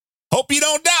Hope you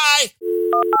don't die.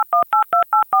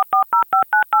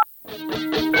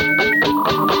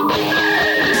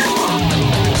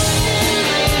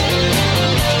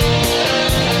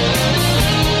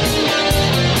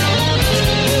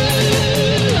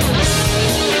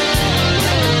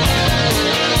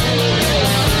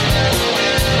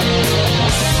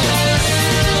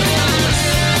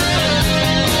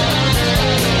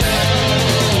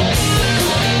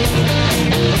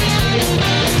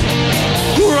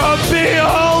 Grumpy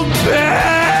Old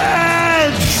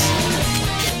Bens!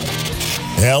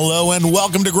 Hello and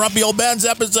welcome to Grumpy Old Ben's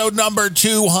episode number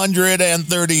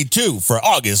 232 for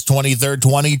August 23rd,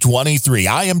 2023.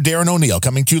 I am Darren O'Neill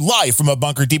coming to you live from a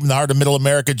bunker deep in the heart of Middle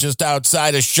America just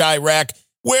outside of Chirac,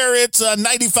 where it's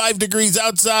 95 degrees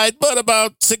outside, but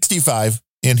about 65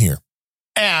 in here.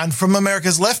 And from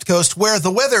America's left coast, where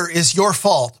the weather is your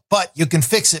fault, but you can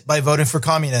fix it by voting for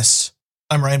communists.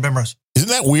 I'm Ryan Bemrose. Isn't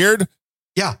that weird?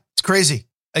 Yeah, it's crazy.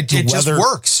 It just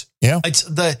works. Yeah. It's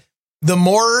the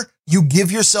more you give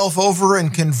yourself over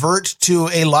and convert to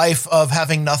a life of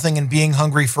having nothing and being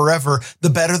hungry forever, the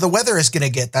better the weather is going to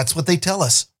get. That's what they tell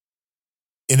us.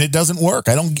 And it doesn't work.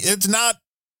 It's not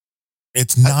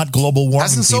global warming.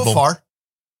 Hasn't so people. far.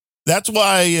 That's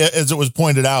why, as it was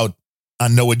pointed out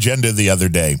on No Agenda the other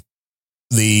day,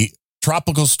 the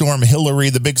tropical storm Hillary,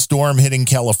 the big storm hitting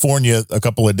California a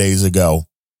couple of days ago,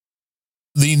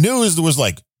 the news was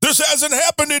like, this hasn't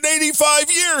happened in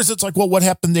 85 years. It's like, well, what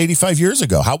happened 85 years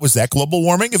ago? How was that global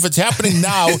warming? If it's happening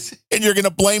now and you're going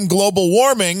to blame global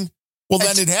warming, well,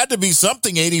 then it had to be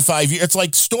something 85 years. It's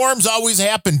like storms always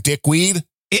happen, dickweed.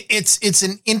 It's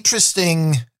an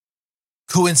interesting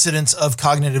coincidence of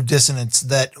cognitive dissonance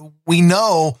that we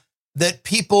know that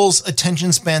people's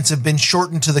attention spans have been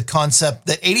shortened to the concept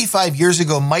that 85 years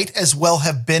ago might as well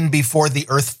have been before the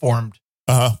earth formed.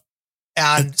 Uh-huh.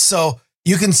 And so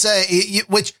you can say,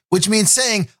 which means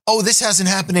saying, oh, this hasn't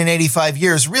happened in 85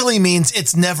 years really means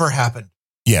it's never happened.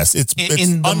 Yes, it's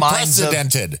in the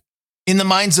unprecedented. In the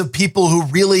minds of people who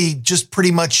really just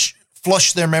pretty much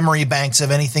flush their memory banks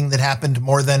of anything that happened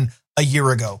more than a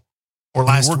year ago or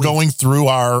last week. We're going through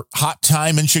our hot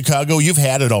time in Chicago. You've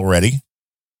had it already.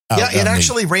 Yeah, it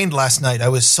actually rained last night. I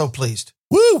was so pleased.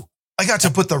 Woo! I got to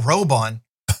put the robe on.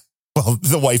 Well,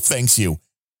 the wife thanks you.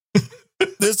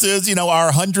 This is,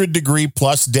 our 100-degree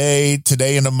plus day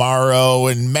today and tomorrow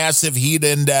and massive heat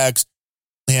index.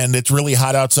 And it's really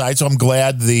hot outside. So I'm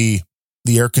glad the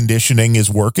air conditioning is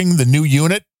working. The new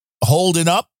unit holding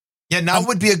up. Yeah, now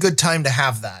would be a good time to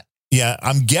have that. Yeah,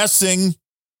 I'm guessing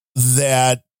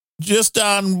that just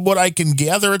on what I can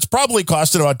gather, it's probably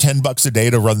costing about $10 a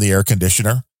day to run the air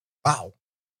conditioner. Wow.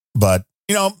 But,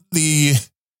 the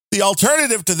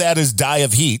alternative to that is die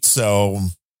of heat. So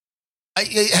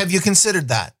have you considered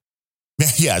that?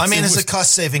 Yeah. I mean, as a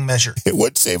cost-saving measure. It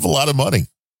would save a lot of money.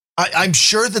 I'm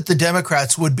sure that the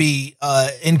Democrats would be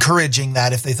encouraging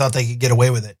that if they thought they could get away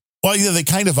with it. Well, they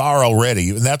kind of are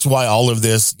already. And that's why all of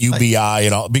this UBI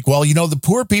and all. Well, the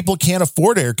poor people can't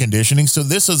afford air conditioning. So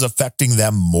this is affecting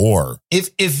them more.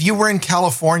 If you were in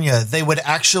California, they would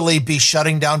actually be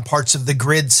shutting down parts of the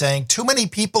grid saying too many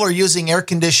people are using air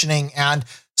conditioning. And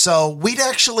so we'd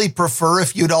actually prefer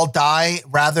if you'd all die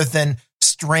rather than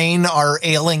strain our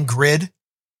ailing grid.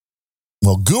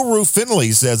 Well, Guru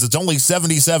Finley says it's only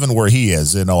 77 where he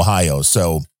is in Ohio.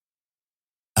 So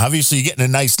obviously you're getting a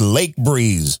nice lake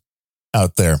breeze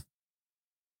out there.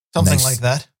 Something like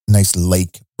that. Nice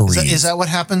lake breeze. Is that what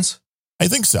happens? I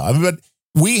think so. But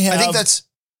we have I think that's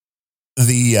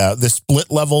the split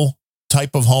level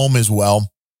type of home as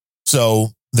well. So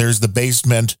there's the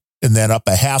basement, and then up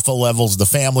a half a level is the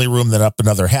family room. Then up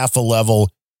another half a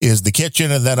level is the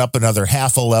kitchen, and then up another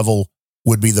half a level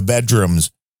would be the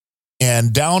bedrooms.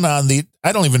 And down on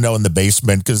I don't even know in the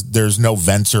basement because there's no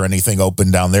vents or anything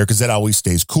open down there because that always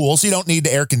stays cool. So you don't need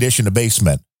to air condition a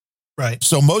basement. Right.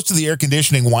 So most of the air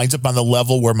conditioning winds up on the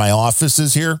level where my office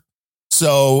is here.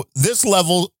 So this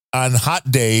level on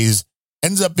hot days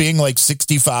ends up being like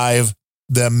 65.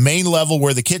 The main level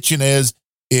where the kitchen is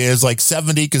like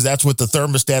 70 because that's what the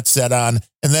thermostat's set on.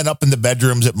 And then up in the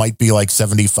bedrooms, it might be like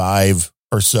 75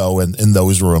 or so in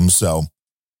those rooms. So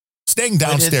staying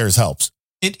downstairs helps.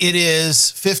 It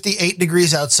is 58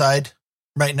 degrees outside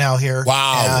right now here.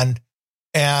 Wow.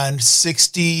 And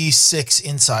 66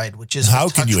 inside, which is how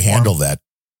can you handle that?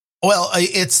 Well,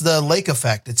 it's the lake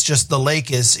effect. It's just the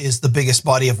lake is the biggest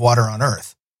body of water on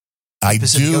Earth. I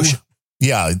do. Ocean.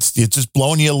 Yeah, it's just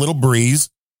blowing you a little breeze.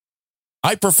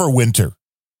 I prefer winter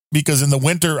because in the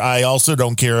winter, I also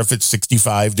don't care if it's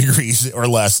 65 degrees or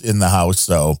less in the house.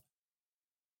 So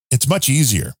it's much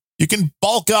easier. You can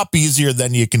bulk up easier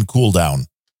than you can cool down.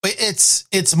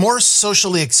 It's more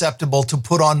socially acceptable to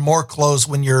put on more clothes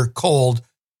when you're cold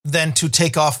than to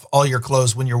take off all your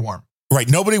clothes when you're warm. Right.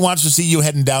 Nobody wants to see you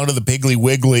heading down to the Piggly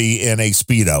Wiggly in a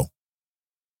Speedo.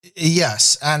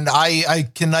 Yes. And I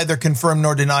can neither confirm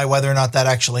nor deny whether or not that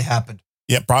actually happened.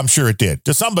 Yep, I'm sure it did.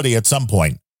 To somebody at some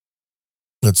point.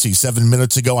 Let's see, 7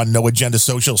 minutes ago on No Agenda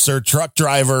Social, Sir Truck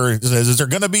Driver says, is there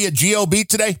going to be a GOB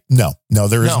today? No,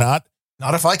 there is not.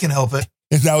 Not if I can help it.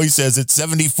 And now he says it's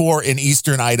 74 in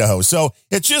eastern Idaho. So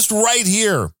it's just right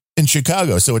here in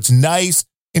Chicago. So it's nice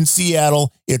in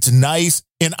Seattle. It's nice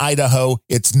in Idaho.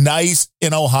 It's nice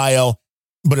in Ohio,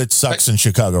 but it sucks in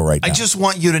Chicago right now. I just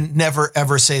want you to never,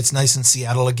 ever say it's nice in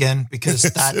Seattle again, because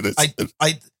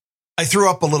I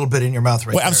threw up a little bit in your mouth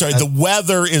right there. I'm sorry. The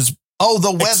weather is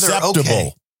the weather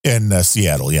acceptable in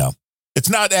Seattle. Yeah. It's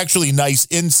not actually nice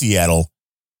in Seattle.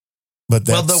 But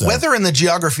that's, the weather and the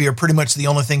geography are pretty much the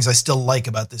only things I still like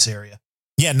about this area.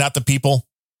 Yeah, not the people.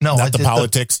 No, not the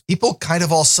politics. The people kind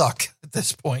of all suck at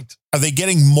this point. Are they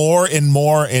getting more and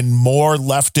more and more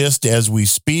leftist as we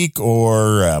speak,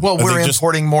 or we're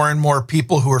importing more and more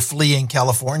people who are fleeing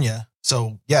California.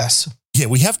 So yes, yeah,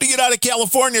 we have to get out of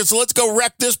California. So let's go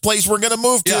wreck this place we're going to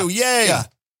move to. Yay! Yeah.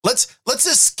 Let's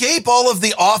escape all of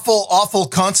the awful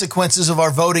consequences of our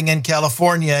voting in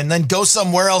California, and then go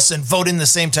somewhere else and vote in the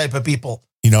same type of people.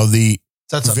 You know,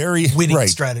 that's a very winning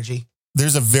strategy.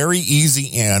 There's a very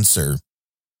easy answer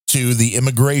to the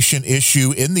immigration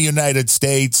issue in the United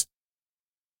States.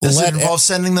 Does it involve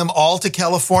sending them all to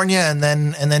California and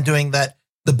then doing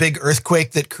the big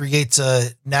earthquake that creates a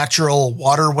natural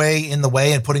waterway in the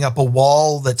way and putting up a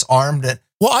wall that's armed?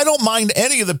 Well, I don't mind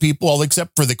any of the people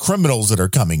except for the criminals that are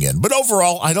coming in. But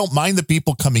overall, I don't mind the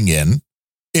people coming in.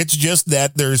 It's just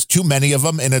that there's too many of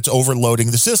them and it's overloading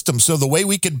the system. So the way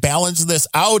we could balance this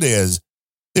out is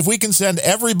if we can send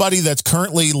everybody that's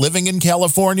currently living in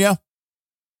California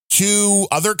to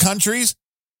other countries,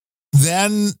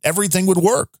 then everything would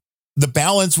work. The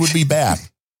balance would be back.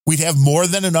 We'd have more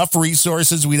than enough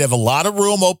resources. We'd have a lot of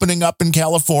room opening up in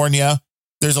California.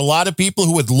 There's a lot of people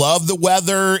who would love the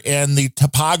weather and the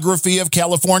topography of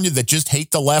California that just hate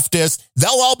the leftists.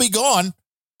 They'll all be gone.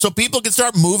 So people can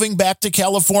start moving back to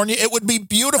California. It would be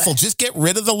beautiful. Just get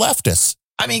rid of the leftists.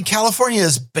 I mean, California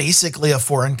is basically a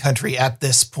foreign country at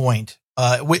this point.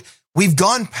 We've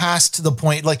gone past the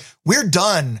point, like we're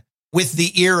done with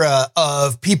the era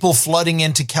of people flooding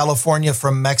into California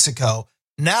from Mexico.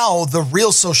 Now the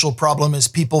real social problem is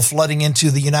people flooding into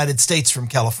the United States from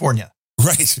California.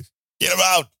 Right. Get them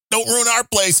out. Don't ruin our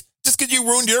place just because you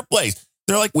ruined your place.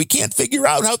 They're like, we can't figure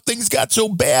out how things got so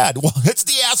bad. Well, it's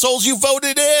the assholes you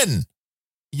voted in.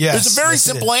 Yes. There's a very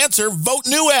simple answer. Vote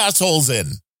new assholes in.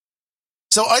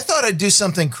 So I thought I'd do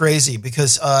something crazy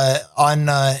because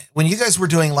when you guys were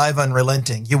doing Live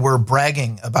Unrelenting, you were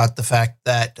bragging about the fact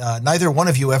that neither one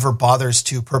of you ever bothers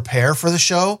to prepare for the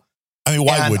show. I mean,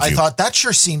 why would you? I thought that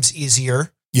sure seems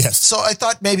easier. Yes. So I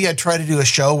thought maybe I'd try to do a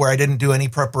show where I didn't do any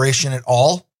preparation at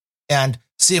all and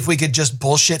see if we could just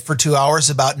bullshit for 2 hours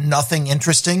about nothing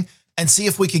interesting and see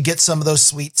if we could get some of those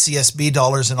sweet CSB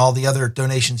dollars and all the other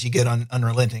donations you get on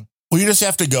Unrelenting. Well, you just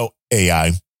have to go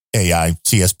AI,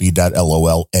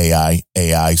 CSB.LOL, AI,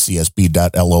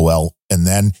 CSB.LOL. And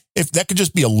then if that could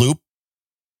just be a loop.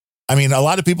 I mean, a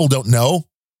lot of people don't know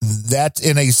that's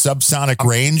in a subsonic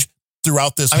range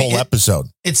throughout this whole episode.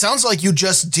 It sounds like you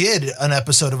just did an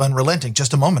episode of Unrelenting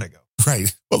just a moment ago.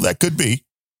 Right. Well, that could be.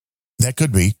 That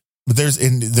could be. But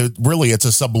really, it's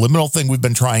a subliminal thing. We've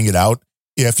been trying it out.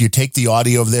 If you take the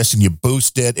audio of this and you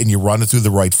boost it and you run it through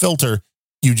the right filter,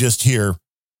 you just hear,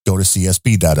 go to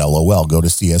CSB.LOL, go to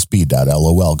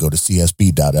CSB.LOL, go to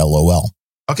CSB.LOL.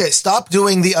 Okay, stop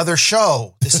doing the other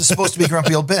show. This is supposed to be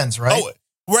Grumpy Old Ben's, right? Oh,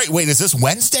 right. Wait, is this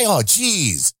Wednesday? Oh,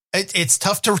 geez. It's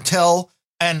tough to tell.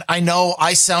 And I know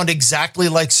I sound exactly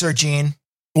like Sir Gene.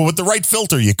 Well, with the right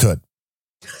filter, you could.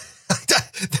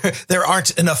 There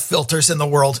aren't enough filters in the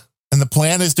world. And the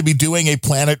plan is to be doing a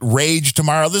Planet Rage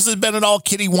tomorrow. This has been an all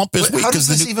kitty wumpus week. How does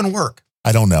this even work?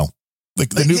 I don't know.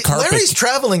 The new carpet. Larry's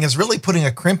traveling is really putting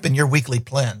a crimp in your weekly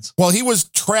plans. Well, he was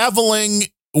traveling,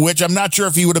 which I'm not sure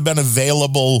if he would have been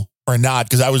available or not,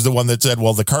 because I was the one that said,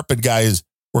 well, the carpet guys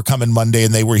were coming Monday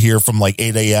and they were here from like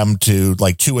 8 a.m. to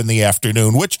like 2 in the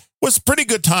afternoon, which was pretty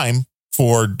good time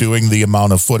for doing the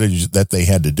amount of footage that they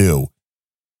had to do.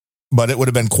 But it would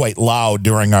have been quite loud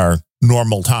during our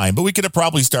normal time. But we could have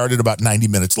probably started about 90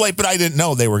 minutes late, but I didn't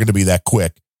know they were going to be that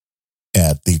quick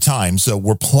at the time. So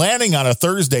we're planning on a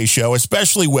Thursday show,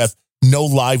 especially with no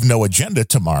live, no agenda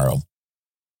tomorrow.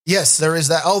 Yes, there is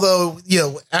that. Although,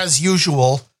 as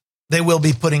usual, they will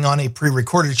be putting on a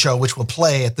pre-recorded show, which will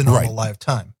play at the normal live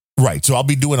time. Right. So I'll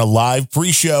be doing a live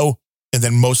pre-show and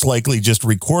then most likely just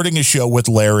recording a show with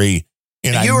Larry.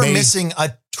 And you were missing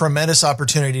a tremendous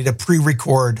opportunity to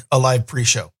pre-record a live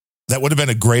pre-show. That would have been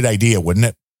a great idea, wouldn't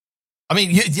it? I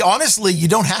mean, honestly, you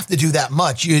don't have to do that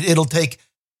much. It'll take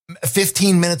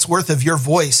 15 minutes worth of your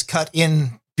voice cut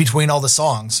in between all the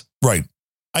songs. Right.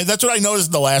 That's what I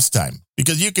noticed the last time,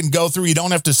 because you can go through, you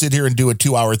don't have to sit here and do a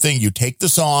 2-hour thing. You take the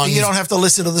song. You don't have to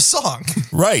listen to the song.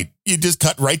 Right. You just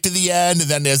cut right to the end. And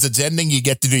then as it's ending, you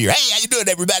get to do your, hey, how you doing,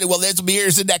 everybody? Well,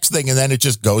 here's the next thing. And then it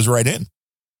just goes right in.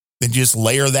 Then just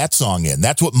layer that song in.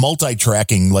 That's what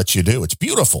multi-tracking lets you do. It's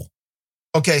beautiful.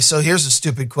 Okay, so here's a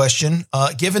stupid question.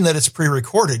 Given that it's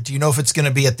pre-recorded, do you know if it's going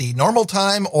to be at the normal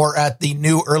time or at the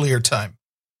new earlier time?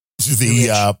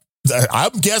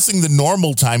 I'm guessing the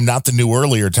normal time, not the new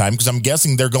earlier time, because I'm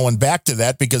guessing they're going back to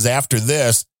that, because after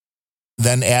this,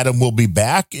 then Adam will be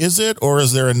back, is it? Or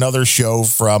is there another show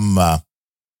from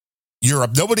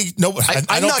Europe? I don't think they care.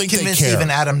 I'm not convinced even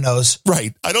Adam knows.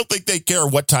 Right. I don't think they care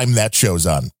what time that show's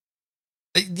on.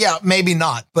 Yeah, maybe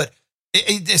not, but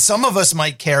some of us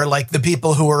might care, like the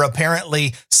people who are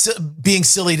apparently being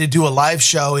silly to do a live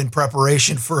show in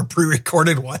preparation for a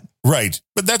pre-recorded one. Right.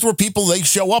 But that's where they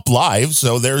show up live.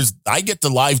 So I get the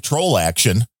live troll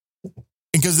action,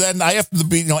 because then I have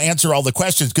to answer all the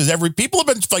questions, because people have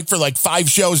been for 5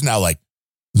 shows now. Like,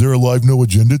 is there a live No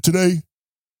Agenda today?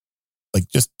 Like,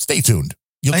 just stay tuned.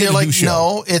 You'll get a new show.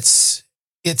 No, it's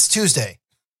Tuesday.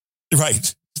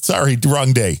 Right. Sorry.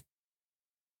 Wrong day.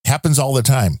 Happens all the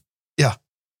time. Yeah.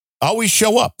 Always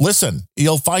show up. Listen,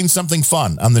 you'll find something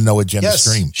fun on the No Agenda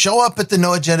stream. Show up at the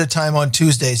No Agenda time on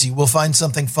Tuesdays. You will find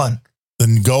something fun.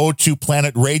 Then go to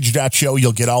planetrage.show.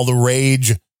 You'll get all the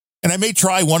rage. And I may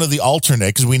try one of the alternate,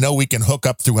 because we know we can hook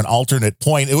up through an alternate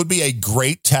point. It would be a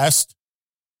great test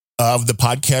of the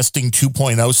podcasting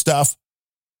 2.0 stuff,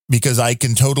 because I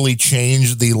can totally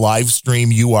change the live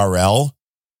stream URL,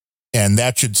 and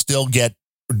that should still get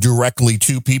directly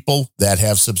to people that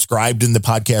have subscribed in the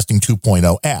podcasting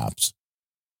 2.0 apps.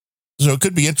 So it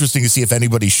could be interesting to see if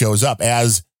anybody shows up,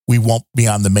 as we won't be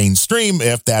on the main stream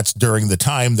if that's during the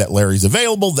time that Larry's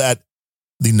available, that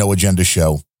the No Agenda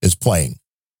show is playing.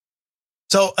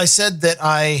 So I said that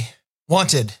I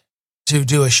wanted to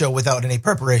do a show without any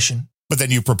preparation. But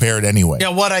then you prepared anyway. Yeah,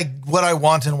 what I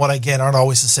want and what I get aren't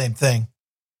always the same thing.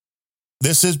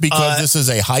 This is because this is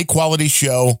a high quality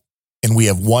show, and we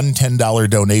have one $10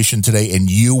 donation today, and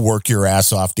you work your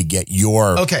ass off to get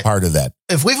your part of that.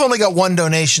 If we've only got one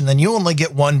donation, then you only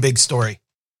get one big story.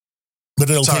 But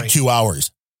it'll take 2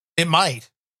 hours. It might.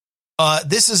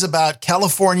 This is about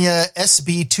California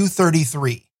SB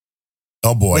 233.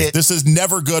 Oh boy, this is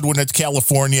never good when it's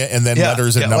California and then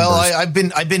letters and numbers.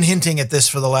 Well, I've been hinting at this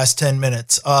for the last 10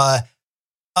 minutes.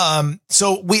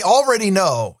 So we already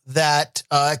know that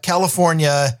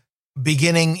California,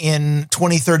 beginning in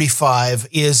 2035,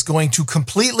 is going to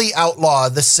completely outlaw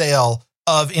the sale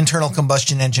of internal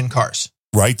combustion engine cars.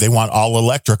 Right. They want all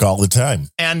electric all the time.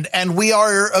 And we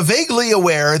are vaguely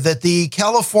aware that the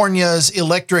California's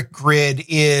electric grid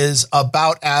is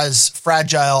about as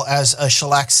fragile as a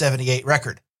Shellac 78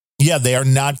 record. Yeah, they are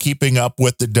not keeping up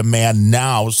with the demand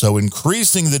now. So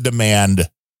increasing the demand,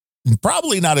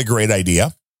 probably not a great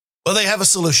idea. Well, they have a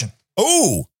solution.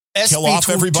 Oh, kill off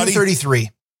everybody? 233.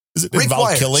 Does it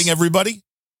involve killing everybody?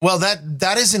 Well,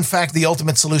 that is in fact the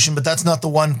ultimate solution, but that's not the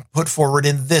one put forward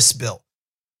in this bill.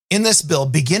 In this bill,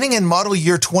 beginning in model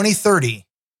year 2030,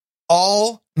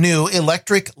 all new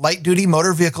electric light-duty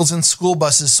motor vehicles and school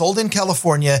buses sold in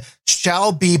California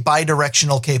shall be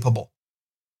bidirectional capable.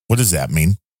 What does that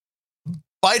mean?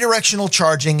 Bidirectional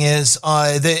charging is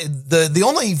the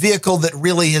only vehicle that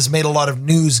really has made a lot of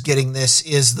news getting this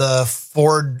is the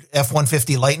Ford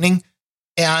F-150 Lightning.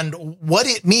 And what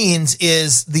it means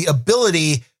is the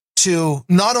ability to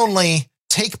not only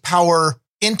take power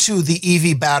into the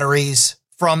EV batteries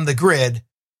from the grid,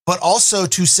 but also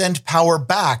to send power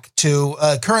back to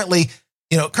currently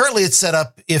it's set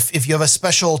up. If you have a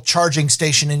special charging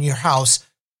station in your house,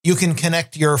 you can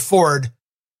connect your Ford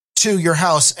to your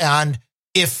house. And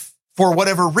if for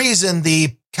whatever reason,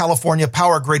 the California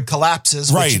power grid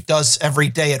collapses, which it does every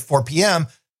day at 4 p.m.,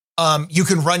 you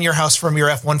can run your house from your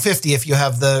F-150 if you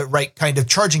have the right kind of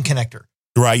charging connector.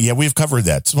 Right. Yeah, we've covered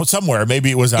that somewhere.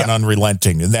 Maybe it was on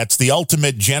Unrelenting. And that's the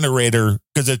ultimate generator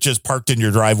because it's just parked in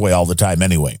your driveway all the time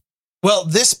anyway. Well,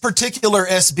 this particular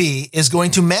SB is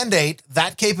going to mandate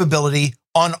that capability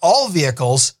on all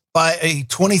vehicles by a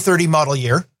 2030 model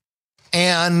year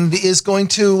and is going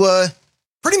to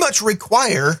pretty much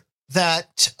require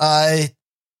that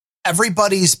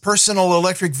everybody's personal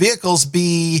electric vehicles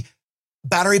be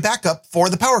battery backup for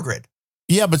the power grid.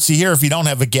 Yeah, but see here, if you don't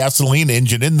have a gasoline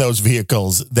engine in those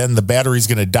vehicles, then the battery's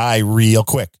going to die real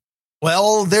quick.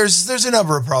 Well, there's a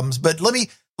number of problems, but let me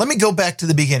go back to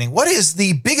the beginning. What is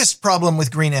the biggest problem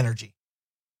with green energy?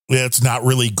 It's not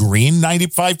really green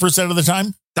 95% of the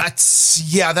time.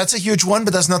 That's a huge one,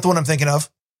 but that's not the one I'm thinking of.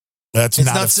 It's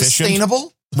not efficient.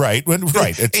 Sustainable. Right.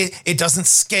 Right. It doesn't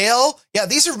scale. Yeah,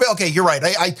 these are okay. You're right.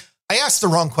 I asked the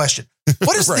wrong question.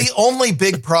 What is Right. the only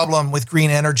big problem with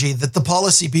green energy that the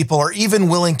policy people are even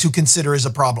willing to consider as a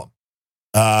problem?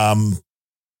 I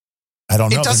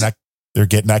don't know. They're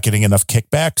not getting enough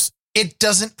kickbacks. It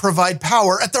doesn't provide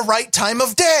power at the right time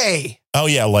of day. Oh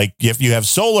yeah, like if you have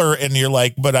solar and you're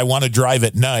like, but I want to drive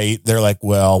at night. They're like,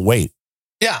 well, wait.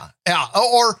 Yeah.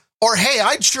 Or hey,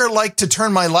 I'd sure like to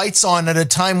turn my lights on at a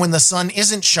time when the sun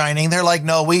isn't shining. They're like,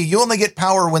 no, you only get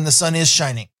power when the sun is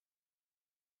shining.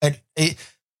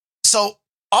 So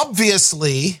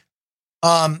obviously,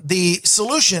 the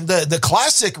solution, the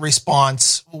classic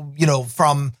response,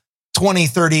 from 20,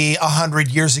 30,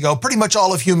 100 years ago, pretty much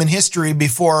all of human history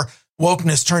before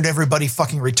wokeness turned everybody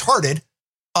fucking retarded,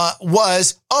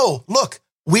 was, oh, look,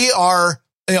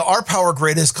 our power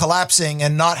grid is collapsing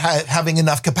and not having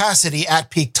enough capacity at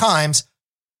peak times.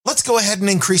 Let's go ahead and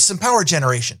increase some power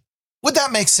generation. Would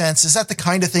that make sense? Is that the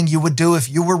kind of thing you would do if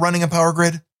you were running a power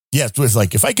grid? Yeah, it was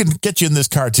like, if I can get you in this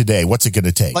car today, what's it going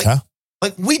to take, huh?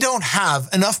 Like, we don't have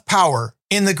enough power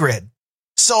in the grid.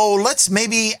 So let's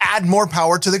maybe add more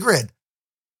power to the grid.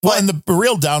 Well, and the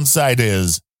real downside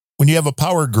is when you have a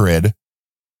power grid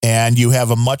and you have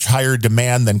a much higher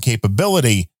demand than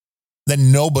capability,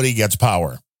 then nobody gets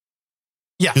power.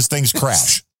 Yeah. Because things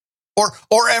crash.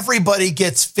 Or everybody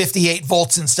gets 58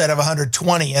 volts instead of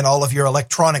 120 and all of your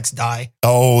electronics die.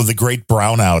 Oh, the great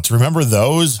brownouts. Remember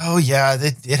those? Oh, yeah,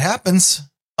 it happens.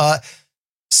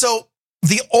 So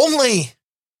the only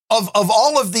of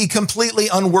all of the completely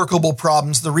unworkable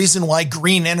problems, the reason why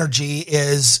green energy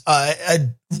is a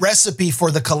recipe for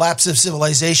the collapse of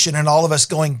civilization and all of us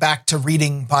going back to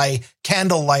reading by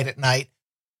candlelight at night,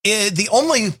 the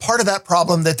only part of that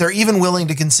problem that they're even willing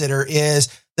to consider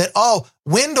is that,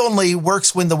 wind only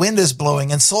works when the wind is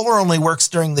blowing and solar only works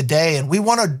during the day. And we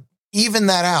want to even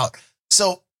that out.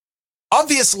 So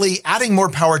obviously adding more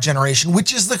power generation,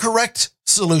 which is the correct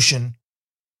solution,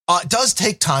 does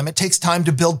take time. It takes time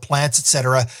to build plants,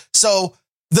 etc. So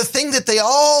the thing that they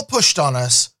all pushed on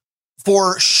us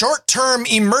for short-term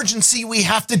emergency, we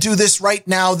have to do this right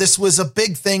now. This was a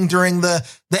big thing during the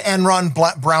Enron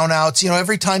brownouts.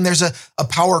 Every time there's a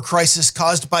power crisis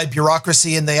caused by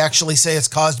bureaucracy and they actually say it's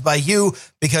caused by you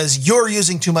because you're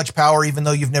using too much power, even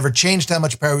though you've never changed how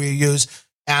much power you use.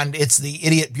 And it's the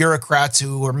idiot bureaucrats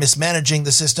who are mismanaging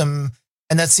the system.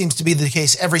 And that seems to be the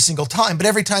case every single time. But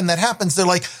every time that happens, they're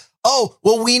like, oh,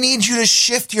 well, we need you to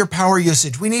shift your power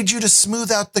usage. We need you to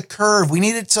smooth out the curve. We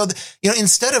need it so that,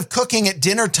 instead of cooking at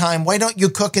dinner time, why don't you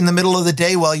cook in the middle of the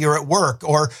day while you're at work?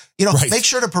 Or, Right. Make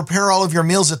sure to prepare all of your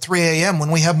meals at 3 a.m. when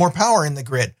we have more power in the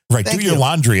grid. Right. Thank do your you.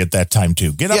 laundry at that time,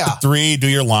 too. Get up at 3, do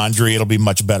your laundry. It'll be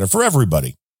much better for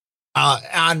everybody.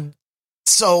 And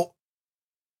so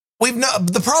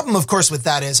the problem, of course, with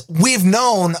that is we've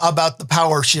known about the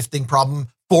power shifting problem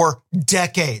for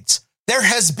decades. There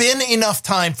has been enough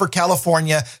time for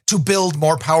California to build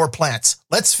more power plants.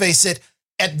 Let's face it,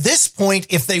 at this point,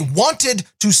 if they wanted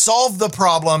to solve the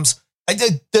problems,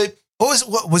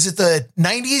 what was it, the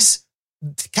 90s?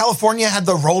 California had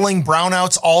the rolling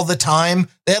brownouts all the time.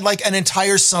 They had like an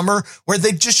entire summer where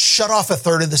they just shut off a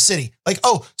third of the city. Like,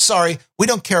 oh, sorry, we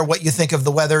don't care what you think of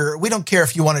the weather. We don't care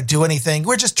if you want to do anything.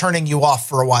 We're just turning you off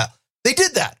for a while. They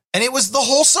did that. And it was the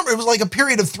whole summer. It was like a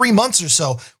period of 3 months or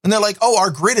so when they're like, oh,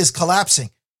 our grid is collapsing.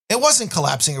 It wasn't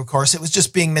collapsing, of course. It was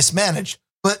just being mismanaged.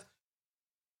 But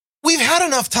we've had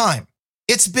enough time.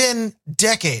 It's been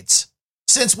decades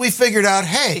since we figured out,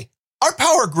 hey, our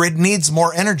power grid needs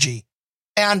more energy.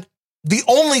 And the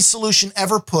only solution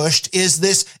ever pushed is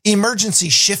this emergency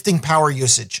shifting power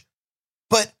usage.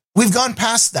 But we've gone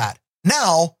past that.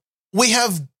 Now we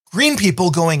have green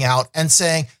people going out and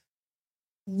saying,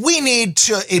 we need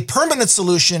a permanent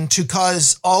solution to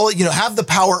cause have the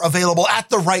power available at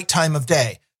the right time of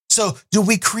day. So do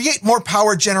we create more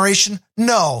power generation?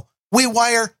 No, we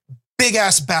wire big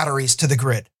ass batteries to the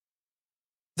grid.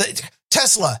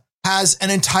 Tesla has an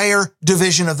entire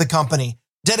division of the company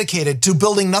dedicated to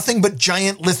building nothing but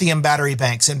giant lithium battery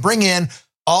banks and bring in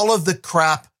all of the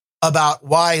crap about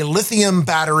why lithium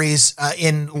batteries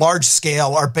in large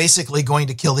scale are basically going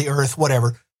to kill the earth,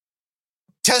 whatever.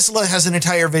 Tesla has an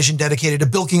entire vision dedicated to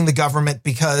bilking the government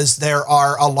because there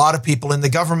are a lot of people in the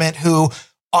government who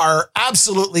are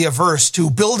absolutely averse to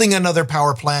building another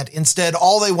power plant. Instead,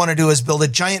 all they want to do is build a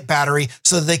giant battery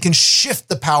so that they can shift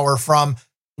the power from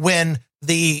when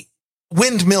the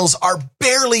windmills are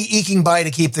barely eking by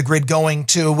to keep the grid going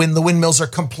to when the windmills are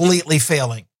completely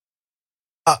failing.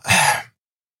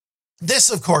 This,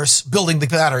 of course, building the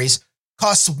batteries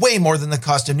costs way more than the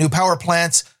cost of new power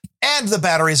plants, and the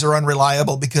batteries are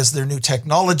unreliable because they're new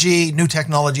technology. New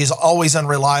technology is always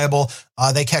unreliable.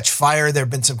 They catch fire. There have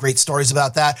been some great stories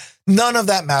about that. None of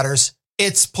that matters.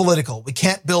 It's political. We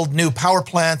can't build new power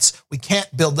plants. We can't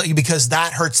build because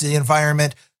that hurts the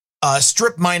environment.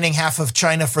 Strip mining half of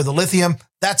China for the lithium.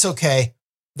 That's okay.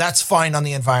 That's fine on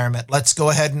the environment. Let's go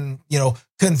ahead and,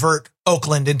 convert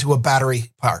Oakland into a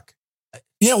battery park.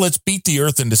 Yeah, let's beat the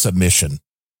earth into submission.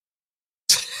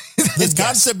 The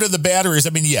concept of the batteries,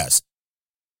 yes,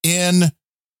 in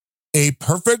a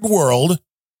perfect world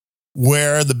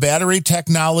where the battery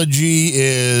technology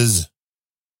is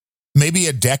maybe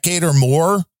a decade or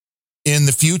more in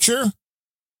the future,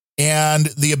 and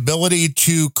the ability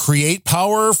to create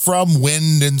power from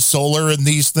wind and solar and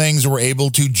these things, we're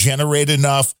able to generate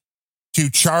enough to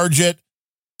charge it.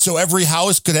 So every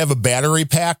house could have a battery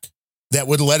pack that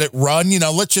would let it run.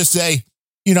 Let's just say,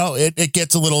 it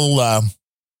gets a little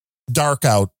dark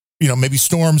out, maybe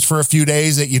storms for a few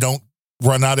days that you don't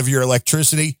run out of your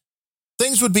electricity.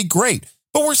 Things would be great,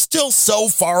 but we're still so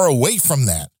far away from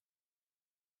that.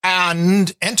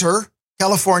 And enter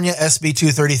California SB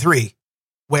 233,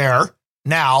 where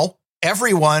now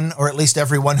everyone, or at least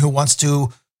everyone who wants to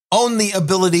own the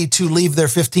ability to leave their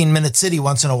 15-minute city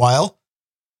once in a while,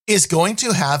 is going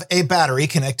to have a battery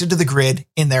connected to the grid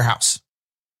in their house.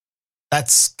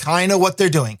 That's kind of what they're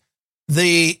doing.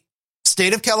 The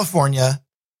state of California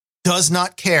does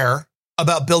not care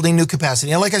about building new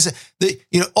capacity. And like I said,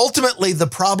 ultimately the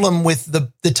problem with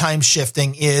the time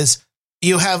shifting is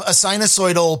you have a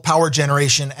sinusoidal power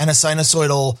generation and a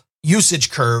sinusoidal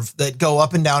usage curve that go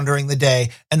up and down during the day,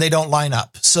 and they don't line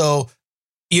up. So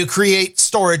you create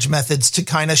storage methods to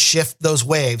kind of shift those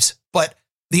waves. But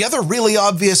the other really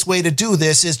obvious way to do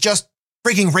this is just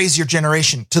freaking raise your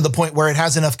generation to the point where it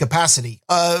has enough capacity.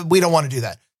 We don't want to do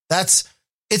that.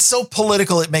 It's so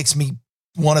political, it makes me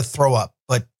want to throw up,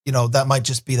 but that might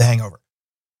just be the hangover.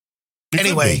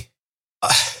 Anyway,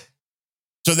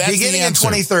 so that's beginning in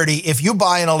 2030, if you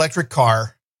buy an electric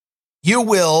car, you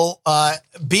will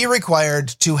be required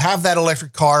to have that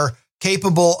electric car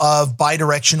capable of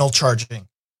bidirectional charging.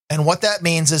 And what that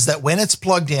means is that when it's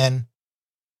plugged in,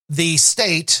 the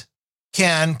state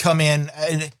can come in.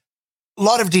 A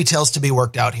lot of details to be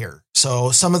worked out here.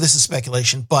 So some of this is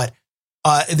speculation, but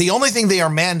the only thing they are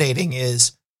mandating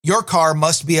is your car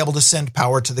must be able to send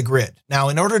power to the grid. Now,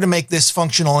 in order to make this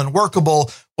functional and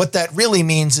workable, what that really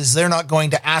means is they're not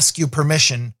going to ask you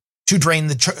permission to drain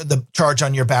the charge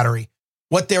on your battery.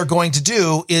 What they're going to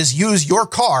do is use your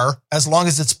car, as long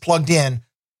as it's plugged in,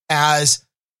 as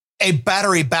a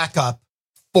battery backup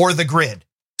for the grid,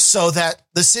 so that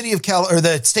the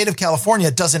the state of California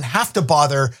doesn't have to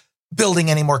bother building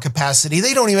any more capacity.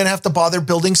 They don't even have to bother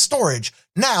building storage.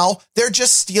 Now they're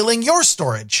just stealing your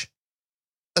storage.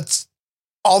 That's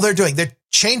all they're doing. They're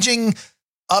changing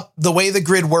up the way the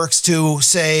grid works to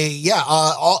say,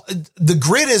 the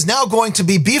grid is now going to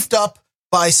be beefed up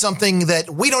by something that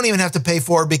we don't even have to pay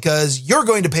for because you're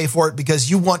going to pay for it because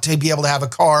you want to be able to have a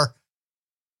car.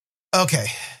 Okay.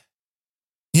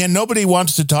 Yeah, nobody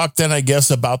wants to talk then, I guess,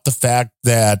 about the fact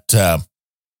that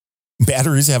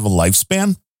batteries have a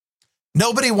lifespan.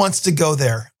 Nobody wants to go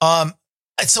there.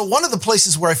 So one of the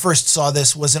places where I first saw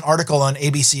this was an article on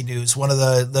ABC News. One of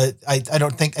I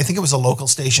think it was a local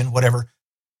station, whatever.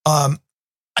 I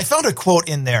found a quote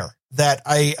in there that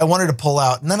I wanted to pull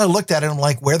out. And then I looked at it and I'm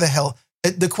like, where the hell?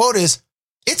 The quote is,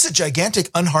 "It's a gigantic,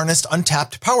 unharnessed,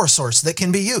 untapped power source that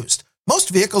can be used. Most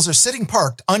vehicles are sitting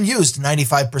parked unused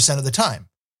 95% of the time,"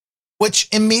 which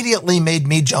immediately made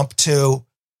me jump to,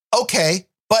 okay,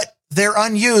 but they're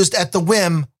unused at the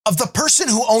whim of the person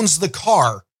who owns the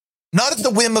car, not at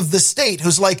the whim of the state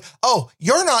who's like, oh,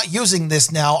 you're not using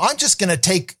this now. I'm just going to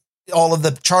take all of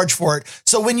the charge for it.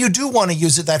 So when you do want to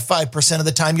use it that 5% of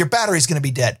the time, your battery's going to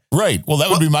be dead. Right. Well, that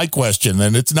would be my question.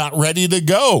 Then it's not ready to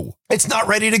go. It's not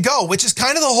ready to go, which is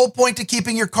kind of the whole point to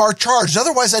keeping your car charged.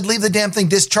 Otherwise, I'd leave the damn thing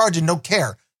discharged and don't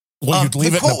care. Well, you'd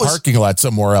leave it in the parking lot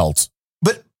somewhere else.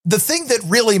 But the thing that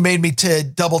really made me to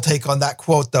double take on that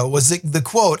quote, though, was the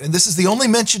quote, and this is the only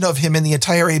mention of him in the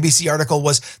entire ABC article,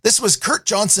 this was Kurt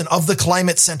Johnson of the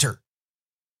Climate Center.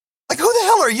 Like, who the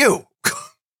hell are you?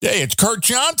 Hey, it's Kurt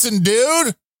Johnson,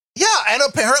 dude. Yeah, and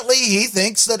apparently he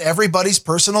thinks that everybody's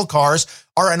personal cars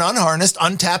are an unharnessed,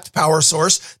 untapped power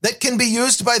source that can be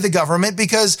used by the government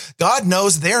because God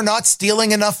knows they're not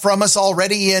stealing enough from us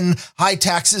already in high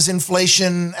taxes,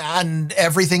 inflation, and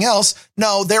everything else.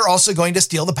 No, they're also going to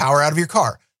steal the power out of your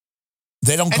car.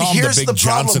 They don't call him the Big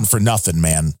Johnson for nothing,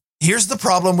 man. Here's the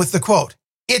problem with the quote.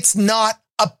 It's not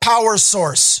a power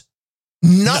source.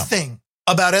 Nothing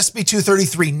about SB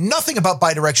 233, nothing about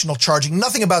bidirectional charging,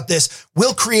 nothing about this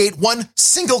will create 1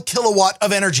 single kilowatt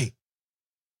of energy.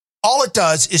 All it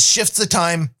does is shift the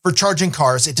time for charging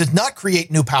cars. It does not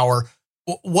create new power.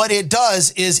 What it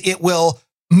does is it will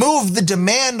move the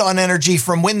demand on energy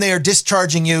from when they are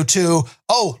discharging you to,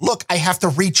 oh, look, I have to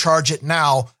recharge it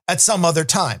now at some other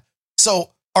time. So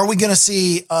are we going to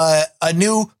see a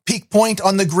new peak point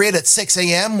on the grid at 6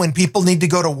 a.m. when people need to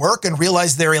go to work and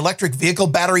realize their electric vehicle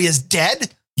battery is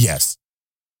dead? Yes.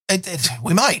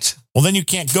 We might. Well, then you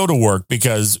can't go to work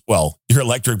because, well, your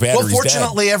electric battery's dead. Well,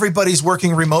 fortunately, everybody's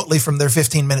working remotely from their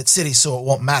 15-minute city, so it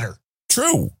won't matter.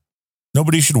 True.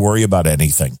 Nobody should worry about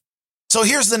anything. So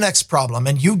here's the next problem.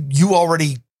 And you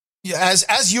already,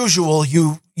 as usual,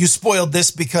 you spoiled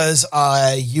this because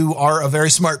you are a very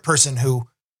smart person who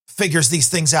figures these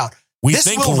things out. This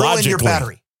think will ruin your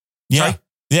battery. Yeah. Sorry?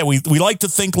 Yeah. We like to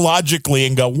think logically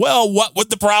and go, well, what would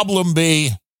the problem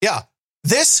be? Yeah.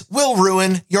 This will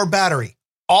ruin your battery.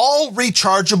 All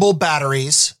rechargeable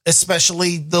batteries,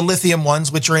 especially the lithium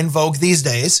ones, which are in vogue these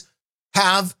days,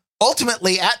 have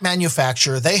ultimately at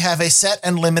manufacture, they have a set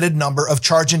and limited number of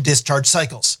charge and discharge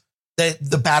cycles.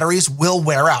 The batteries will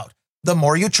wear out. The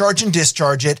more you charge and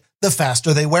discharge it, the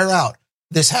faster they wear out.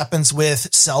 This happens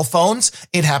with cell phones.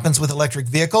 It happens with electric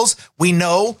vehicles. We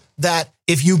know that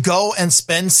if you go and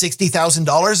spend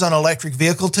 $60,000 on an electric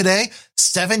vehicle today,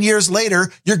 7 years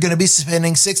later, you're going to be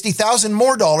spending $60,000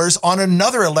 more on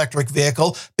another electric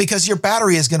vehicle because your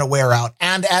battery is going to wear out.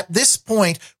 And at this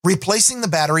point, replacing the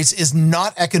batteries is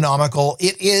not economical.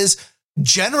 It is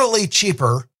generally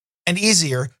cheaper and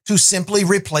easier to simply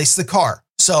replace the car.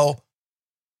 So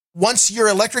once your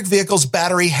electric vehicle's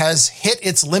battery has hit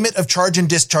its limit of charge and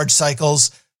discharge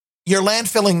cycles, you're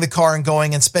landfilling the car and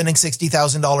going and spending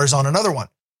 $60,000 on another one.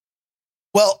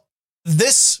 Well,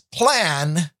 this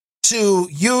plan to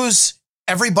use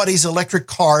everybody's electric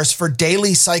cars for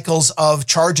daily cycles of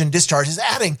charge and discharge is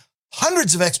adding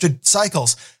hundreds of extra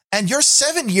cycles. And your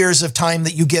 7 years of time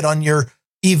that you get on your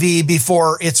EV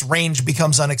before its range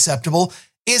becomes unacceptable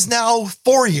is now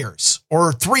 4 years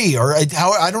or 3 or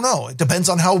how, I don't know. It depends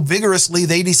on how vigorously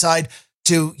they decide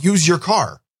to use your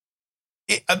car.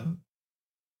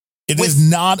 It is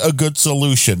not a good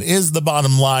solution, is the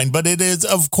bottom line, but it is,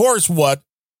 of course, what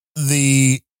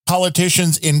the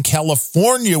politicians in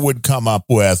California would come up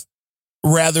with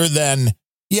rather than,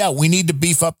 yeah, we need to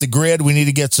beef up the grid. We need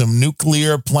to get some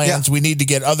nuclear plants. Yeah. We need to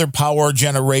get other power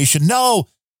generation. No,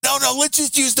 let's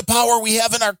just use the power we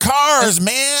have in our cars,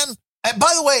 man. And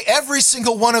by the way, every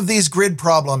single one of these grid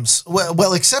problems,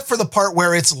 well, except for the part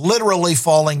where it's literally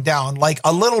falling down, like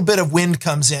a little bit of wind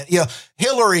comes in. You know,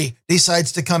 Hillary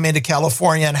decides to come into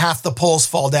California and half the poles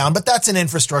fall down, but that's an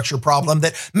infrastructure problem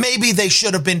that maybe they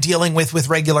should have been dealing with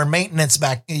regular maintenance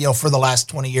back, for the last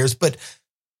 20 years. But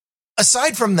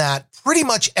aside from that, pretty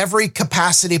much every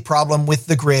capacity problem with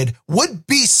the grid would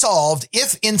be solved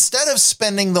if instead of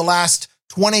spending the last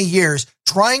 20 years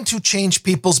trying to change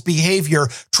people's behavior,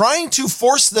 trying to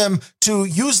force them to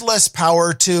use less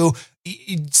power, to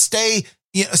stay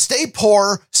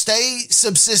poor, stay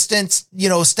subsistent,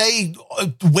 stay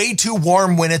way too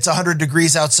warm when it's 100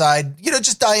 degrees outside,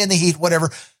 just die in the heat, whatever.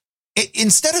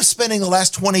 Instead of spending the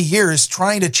last 20 years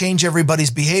trying to change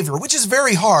everybody's behavior, which is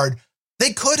very hard,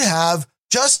 they could have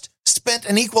just spent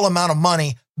an equal amount of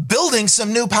money building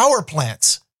some new power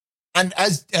plants. And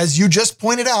as you just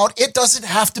pointed out, it doesn't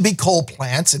have to be coal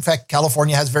plants. In fact,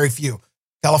 California has very few.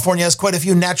 California has quite a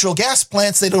few natural gas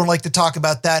plants. They don't like to talk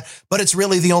about that, but it's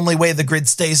really the only way the grid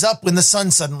stays up when the sun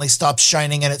suddenly stops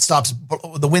shining and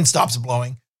the wind stops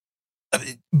blowing.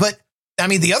 But I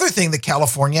mean, the other thing that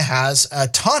California has a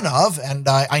ton of, and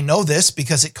I know this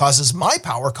because it causes my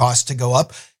power cost to go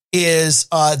up, is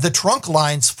the trunk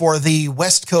lines for the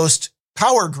West Coast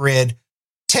power grid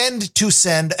tend to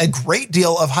send a great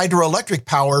deal of hydroelectric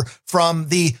power from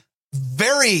the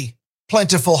very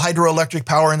plentiful hydroelectric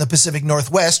power in the Pacific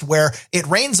Northwest, where it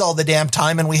rains all the damn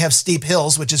time and we have steep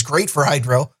hills, which is great for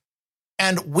hydro.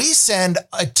 And we send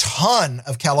a ton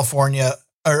of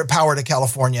power to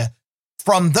California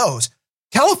from those.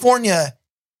 California,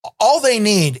 all they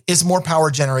need is more power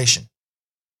generation,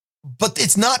 but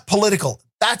it's not political.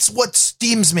 That's what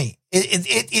steams me.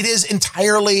 It is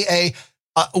entirely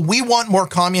We want more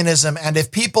communism. And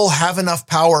if people have enough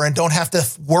power and don't have to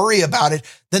worry about it,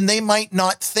 then they might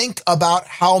not think about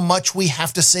how much we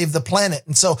have to save the planet.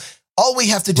 And so all we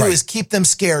have to do is keep them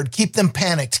scared, keep them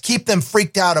panicked, keep them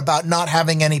freaked out about not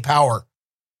having any power.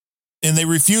 And they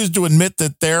refuse to admit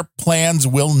that their plans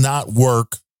will not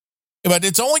work. But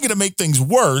it's only going to make things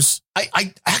worse.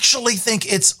 I actually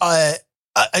think it's a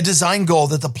design goal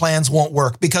that the plans won't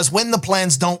work, because when the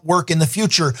plans don't work in the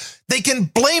future, they can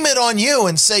blame it on you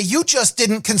and say, you just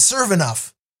didn't conserve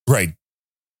enough. Right.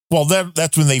 Well,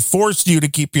 that's when they forced you to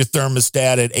keep your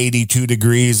thermostat at 82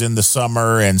 degrees in the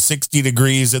summer and 60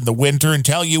 degrees in the winter, and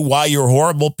tell you why you're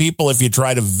horrible people if you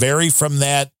try to vary from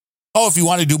that. Oh, if you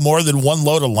want to do more than one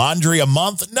load of laundry a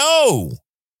month? No,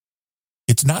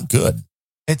 it's not good.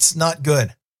 It's not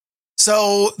good.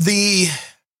 So the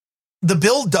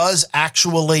bill does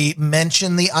actually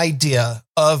mention the idea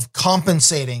of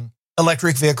compensating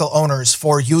electric vehicle owners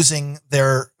for using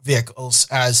their vehicles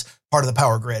as part of the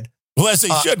power grid. Well, as they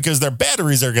should, because their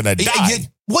batteries are going to die.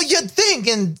 You'd think,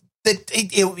 and that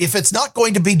if it's not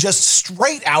going to be just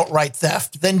straight outright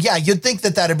theft, then yeah, you'd think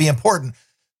that that'd be important.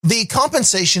 The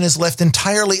compensation is left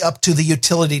entirely up to the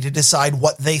utility to decide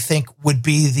what they think would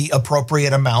be the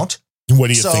appropriate amount. What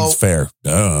do you think's fair?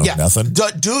 Nothing.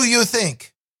 Do you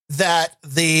think that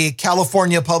the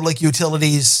California Public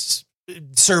Utilities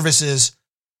Services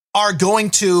are going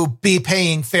to be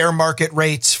paying fair market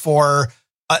rates for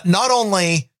not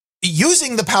only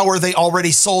using the power they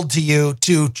already sold to you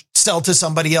to sell to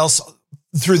somebody else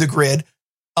through the grid,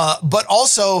 but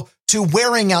also to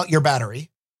wearing out your battery?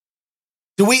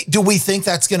 Do we think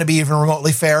that's going to be even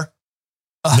remotely fair?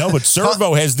 No, but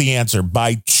Servo has the answer.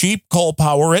 Buy cheap coal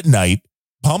power at night,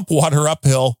 pump water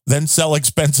uphill, then sell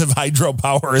expensive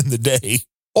hydropower in the day.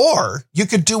 Or you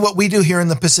could do what we do here in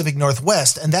the Pacific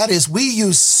Northwest, and that is we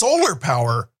use solar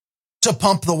power to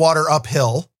pump the water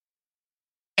uphill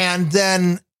and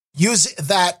then use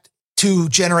that to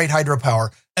generate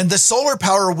hydropower. And the solar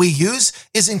power we use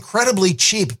is incredibly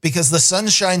cheap because the sun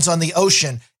shines on the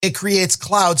ocean. It creates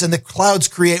clouds, and the clouds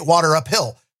create water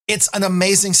uphill. It's an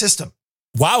amazing system.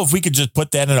 Wow, if we could just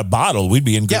put that in a bottle, we'd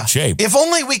be in good shape. If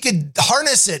only we could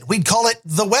harness it, we'd call it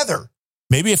the weather.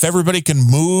 Maybe if everybody can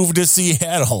move to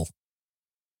Seattle.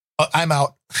 I'm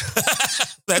out.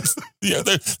 They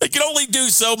can only do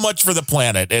so much for the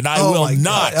planet, and I will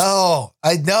not. God. Oh,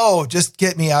 I know. Just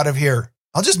get me out of here.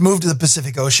 I'll just move to the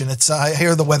Pacific Ocean. I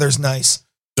hear the weather's nice.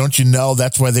 Don't you know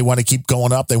that's why they want to keep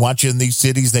going up? They want you in these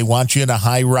cities. They want you in a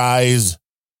high rise.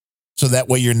 So that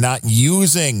way you're not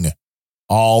using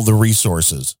all the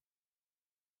resources.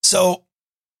 So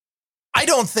I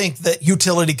don't think that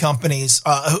utility companies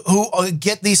who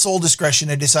get the sole discretion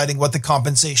in deciding what the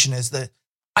compensation is, that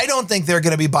I don't think they're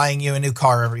going to be buying you a new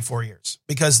car every 4 years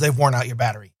because they've worn out your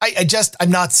battery.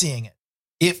 I'm not seeing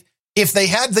it. If they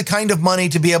had the kind of money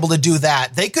to be able to do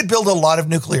that, they could build a lot of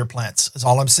nuclear plants, is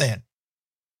all I'm saying.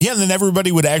 Yeah, and then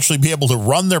everybody would actually be able to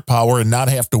run their power and not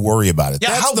have to worry about it.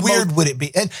 Yeah, how weird would it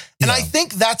be? And I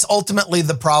think that's ultimately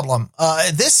the problem.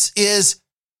 This is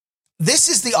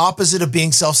the opposite of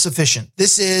being self-sufficient.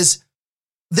 This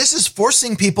is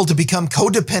forcing people to become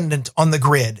codependent on the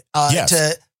grid,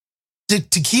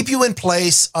 to keep you in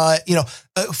place.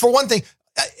 For one thing,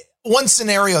 one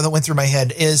scenario that went through my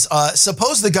head is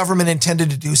suppose the government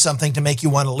intended to do something to make you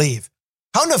want to leave.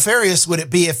 How nefarious would it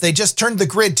be if they just turned the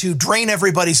grid to drain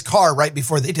everybody's car right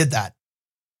before they did that?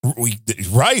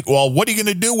 Right. Well, what are you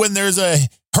going to do when there's a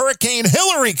Hurricane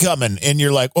Hillary coming and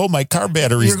you're like, oh, my car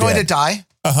battery's You're going to die.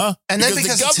 Uh-huh. And then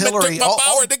because it's Hillary,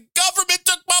 the government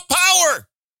took my power.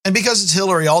 And because it's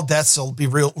Hillary, all deaths will be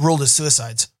ruled as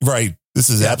suicides. Right. This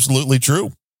is absolutely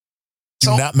true.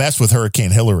 Do not mess with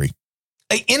Hurricane Hillary.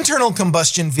 Internal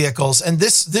combustion vehicles, and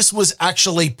this was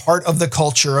actually part of the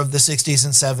culture of the 60s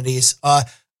and 70s.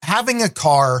 Having a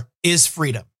car is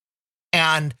freedom.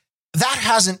 And that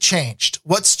hasn't changed.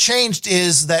 What's changed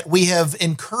is that we have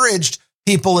encouraged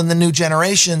people in the new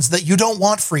generations that you don't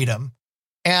want freedom.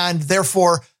 And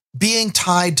therefore, being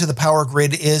tied to the power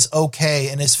grid is okay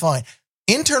and is fine.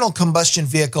 Internal combustion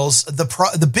vehicles,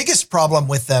 the biggest problem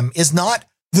with them is not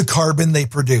the carbon they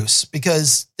produce,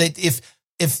 because if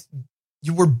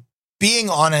you were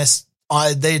being honest,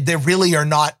 they really are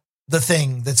not the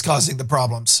thing that's causing the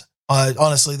problems.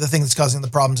 Honestly, the thing that's causing the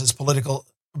problems is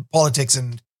politics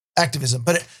and activism.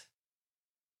 But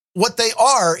what they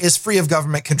are is free of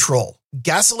government control.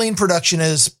 Gasoline production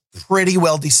is pretty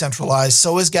well decentralized.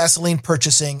 So is gasoline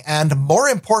purchasing. And more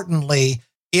importantly,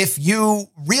 if you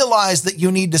realize that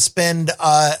you need to spend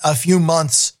a few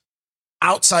months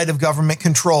outside of government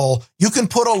control, you can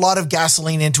put a lot of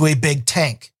gasoline into a big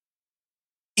tank.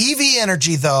 EV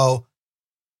energy, though,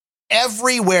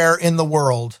 everywhere in the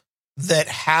world that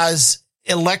has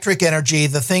electric energy,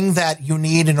 the thing that you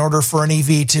need in order for an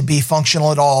EV to be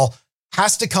functional at all,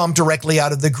 has to come directly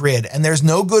out of the grid. And there's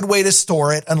no good way to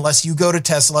store it unless you go to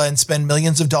Tesla and spend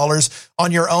millions of dollars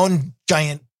on your own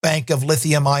giant bank of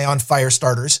lithium ion fire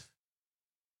starters.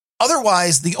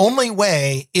 Otherwise, the only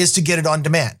way is to get it on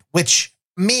demand, which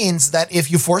means that if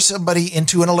you force somebody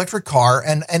into an electric car,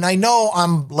 and I know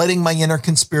I'm letting my inner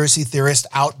conspiracy theorist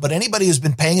out, but anybody who's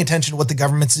been paying attention to what the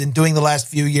government's been doing the last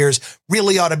few years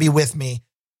really ought to be with me,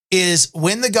 is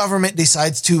when the government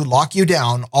decides to lock you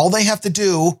down, all they have to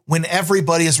do when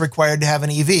everybody is required to have an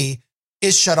EV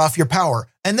is shut off your power.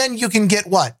 And then you can get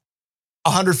what?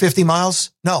 150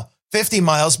 miles? No, 50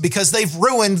 miles, because they've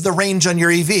ruined the range on your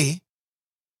EV.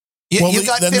 You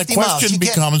got then 50 the question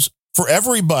becomes, for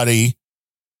everybody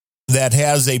that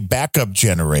has a backup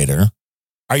generator,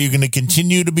 are you going to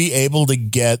continue to be able to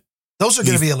get those are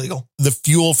going to be illegal, the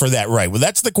fuel for that? Right. Well,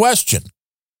 that's the question.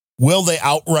 Will they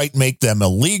outright make them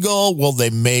illegal? Will they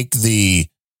make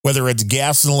whether it's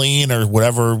gasoline or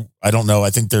whatever? I don't know. I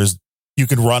think you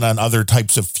can run on other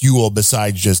types of fuel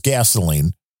besides just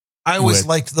gasoline. I always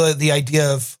liked the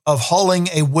idea of hauling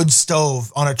a wood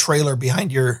stove on a trailer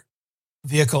behind your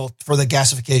vehicle for the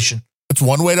gasification. It's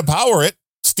one way to power it.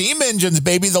 Steam engines,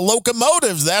 baby, the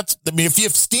locomotives.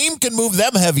 If steam can move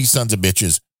them heavy sons of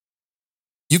bitches,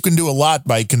 you can do a lot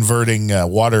by converting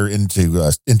water into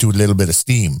a little bit of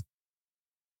steam.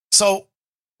 So,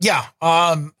 yeah,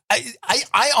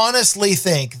 I honestly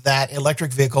think that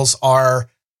electric vehicles are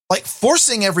like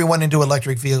forcing everyone into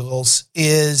electric vehicles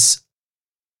is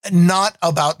not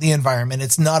about the environment.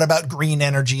 It's not about green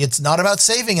energy. It's not about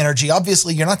saving energy.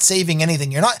 Obviously, you're not saving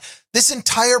anything. This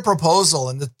entire proposal,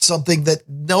 and it's something that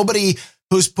nobody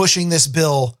who's pushing this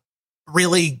bill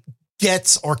really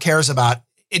gets or cares about.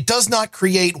 It does not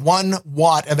create 1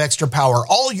 watt of extra power.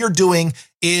 All you're doing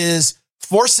is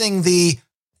forcing the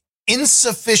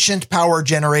insufficient power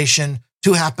generation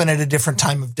to happen at a different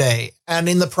time of day. And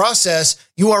in the process,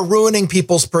 you are ruining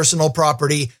people's personal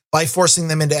property by forcing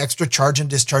them into extra charge and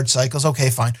discharge cycles. Okay,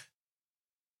 fine.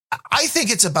 I think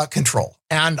it's about control.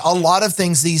 And a lot of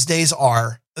things these days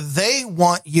they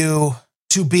want you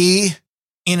to be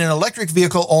in an electric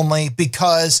vehicle only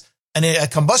because a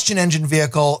combustion engine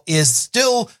vehicle is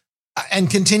still and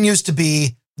continues to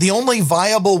be the only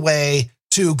viable way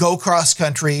to go cross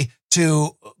country, to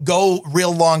go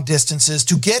real long distances,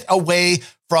 to get away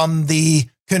from the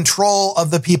control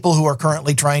of the people who are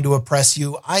currently trying to oppress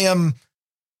you. I am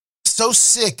so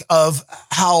sick of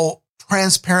how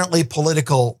transparently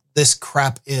political this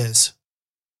crap is.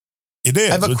 It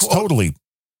is. It's totally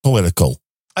political.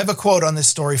 I have a quote on this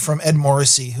story from Ed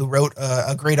Morrissey, who wrote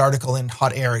a great article in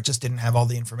Hot Air. It just didn't have all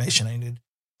the information I needed.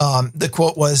 The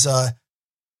quote was,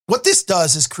 what this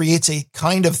does is creates a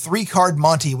kind of 3-card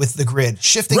Monty with the grid,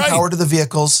 shifting power to the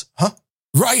vehicles. Huh?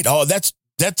 Right. Oh, that's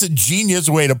a genius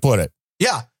way to put it.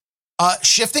 Yeah.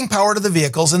 Shifting power to the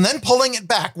vehicles and then pulling it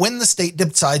back when the state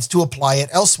decides to apply it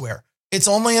elsewhere. It's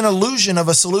only an illusion of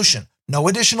a solution. No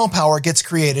additional power gets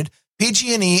created.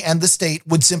 PG&E and the state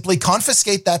would simply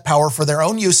confiscate that power for their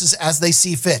own uses as they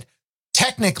see fit.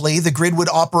 Technically, the grid would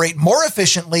operate more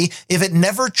efficiently if it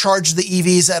never charged the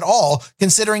EVs at all,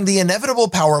 considering the inevitable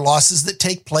power losses that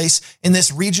take place in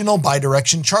this regional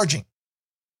bidirection charging.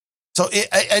 So,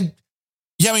 think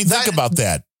about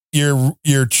that.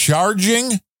 You're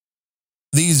charging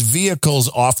these vehicles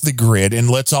off the grid, and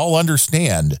let's all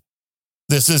understand,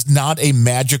 this is not a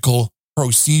magical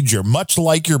procedure. Much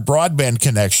like your broadband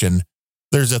connection,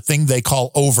 there's a thing they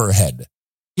call overhead.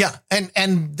 Yeah,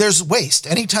 and there's waste.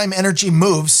 Anytime energy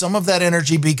moves, some of that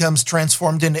energy becomes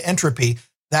transformed into entropy.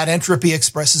 That entropy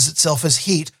expresses itself as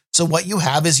heat. So what you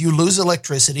have is you lose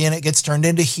electricity and it gets turned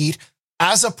into heat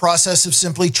as a process of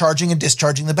simply charging and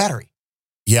discharging the battery.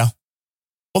 Yeah.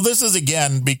 Well, this is,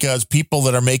 again, because people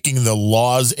that are making the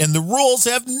laws and the rules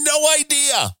have no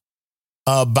idea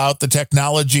about the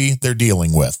technology they're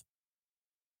dealing with.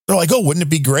 They're like, oh, wouldn't it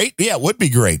be great? Yeah, it would be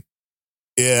great.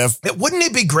 Wouldn't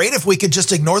it be great if we could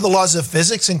just ignore the laws of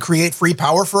physics and create free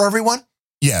power for everyone?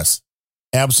 Yes,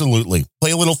 absolutely.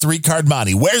 Play a little 3-card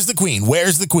Monty. Where's the queen?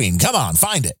 Where's the queen? Come on,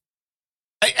 find it.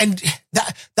 And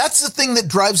that's the thing that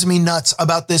drives me nuts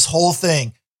about this whole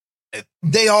thing.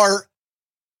 They are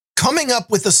coming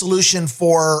up with a solution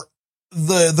for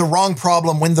the wrong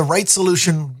problem when the right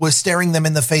solution was staring them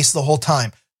in the face the whole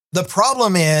time. The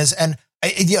problem is,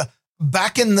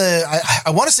 back in I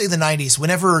want to say the 90s,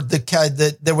 whenever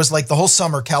there was like the whole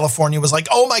summer, California was like,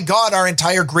 oh my God, our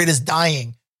entire grid is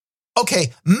dying.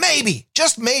 Okay, maybe,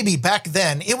 just maybe back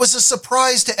then, it was a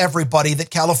surprise to everybody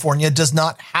that California does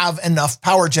not have enough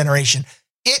power generation.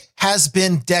 It has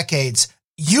been decades.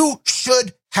 You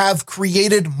should have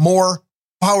created more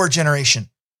power generation.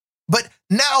 But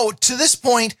now, to this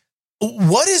point,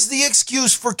 what is the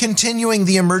excuse for continuing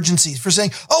the emergencies, for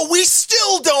saying, oh, we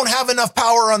still don't have enough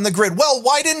power on the grid? Well,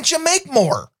 why didn't you make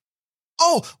more?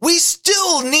 Oh, we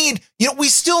still need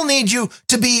you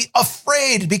to be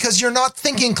afraid because you're not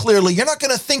thinking clearly. You're not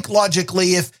going to think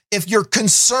logically if you're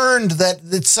concerned that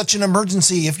it's such an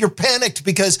emergency, if you're panicked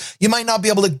because you might not be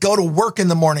able to go to work in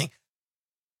the morning.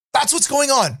 That's what's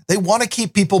going on. They want to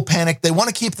keep people panicked. They want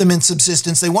to keep them in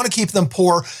subsistence. They want to keep them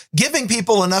poor, giving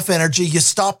people enough energy. You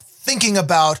stop thinking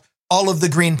about all of the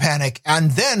green panic.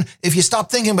 And then if you stop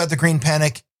thinking about the green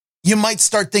panic, you might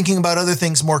start thinking about other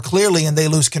things more clearly and they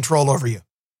lose control over you.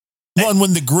 Well, and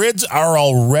when the grids are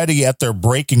already at their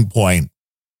breaking point,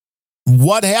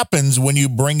 what happens when you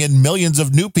bring in millions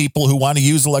of new people who want to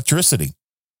use electricity?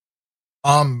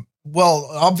 Well,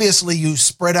 obviously you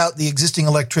spread out the existing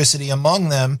electricity among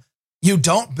them. You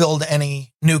don't build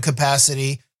any new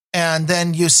capacity. And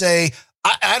then you say,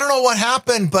 I don't know what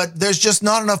happened, but there's just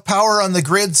not enough power on the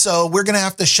grid. So we're going to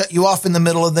have to shut you off in the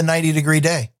middle of the 90-degree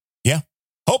day. Yeah.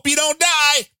 Hope you don't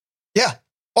die. Yeah.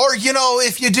 Or,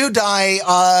 if you do die,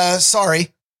 sorry.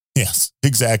 Yes,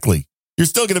 exactly. You're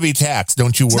still going to be taxed.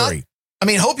 Don't you worry.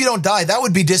 Hope you don't die. That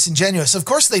would be disingenuous. Of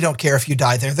course, they don't care if you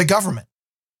die. They're the government.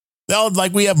 No,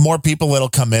 like we have more people that'll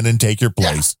come in and take your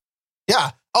place.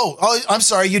 Yeah. Oh, I'm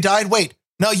sorry. You died. Wait,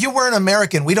 no, you weren't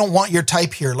American. We don't want your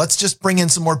type here. Let's just bring in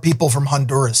some more people from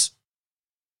Honduras.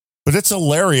 But it's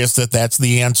hilarious that that's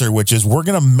the answer, which is we're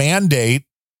going to mandate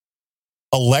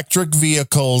electric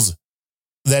vehicles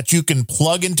that you can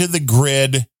plug into the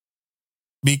grid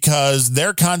because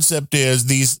their concept is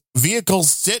these vehicles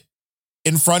sit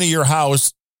in front of your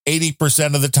house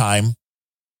 80% of the time.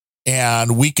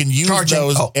 And we can use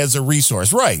those as a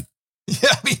resource. Right. Yeah.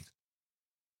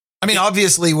 I mean,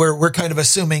 obviously we're kind of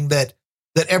assuming that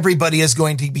everybody is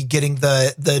going to be getting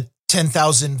the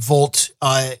 10,000 volt,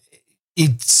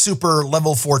 super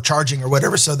level 4 charging or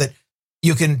whatever, so that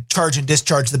you can charge and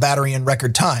discharge the battery in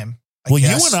record time. I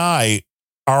guess. You and I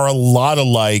are a lot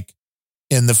alike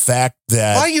in the fact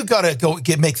that why you got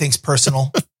to make things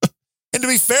personal. And to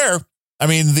be fair, I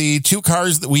mean, the two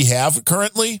cars that we have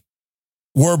currently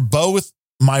were both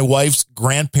my wife's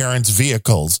grandparents'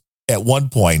 vehicles at one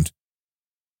point.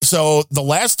 So the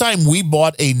last time we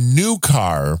bought a new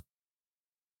car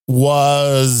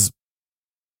was,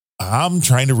 I'm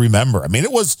trying to remember. I mean,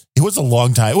 it was a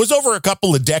long time. It was over a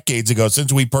couple of decades ago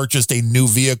since we purchased a new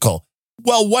vehicle.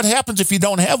 Well, what happens if you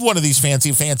don't have one of these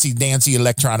fancy dancy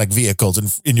electronic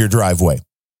vehicles in your driveway?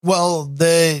 Well,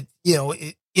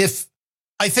 if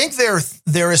I think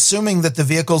they're assuming that the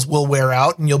vehicles will wear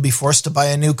out and you'll be forced to buy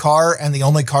a new car, and the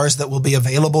only cars that will be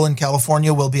available in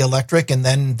California will be electric, and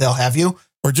then they'll have you.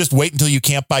 Or just wait until you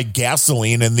can't buy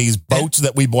gasoline, and these boats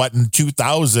that we bought in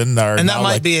 2000 are. And that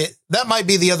might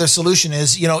be the other solution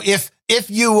is, if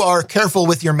you are careful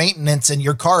with your maintenance and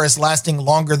your car is lasting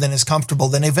longer than is comfortable,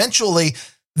 then eventually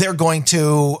they're going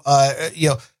to,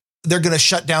 they're going to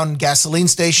shut down gasoline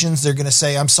stations. They're going to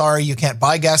say, I'm sorry, you can't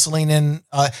buy gasoline in,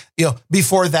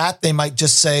 before that, they might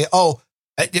just say,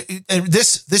 and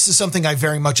this is something I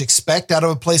very much expect out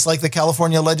of a place like the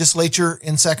California legislature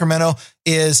in Sacramento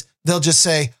is they'll just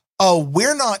say,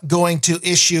 we're not going to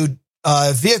issue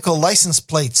vehicle license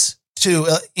plates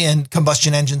in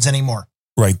combustion engines anymore.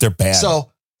 Right. They're bad. So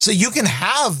you can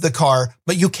have the car,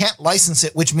 but you can't license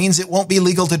it, which means it won't be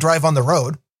legal to drive on the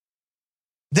road.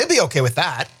 They'll be okay with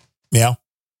that. Yeah.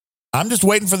 I'm just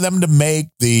waiting for them to make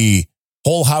the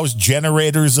whole house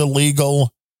generators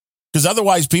illegal, because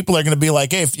otherwise people are going to be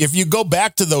like, hey, if you go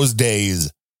back to those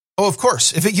days. Oh, of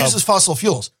course. If it uses fossil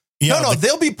fuels. Yeah,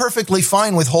 they'll be perfectly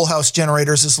fine with whole house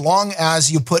generators as long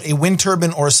as you put a wind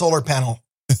turbine or a solar panel.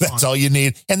 That's all you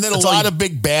need. And then a lot of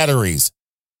big batteries.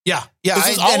 Yeah. This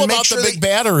is all about the big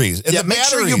batteries. And make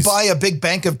sure you buy a big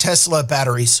bank of Tesla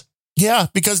batteries. Yeah,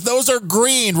 because those are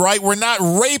green, right? We're not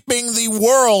raping the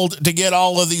world to get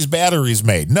all of these batteries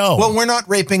made. No. Well, we're not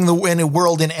raping the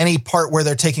world in any part where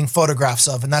they're taking photographs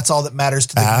of, and that's all that matters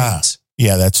to the Greens.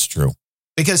 Yeah, that's true.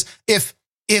 Because if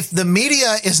the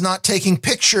media is not taking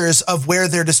pictures of where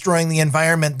they're destroying the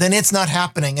environment, then it's not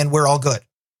happening and we're all good.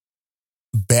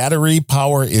 Battery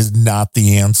power is not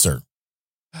the answer.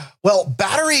 Well,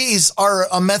 batteries are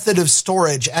a method of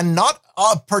storage and not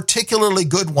a particularly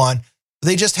good one.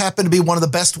 They just happen to be one of the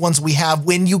best ones we have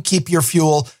when you keep your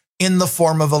fuel in the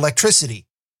form of electricity,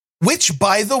 which,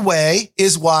 by the way,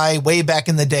 is why way back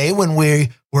in the day when we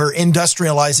were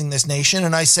industrializing this nation,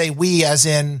 and I say we as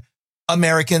in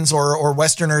Americans or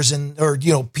Westerners or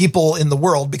people in the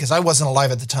world, because I wasn't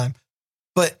alive at the time.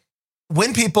 But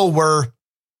when people were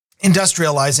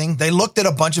industrializing, they looked at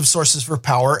a bunch of sources for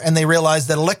power and they realized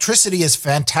that electricity is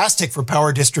fantastic for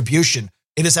power distribution.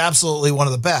 It is absolutely one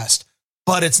of the best,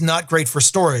 but it's not great for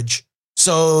storage.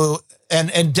 So,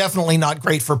 and definitely not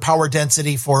great for power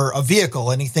density for a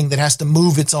vehicle, anything that has to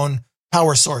move its own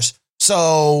power source.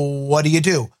 So what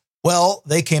do? Well,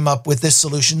 they came up with this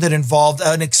solution that involved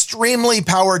an extremely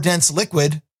power dense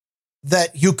liquid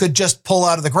that you could just pull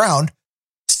out of the ground.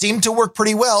 Seemed to work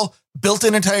pretty well, built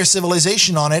an entire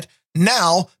civilization on it.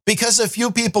 Now, because a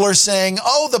few people are saying,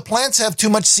 oh, the plants have too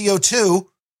much CO2,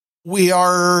 we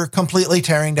are completely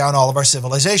tearing down all of our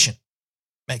civilization.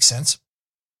 Makes sense.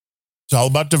 It's all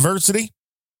about diversity.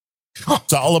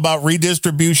 It's all about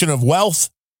redistribution of wealth.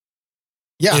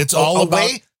 Yeah, it's all about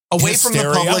away from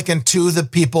the public and to the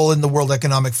people in the World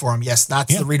Economic Forum. Yes,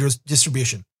 that's the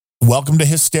redistribution. Welcome to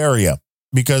hysteria,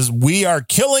 because we are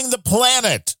killing the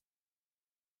planet.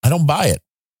 I don't buy it.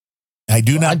 I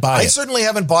do not buy it. I certainly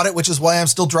haven't bought it, which is why I'm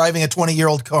still driving a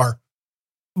 20-year-old car.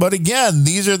 But again,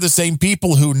 these are the same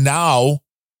people who now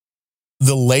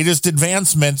the latest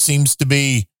advancement seems to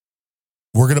be,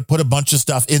 we're going to put a bunch of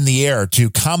stuff in the air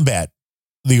to combat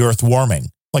the earth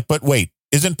warming. Like, but wait,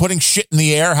 isn't putting shit in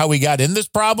the air how we got in this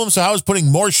problem? So how is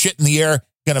putting more shit in the air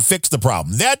going to fix the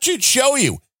problem? That should show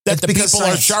you that the people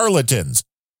science. are charlatans.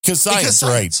 Because science,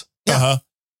 right? Yeah.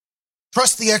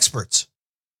 Trust the experts.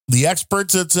 The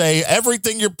experts that say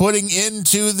everything you're putting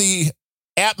into the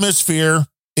atmosphere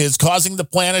is causing the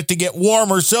planet to get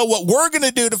warmer. So what we're going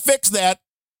to do to fix that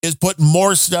is put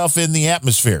more stuff in the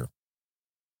atmosphere.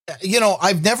 You know,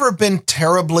 I've never been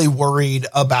terribly worried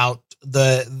about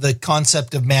the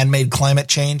concept of man-made climate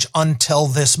change until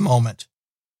this moment.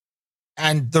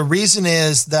 And the reason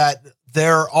is that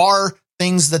there are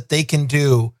things that they can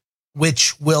do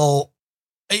which will,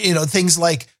 things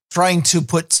like trying to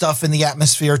put stuff in the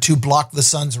atmosphere to block the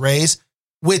sun's rays,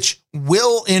 which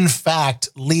will in fact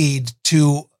lead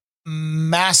to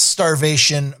mass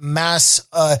starvation, mass,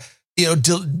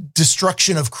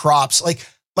 destruction of crops.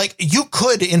 Like you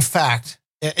could, in fact,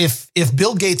 if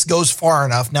Bill Gates goes far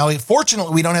enough. Now,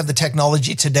 fortunately, we don't have the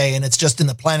technology today, and it's just in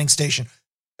the planning stage,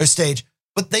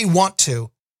 but they want to.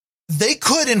 They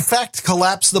could, in fact,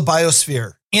 collapse the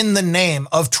biosphere in the name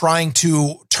of trying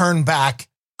to turn back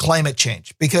climate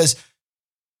change, because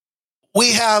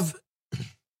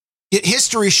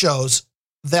history shows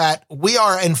that we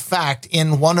are, in fact,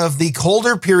 in one of the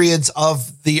colder periods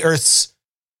of the Earth's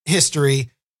history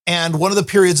and one of the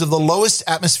periods of the lowest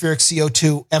atmospheric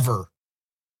CO2 ever.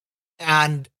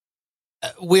 And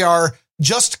we are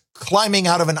just climbing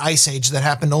out of an ice age that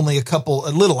happened a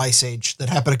little ice age that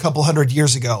happened a couple hundred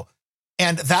years ago.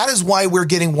 And that is why we're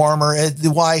getting warmer.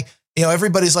 Why,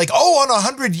 everybody's like, oh, on a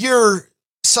 100-year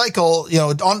cycle,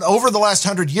 over the last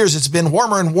 100 years, it's been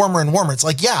warmer and warmer and warmer. It's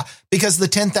like, yeah, because the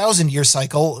 10,000-year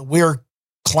cycle, we're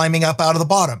climbing up out of the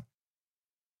bottom.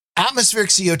 Atmospheric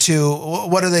CO2,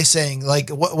 what are they saying? Like,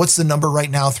 what's the number right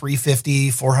now?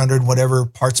 350, 400, whatever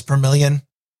parts per million.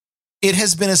 It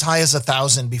has been as high as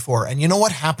 1,000 before. And you know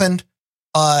what happened?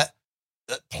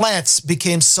 Plants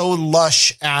became so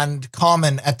lush and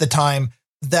common at the time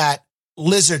that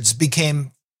lizards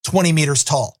became 20 meters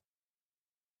tall.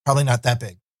 Probably not that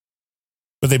big.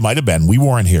 But they might have been. We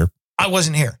weren't here. I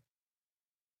wasn't here.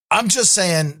 I'm just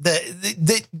saying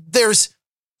that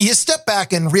you step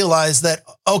back and realize that,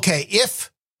 okay,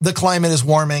 if the climate is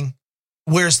warming,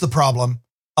 where's the problem?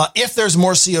 If there's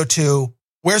more CO2,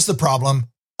 where's the problem?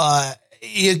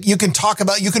 You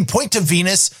can point to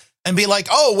Venus and be like,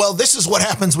 oh, well, this is what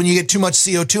happens when you get too much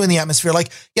CO2 in the atmosphere.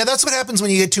 Like, yeah, that's what happens when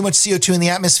you get too much CO2 in the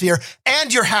atmosphere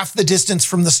and you're half the distance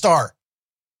from the star.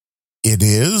 It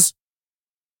is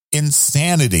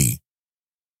insanity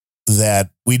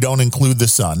that we don't include the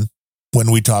sun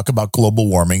when we talk about global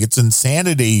warming. It's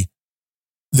insanity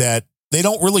that they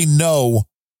don't really know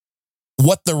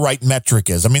what the right metric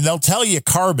is. I mean, they'll tell you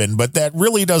carbon, but that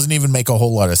really doesn't even make a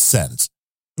whole lot of sense.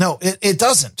 No, it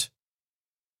doesn't.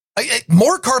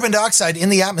 More carbon dioxide in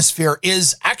the atmosphere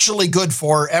is actually good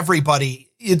for everybody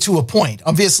to a point.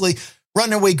 Obviously,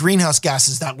 runaway greenhouse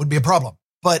gases, that would be a problem.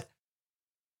 But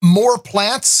more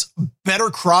plants, better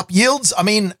crop yields. I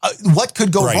mean, what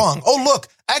could go wrong? Oh, look,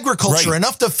 agriculture,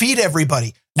 enough to feed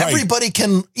everybody. Right. Everybody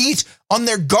can eat on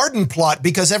their garden plot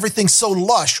because everything's so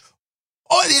lush.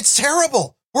 Oh, it's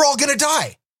terrible. We're all going to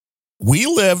die. We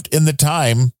lived in the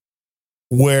time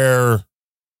where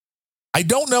I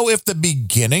don't know if the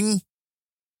beginning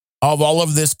of all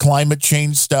of this climate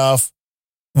change stuff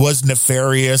was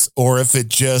nefarious or if it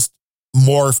just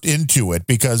morphed into it,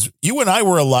 because you and I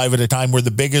were alive at a time where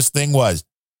the biggest thing was,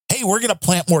 hey, we're going to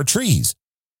plant more trees.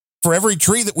 For every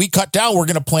tree that we cut down, we're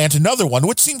going to plant another one,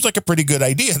 which seems like a pretty good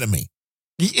idea to me.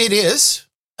 It is.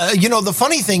 The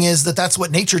funny thing is that's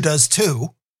what nature does too.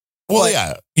 Well,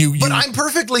 but, yeah. But I'm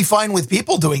perfectly fine with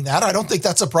people doing that. I don't think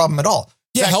that's a problem at all.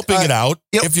 Yeah, helping it out.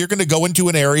 If you're going to go into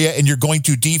an area and you're going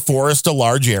to deforest a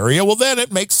large area, well, then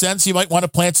it makes sense. You might want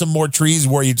to plant some more trees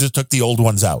where you just took the old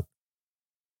ones out.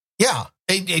 Yeah,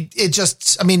 it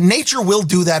just, nature will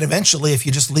do that eventually if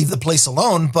you just leave the place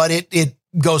alone, but it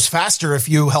goes faster if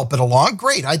you help it along.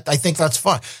 Great. I think that's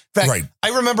fun. In fact, right.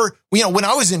 I remember, when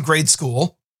I was in grade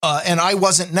school, and I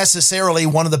wasn't necessarily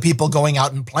one of the people going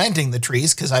out and planting the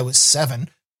trees because I was 7.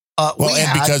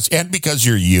 Because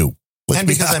you're you. And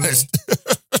because I'm me.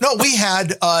 No, we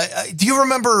had, do you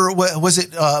remember, was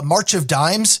it March of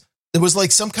Dimes? There was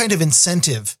like some kind of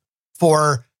incentive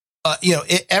for,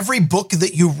 every book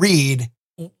that you read,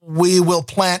 we will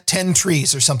plant 10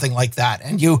 trees or something like that.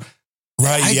 And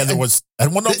there was, I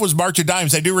don't know if it was March of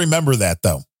Dimes. I do remember that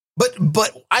though.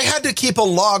 But I had to keep a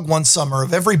log one summer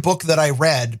of every book that I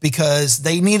read because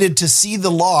they needed to see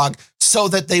the log so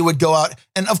that they would go out.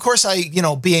 And of course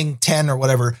being 10 or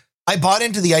whatever, I bought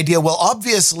into the idea, well,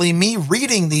 obviously me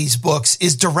reading these books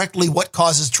is directly what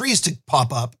causes trees to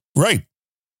pop up. Right.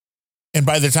 And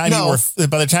by the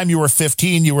time you were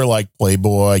 15, you were like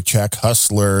Playboy, check,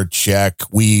 Hustler, check,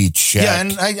 Weed, check. Yeah,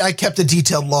 and I kept a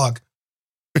detailed log.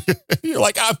 You're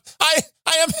like, I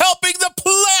am helping the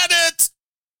planet.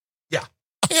 Yeah.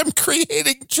 I am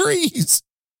creating trees.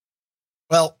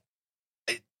 Well,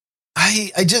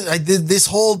 I did this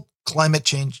whole climate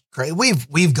change.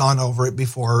 We've gone over it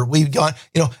before. We've gone,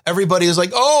 everybody is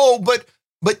like, oh, but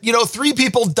 3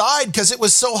 people died because it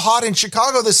was so hot in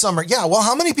Chicago this summer. Yeah. Well,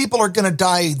 how many people are going to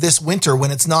die this winter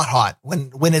when it's not hot,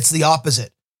 when it's the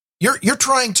opposite? You're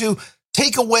trying to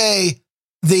take away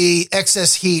the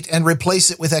excess heat and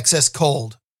replace it with excess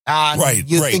cold. Right.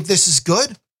 You think this is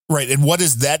good? Right. And what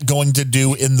is that going to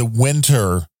do in the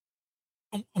winter?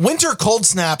 Winter cold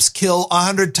snaps kill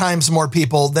 100 times more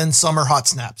people than summer hot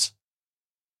snaps.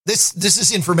 This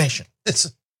is information.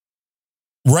 It's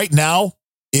right now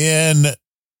in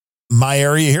my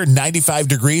area here, 95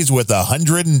 degrees with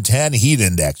 110 heat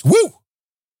index. Woo!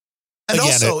 And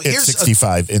again, also, it's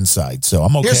 65 inside, so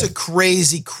I'm okay. Here's a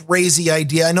crazy, crazy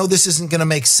idea. I know this isn't going to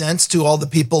make sense to all the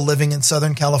people living in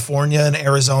Southern California and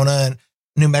Arizona and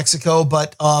New Mexico,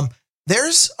 but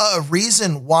there's a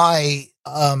reason why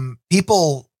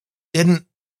people didn't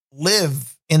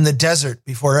live in the desert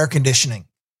before air conditioning.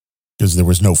 Because there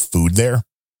was no food there?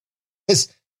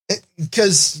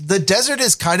 Because the desert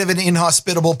is kind of an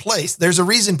inhospitable place. There's a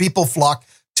reason people flock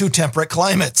to temperate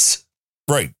climates.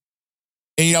 Right.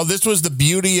 And, this was the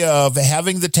beauty of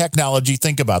having the technology.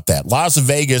 Think about that. Las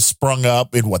Vegas sprung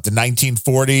up in the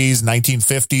 1940s,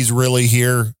 1950s, really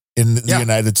here in the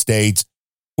United States,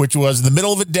 which was in the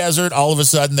middle of a desert. All of a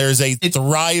sudden, there's a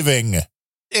thriving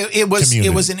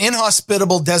It was an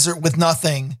inhospitable desert with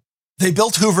nothing. They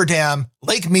built Hoover Dam.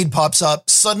 Lake Mead pops up.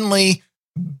 Suddenly,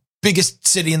 biggest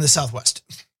city in the Southwest.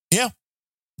 Yeah.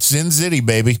 Sin City,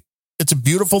 baby. It's a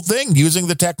beautiful thing using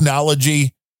the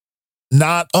technology.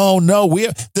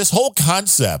 This whole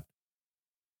concept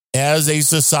as a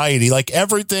society, like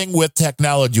everything with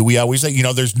technology, we always say,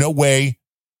 there's no way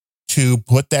to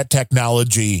put that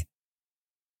technology.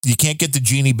 You can't get the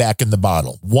genie back in the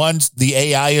bottle. Once the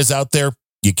AI is out there,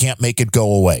 you can't make it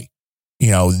go away.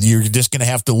 You're just going to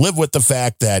have to live with the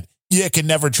fact that you can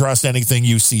never trust anything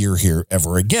you see or hear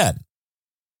ever again.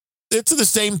 It's the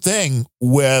same thing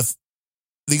with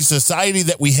the society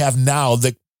that we have now.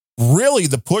 That really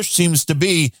the push seems to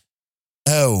be,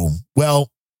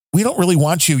 we don't really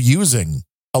want you using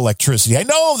electricity. I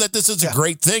know that this is a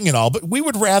great thing and all, but we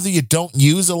would rather you don't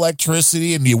use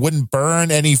electricity and you wouldn't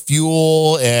burn any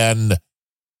fuel. And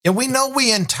we know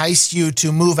we enticed you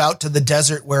to move out to the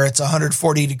desert where it's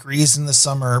 140 degrees in the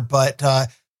summer, but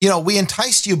we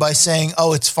enticed you by saying,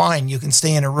 oh, it's fine. You can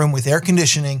stay in a room with air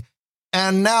conditioning.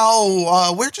 And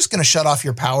now we're just going to shut off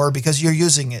your power because you're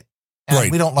using it.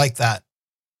 And we don't like that.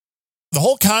 The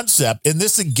whole concept, and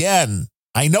this again,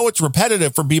 I know it's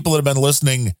repetitive for people that have been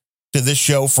listening to this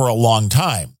show for a long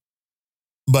time,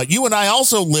 but you and I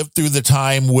also lived through the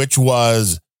time, which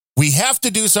was, we have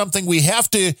to do something. We have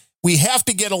to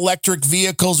get electric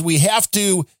vehicles. We have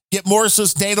to get more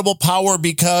sustainable power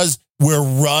because we're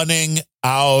running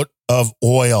out of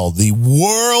oil. The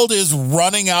world is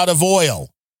running out of oil.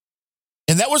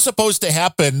 And that was supposed to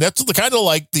happen. That's kind of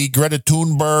like the Greta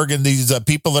Thunberg and these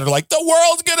people that are like, the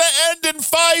world's going to end in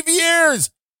 5 years.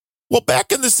 Well,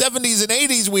 back in the 70s and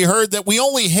 80s, we heard that we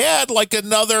only had like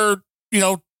another,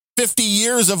 50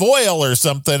 years of oil or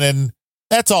something. And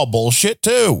that's all bullshit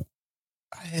too.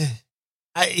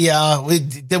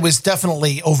 It was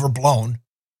definitely overblown.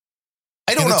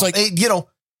 I don't know.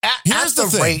 Here's the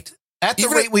thing.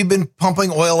 rate we've been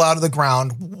pumping oil out of the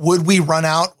ground, would we run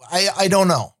out? I don't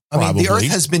know. I mean, the Earth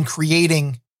has been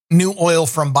creating new oil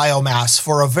from biomass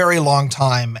for a very long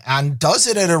time and does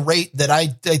it at a rate that I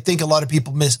think a lot of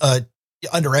people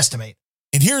underestimate.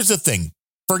 And here's the thing.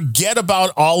 Forget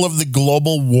about all of the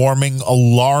global warming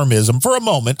alarmism for a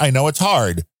moment. I know it's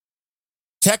hard.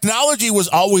 Technology was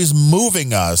always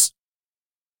moving us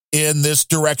in this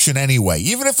direction anyway.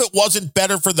 Even if it wasn't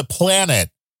better for the planet,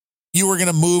 you were going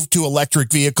to move to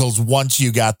electric vehicles once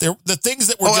you got there. The things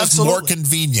that were just more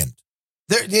convenient.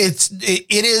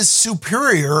 It is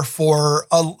superior for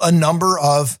a number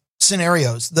of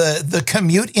scenarios. The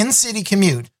commute, in-city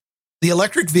commute, the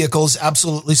electric vehicle is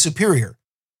absolutely superior.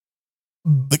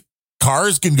 The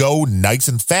cars can go nice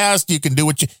and fast. You can do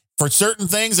what you, for certain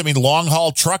things. I mean, long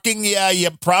haul trucking. Yeah, you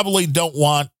probably don't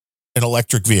want an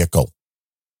electric vehicle.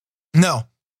 No,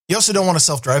 you also don't want a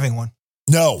self-driving one.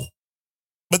 No,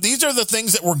 but these are the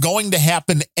things that were going to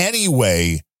happen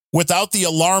anyway without the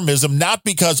alarmism, not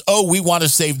because, we want to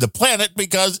save the planet,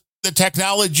 because the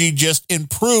technology just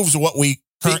improves what we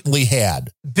currently had.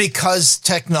 Because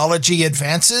technology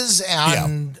advances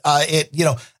and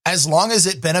as long as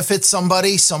it benefits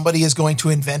somebody is going to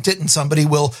invent it and somebody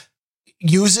will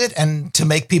use it and to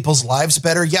make people's lives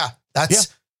better. That's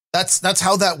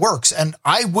how that works. And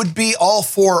I would be all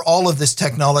for all of this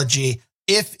technology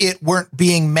if it weren't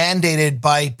being mandated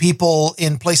by people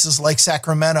in places like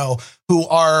Sacramento who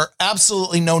are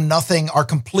absolutely know nothing, are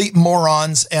complete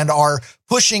morons, and are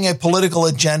pushing a political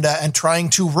agenda and trying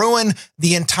to ruin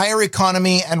the entire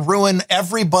economy and ruin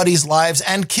everybody's lives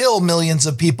and kill millions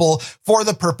of people for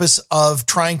the purpose of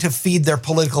trying to feed their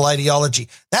political ideology.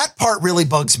 That part really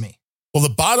bugs me. Well, the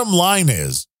bottom line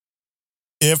is,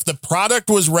 if the product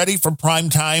was ready for prime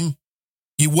time,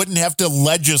 you wouldn't have to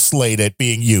legislate it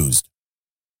being used.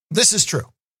 This is true.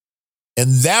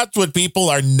 And that's what people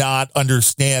are not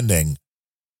understanding.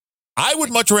 I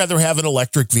would much rather have an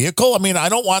electric vehicle. I mean, I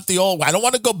don't want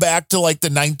to go back to like the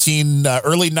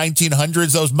early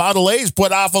 1900s. Those Model A's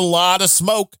put off a lot of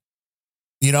smoke.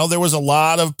 You know, there was a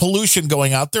lot of pollution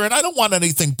going out there, and I don't want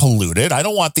anything polluted. I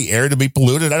don't want the air to be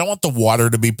polluted. I don't want the water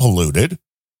to be polluted.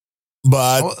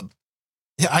 But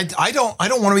I don't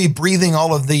want to be breathing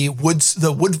all of the wood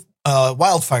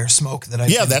wildfire smoke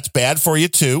that that's bad for you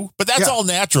too. But that's all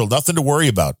natural. Nothing to worry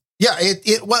about. Yeah,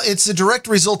 it's a direct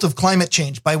result of climate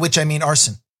change, by which I mean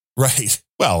arson. Right.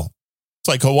 Well, it's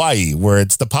like Hawaii, where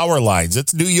it's the power lines.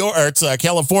 It's New York, or it's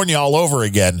California all over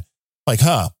again. Like,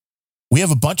 we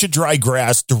have a bunch of dry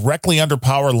grass directly under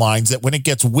power lines that when it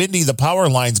gets windy, the power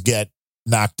lines get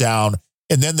knocked down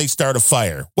and then they start a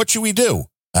fire. What should we do?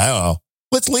 I don't know.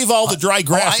 Let's leave all the dry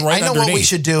grass right underneath. I know what we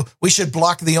should do. We should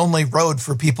block the only road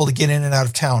for people to get in and out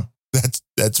of town.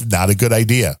 That's not a good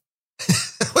idea.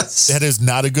 That is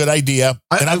not a good idea.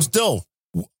 And I'm still,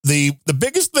 the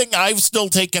biggest thing I've still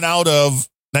taken out of,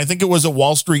 and I think it was a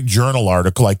Wall Street Journal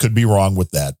article, I could be wrong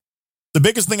with that. The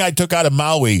biggest thing I took out of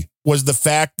Maui was the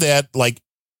fact that like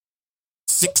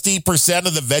 60%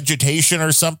 of the vegetation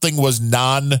or something was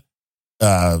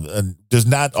does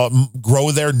not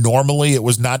grow there normally. It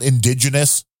was not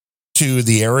indigenous to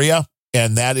the area.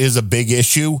 And that is a big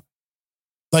issue.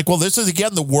 Like, well, this is,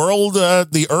 again, the world,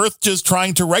 the earth just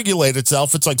trying to regulate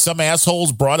itself. It's like some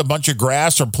assholes brought a bunch of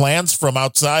grass or plants from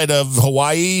outside of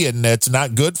Hawaii and it's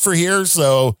not good for here.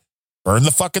 So burn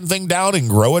the fucking thing down and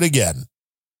grow it again.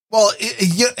 Well,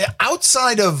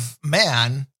 outside of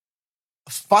man,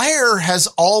 fire has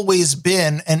always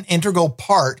been an integral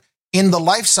part in the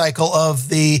life cycle of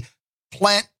the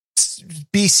plant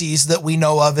species that we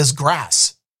know of as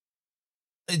grass.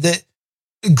 The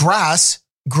grass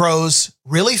grows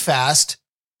really fast,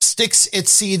 sticks its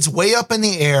seeds way up in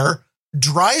the air,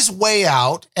 dries way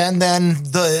out, and then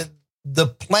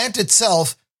the plant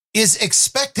itself is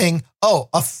expecting,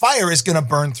 a fire is going to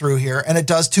burn through here. And it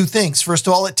does two things. First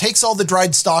of all, it takes all the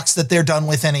dried stalks that they're done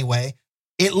with anyway.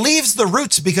 It leaves the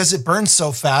roots because it burns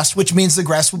so fast, which means the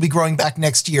grass will be growing back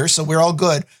next year. So we're all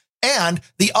good. And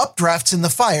the updrafts in the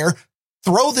fire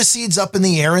throw the seeds up in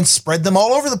the air and spread them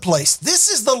all over the place. This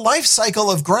is the life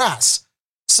cycle of grass.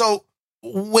 So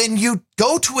when you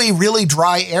go to a really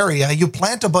dry area, you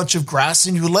plant a bunch of grass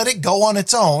and you let it go on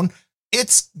its own,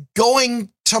 it's going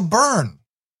to burn.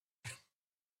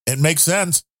 It makes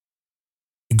sense.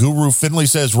 Guru Finley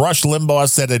says, Rush Limbaugh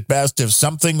said it best, if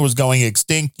something was going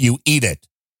extinct, you eat it.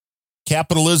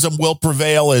 Capitalism will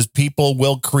prevail as people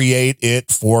will create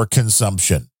it for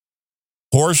consumption.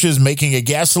 Porsche is making a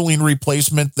gasoline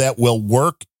replacement that will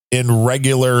work in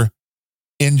regular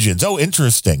engines. Oh,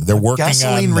 interesting. They're working on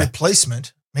gasoline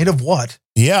replacement made of what?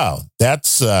 Yeah,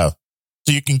 that's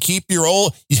So you can keep your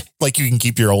old, like you can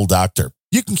keep your old doctor.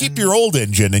 You can keep your old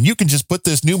engine and you can just put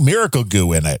this new miracle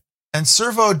goo in it. And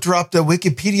Servo dropped a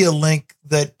Wikipedia link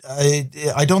that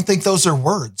I don't think those are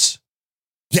words.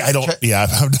 Yeah, I'm not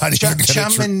even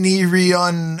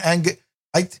Chamanirion and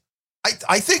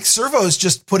I think Servo is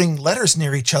just putting letters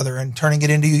near each other and turning it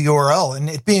into a URL. And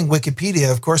it being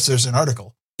Wikipedia, of course, there's an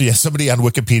article. Yeah, somebody on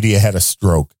Wikipedia had a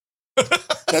stroke.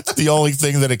 That's the only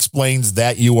thing that explains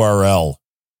that URL.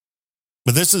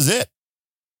 But this is it.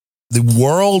 The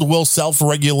world will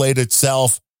self-regulate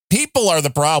itself. People are the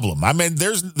problem. I mean,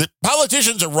 the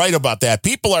politicians are right about that.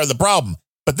 People are the problem,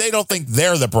 but they don't think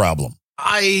they're the problem.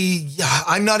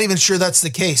 I'm not even sure that's the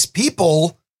case.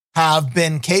 People have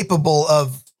been capable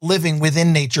of living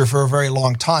within nature for a very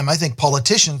long time. I think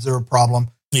politicians are a problem.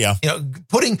 Yeah.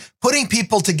 Putting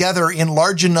people together in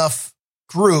large enough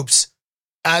groups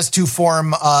as to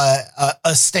form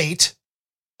a state.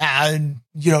 And,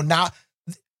 now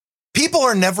people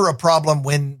are never a problem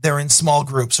when they're in small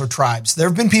groups or tribes. There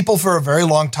have been people for a very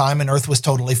long time and Earth was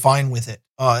totally fine with it.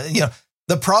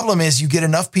 The problem is you get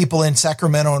enough people in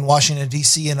Sacramento and Washington,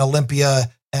 D.C. and Olympia.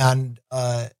 And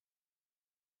I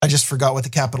just forgot what the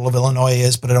capital of Illinois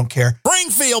is, but I don't care.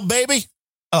 Springfield, baby.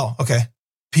 Oh, okay.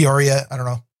 Peoria. I don't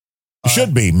know.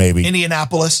 Should be, maybe.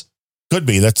 Indianapolis. Could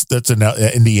be. That's in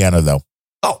Indiana, though.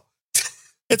 Oh.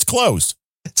 It's close.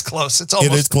 It's close.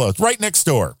 It is close. Right next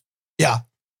door. Yeah.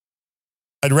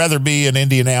 I'd rather be in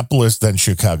Indianapolis than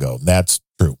Chicago. That's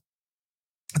true.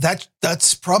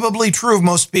 That's probably true of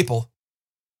most people.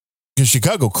 Because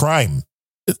Chicago crime,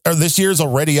 this year's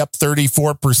already up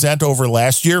 34% over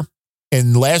last year.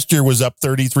 And last year was up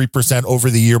 33% over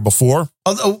the year before.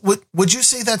 Although, would you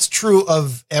say that's true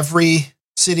of every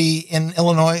city in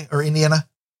Illinois or Indiana?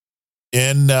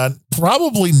 And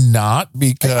probably not,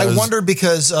 because I wonder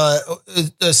because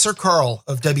Sir Carl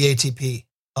of WATP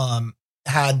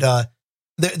had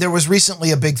there was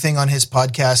recently a big thing on his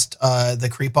podcast, The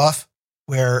Creep Off,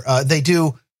 where they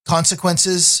do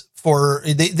consequences for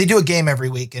they do a game every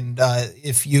week, and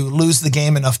if you lose the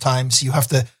game enough times, you have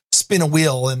to spin a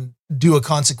wheel and do a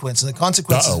consequence. And the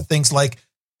consequences are things like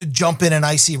jump in an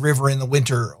icy river in the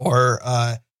winter, or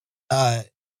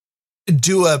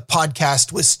do a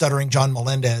podcast with stuttering John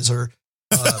Melendez, or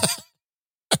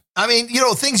I mean,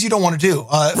 things you don't want to do.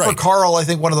 Right. For Carl, I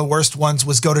think one of the worst ones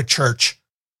was go to church.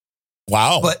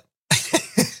 Wow. But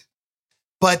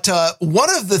one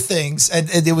of the things, and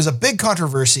there was a big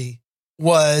controversy,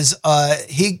 was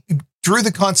he drew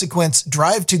the consequence,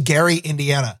 drive to Gary,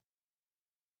 Indiana.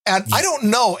 And I don't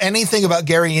know anything about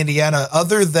Gary, Indiana,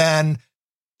 other than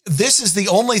this is the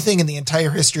only thing in the entire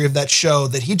history of that show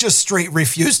that he just straight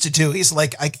refused to do. He's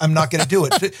like, I'm not going to do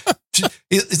it.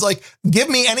 It's like, give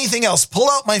me anything else. Pull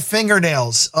out my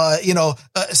fingernails,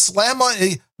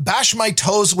 bash my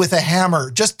toes with a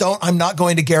hammer. I'm not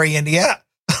going to Gary, Indiana.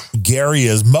 Gary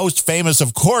is most famous,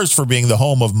 of course, for being the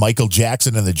home of Michael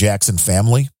Jackson and the Jackson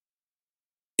family.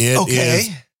 It is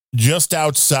just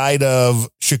outside of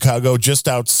Chicago, just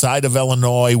outside of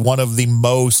Illinois, one of the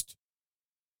most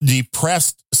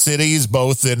depressed cities,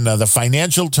 both in the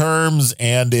financial terms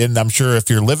and in, I'm sure if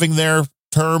you're living there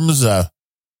terms.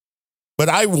 But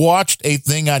I watched a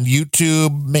thing on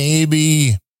YouTube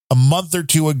maybe a month or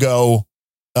two ago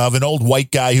of an old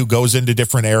white guy who goes into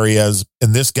different areas.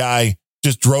 And this guy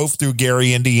just drove through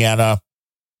Gary, Indiana.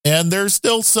 And there's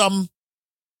still some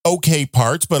okay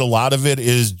parts, but a lot of it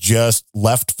is just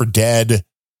left for dead.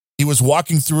 He was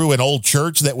walking through an old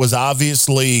church that was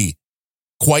obviously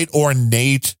quite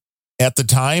ornate at the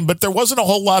time, but there wasn't a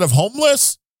whole lot of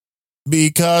homeless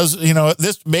because,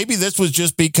 this was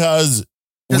just because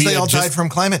they all died from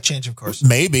climate change, of course.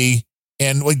 Maybe.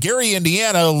 And with Gary,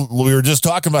 Indiana, we were just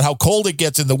talking about how cold it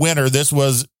gets in the winter. This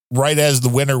was right as the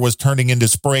winter was turning into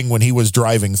spring when he was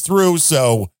driving through.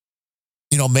 So,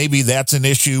 maybe that's an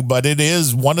issue, but it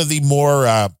is one of the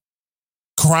more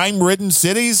crime-ridden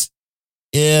cities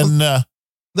in the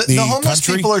homeless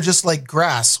country. People are just like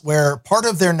grass, where part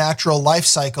of their natural life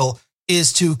cycle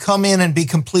is to come in and be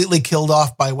completely killed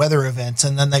off by weather events,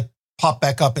 and then they pop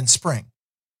back up in spring.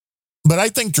 But I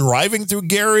think driving through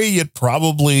Gary, you'd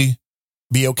probably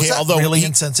be okay. Although really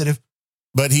insensitive.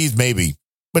 But he's maybe.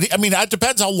 But I mean, it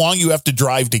depends how long you have to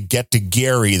drive to get to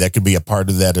Gary. That could be a part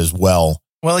of that as well.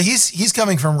 Well, he's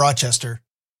coming from Rochester.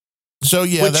 So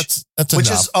yeah, that's which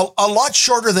enough. Is a lot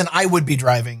shorter than I would be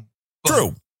driving.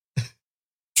 True.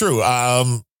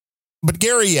 But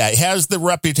Gary, has the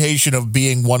reputation of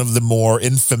being one of the more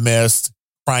infamous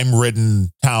crime-ridden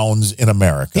towns in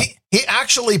America. He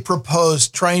actually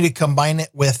proposed trying to combine it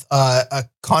with a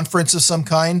conference of some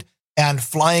kind and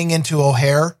flying into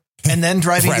O'Hare and then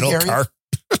driving to Gary car.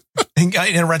 in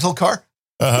a rental car.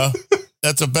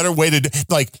 That's a better way to do.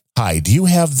 Like, hi, do you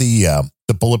have the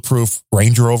bulletproof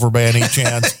Range Rover by any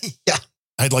chance? Yeah.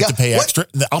 I'd like to pay extra.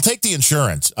 I'll take the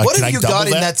insurance. What can have I you double got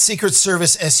in that Secret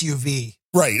Service SUV?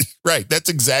 Right. That's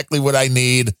exactly what I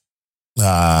need.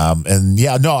 And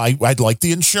yeah, no, I'd like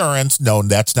the insurance. No,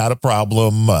 that's not a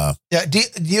problem. Yeah.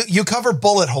 You cover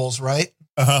bullet holes, right?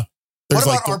 There's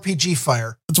what about RPG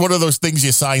fire? It's one of those things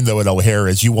you sign though at O'Hare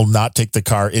is you will not take the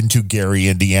car into Gary,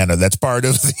 Indiana. That's part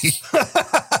of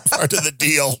the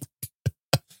deal.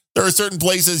 There are certain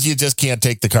places you just can't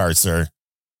take the car, sir.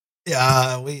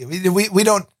 Yeah, we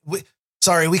don't.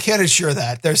 Sorry, we can't assure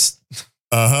that. There's.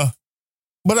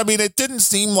 But I mean, it didn't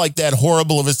seem like that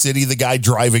horrible of a city, the guy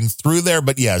driving through there.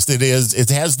 But yes, it is. It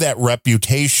has that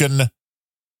reputation.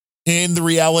 And the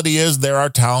reality is there are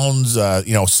towns,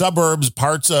 suburbs,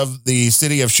 parts of the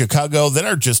city of Chicago that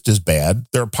are just as bad.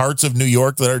 There are parts of New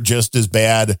York that are just as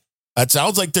bad. It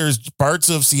sounds like there's parts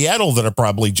of Seattle that are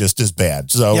probably just as bad.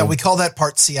 So yeah, we call that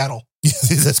part Seattle.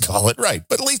 Let's call it right.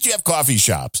 But at least you have coffee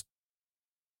shops.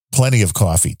 Plenty of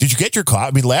coffee. Did you get your coffee?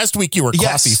 I mean, last week you were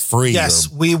coffee free.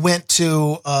 Yes, we went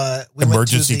to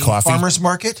emergency coffee farmers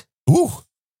market. Ooh.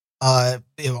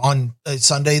 On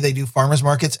Sunday they do farmers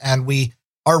markets, and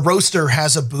our roaster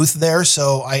has a booth there.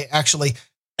 So I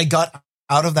got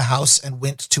out of the house and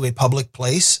went to a public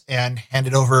place and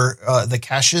handed over the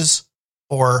caches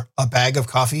for a bag of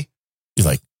coffee. You're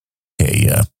like, hey,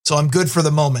 so I'm good for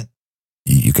the moment.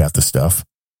 You got the stuff.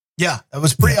 Yeah, it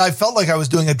was pretty. I felt like I was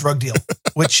doing a drug deal,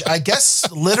 which I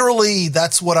guess literally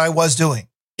that's what I was doing.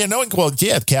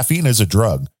 Yeah, caffeine is a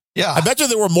drug. Yeah. I bet you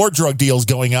there were more drug deals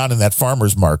going on in that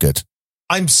farmer's market.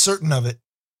 I'm certain of it.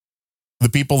 The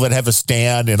people that have a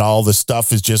stand and all the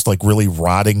stuff is just like really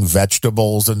rotting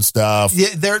vegetables and stuff.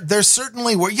 Yeah, there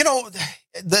certainly were.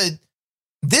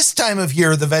 This time of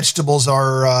year, the vegetables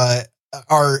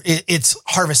it's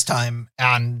harvest time,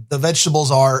 and the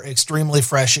vegetables are extremely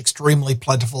fresh, extremely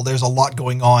plentiful. There's a lot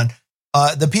going on.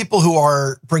 The people who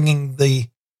are bringing the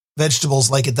vegetables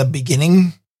like at the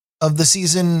beginning of the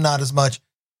season, not as much.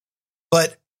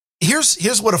 But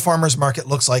here's what a farmer's market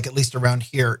looks like, at least around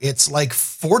here. It's like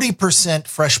 40%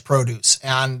 fresh produce.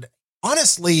 And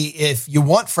honestly, if you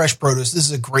want fresh produce, this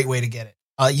is a great way to get it.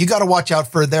 You got to watch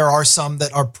out there are some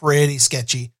that are pretty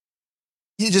sketchy.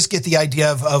 You just get the idea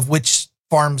of which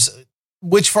farms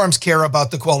care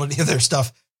about the quality of their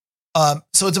stuff.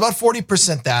 So it's about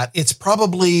 40% that. It's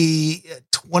probably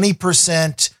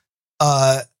 20%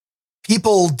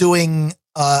 people doing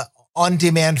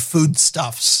on-demand food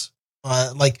stuffs.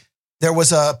 Like there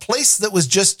was a place that was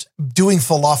just doing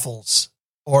falafels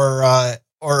or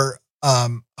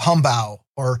humbao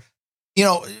or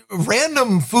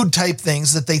random food type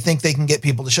things that they think they can get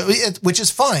people to show, which is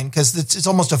fine because it's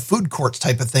almost a food court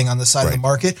type of thing on the side of the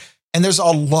market. And there's a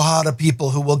lot of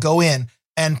people who will go in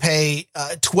and pay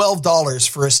 $12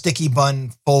 for a sticky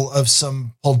bun full of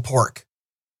some pulled pork.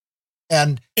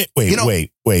 And wait.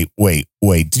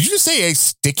 Did you just say a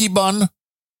sticky bun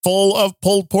full of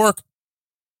pulled pork?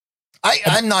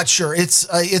 I'm not sure. It's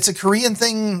a Korean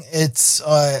thing. It's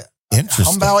interesting.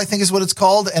 Humbao, I think is what it's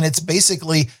called. And it's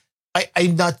basically,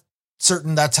 I'm not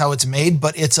certain that's how it's made,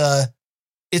 but it's a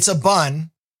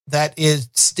bun that is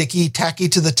sticky, tacky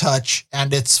to the touch,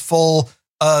 and it's full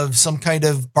of some kind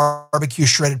of barbecue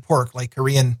shredded pork, like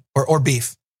Korean or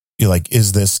beef. You're like,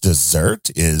 is this dessert?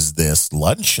 Is this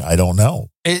lunch? I don't know.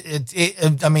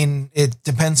 I mean, it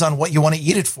depends on what you want to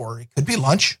eat it for. It could be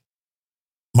lunch.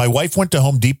 My wife went to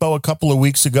Home Depot a couple of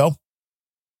weeks ago,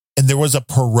 and there was a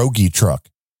pierogi truck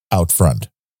out front.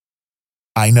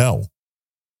 I know.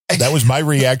 That was my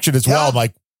reaction as well. I'm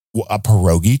like, a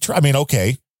pierogi truck? I mean,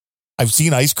 okay. I've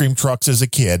seen ice cream trucks as a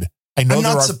kid. I know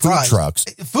there are food trucks.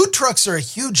 Food trucks are a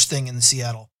huge thing in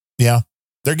Seattle. Yeah.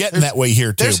 They're getting that way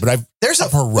here too. But there's a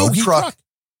pierogi truck.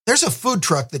 There's a food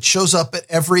truck that shows up at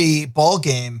every ball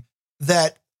game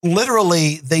that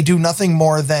literally they do nothing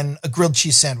more than a grilled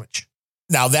cheese sandwich.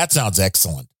 Now that sounds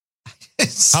excellent.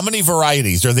 How many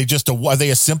varieties? Are they are they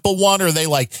a simple one? Or are they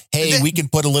like, hey, we can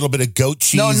put a little bit of goat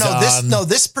cheese on?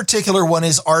 This particular one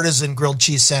is artisan grilled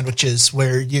cheese sandwiches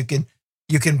where you can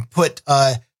put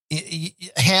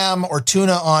ham or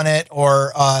tuna on it,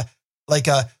 or like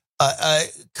a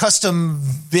custom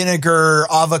vinegar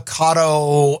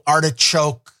avocado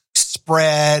artichoke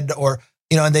spread, or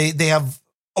and they have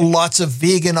lots of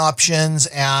vegan options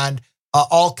and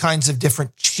all kinds of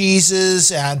different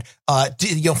cheeses and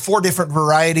 4 different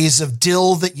varieties of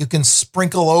dill that you can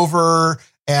sprinkle over,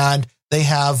 and they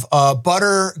have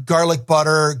butter, garlic,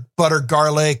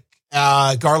 garlic.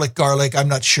 I'm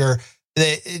not sure.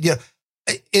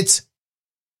 It's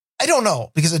I don't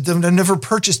know because I've never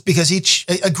purchased because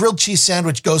a grilled cheese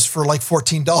sandwich goes for like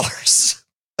 $14.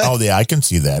 Oh, yeah, I can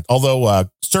see that. Although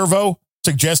Servo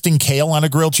suggesting kale on a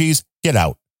grilled cheese, get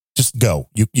out. Just go.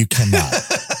 You cannot.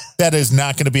 That is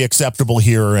not going to be acceptable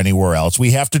here or anywhere else.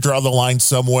 We have to draw the line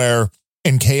somewhere,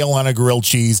 and kale on a grilled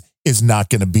cheese is not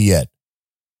going to be it.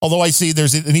 Although I see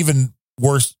there's an even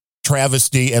worse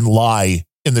travesty and lie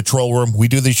in the troll room. We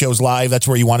do these shows live. That's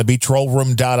where you want to be,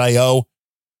 trollroom.io.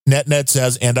 NetNet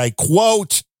says, and I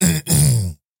quote,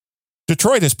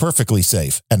 Detroit is perfectly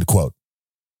safe, end quote.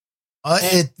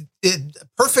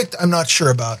 Perfect, I'm not sure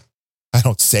about. I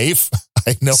don't safe.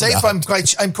 I know safe. Not.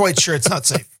 I'm quite sure it's not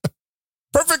safe.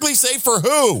 Perfectly safe for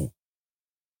who?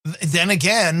 Then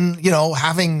again,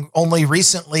 having only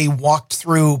recently walked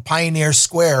through Pioneer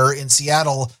Square in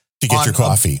Seattle to get your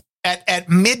coffee at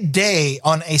midday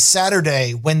on a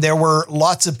Saturday when there were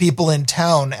lots of people in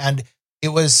town, and it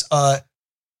was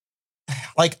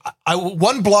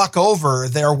one block over,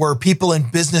 there were people in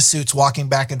business suits walking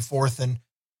back and forth, and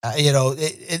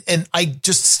and I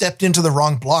just stepped into the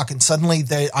wrong block, and suddenly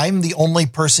I'm the only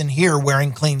person here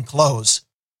wearing clean clothes.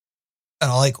 And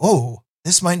I'm like, oh,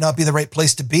 this might not be the right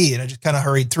place to be. And I just kind of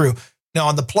hurried through. Now,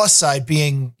 on the plus side,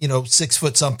 being, 6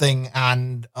 foot something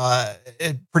and a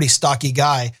pretty stocky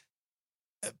guy,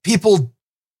 people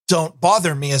don't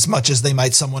bother me as much as they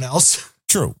might someone else.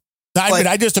 True.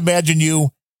 I just imagine you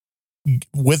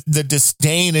with the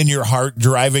disdain in your heart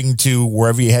driving to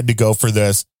wherever you had to go for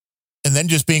this. And then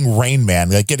just being Rain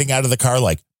Man, like getting out of the car,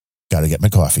 like, got to get my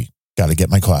coffee, got to get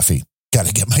my coffee, got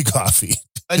to get my coffee.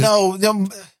 No,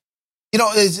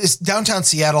 it's downtown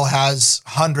Seattle has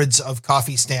hundreds of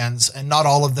coffee stands, and not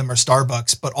all of them are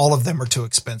Starbucks, but all of them are too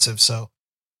expensive. So,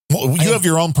 well, you have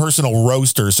your own personal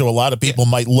roaster, so a lot of people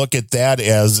might look at that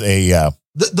as a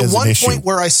the one point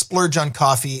where I splurge on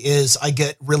coffee is I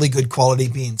get really good quality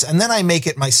beans, and then I make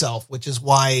it myself, which is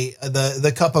why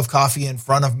the cup of coffee in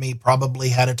front of me probably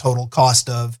had a total cost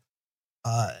of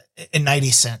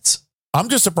 90 cents. I'm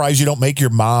just surprised you don't make your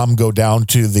mom go down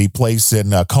to the place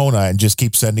in Kona and just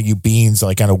keep sending you beans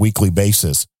like on a weekly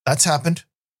basis. That's happened.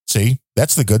 See,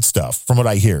 that's the good stuff from what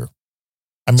I hear.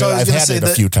 I mean, I've had it a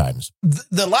few times.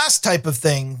 The last type of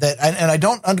thing that, and I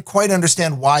don't quite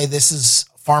understand why this is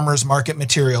farmers market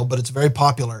material, but it's very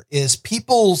popular, is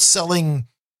people selling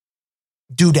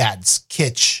doodads,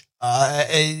 kitsch,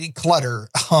 clutter.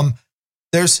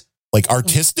 There's like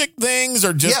artistic things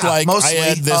or just mostly, I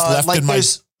had this left in my...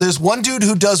 There's one dude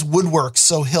who does woodwork,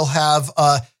 so he'll have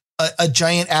a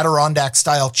giant Adirondack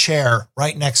style chair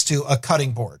right next to a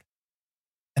cutting board,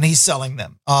 and he's selling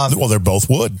them. Well, they're both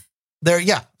wood. So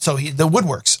the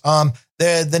woodworks.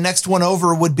 The next one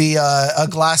over would be a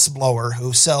glass blower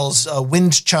who sells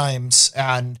wind chimes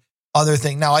and other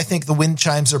things. Now, I think the wind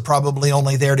chimes are probably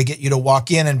only there to get you to walk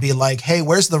in and be like, "Hey,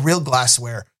 where's the real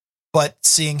glassware?" But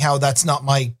seeing how that's not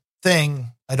my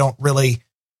thing, I don't really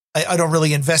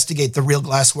investigate the real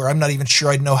glassware. I'm not even sure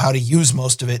I'd know how to use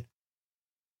most of it.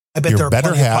 I bet there are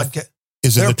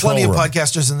plenty of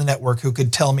podcasters in the network who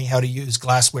could tell me how to use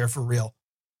glassware for real.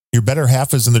 Your better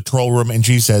half is in the troll room, and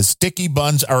she says sticky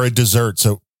buns are a dessert.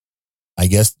 So I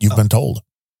guess you've been told.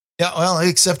 Yeah, well,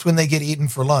 except when they get eaten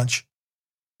for lunch.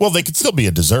 Well, they could still be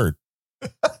a dessert.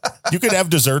 You could have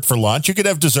dessert for lunch. You could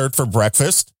have dessert for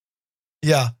breakfast.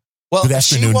 Yeah. Well, good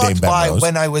afternoon, she walked Dame by Benrose.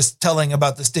 when I was telling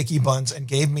about the sticky buns and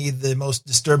gave me the most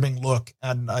disturbing look,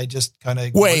 and I just kind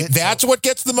of that's what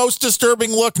gets the most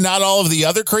disturbing look, not all of the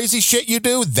other crazy shit you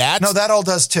do? That all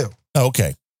does too.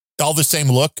 Okay. All the same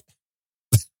look?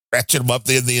 Ratchet them up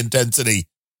in the intensity.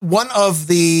 One of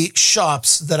the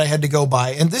shops that I had to go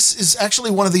by, and this is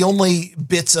actually one of the only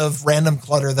bits of random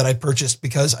clutter that I purchased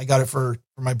because I got it for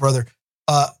my brother.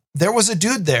 There was a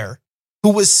dude there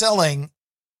who was selling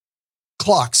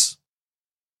clocks.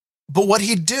 But what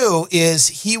he'd do is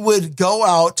he would go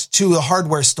out to a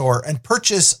hardware store and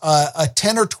purchase a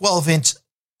 10 or 12 inch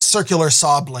circular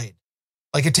saw blade,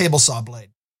 like a table saw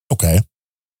blade. Okay.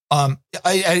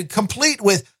 I complete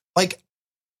with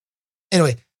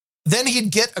anyway, then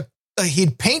he'd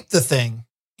he'd paint the thing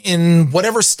in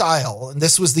whatever style. And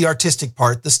this was the artistic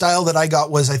part. The style that I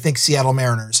got was, I think, Seattle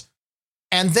Mariners.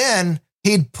 And then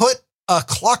he'd put a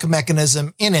clock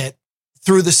mechanism in it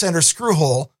through the center screw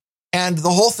hole. And the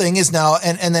whole thing is now,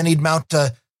 and then he'd mount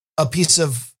a piece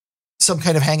of some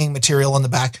kind of hanging material on the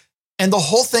back. And the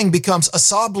whole thing becomes a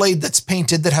saw blade that's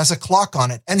painted that has a clock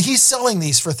on it. And he's selling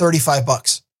these for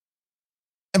 $35.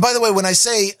 And by the way, when I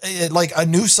say like a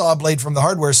new saw blade from the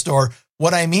hardware store,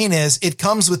 what I mean is it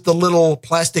comes with the little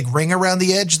plastic ring around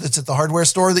the edge that's at the hardware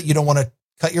store that you don't want to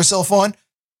cut yourself on.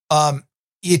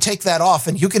 you take that off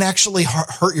and you can actually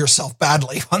hurt yourself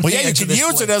badly. Well, yeah, you can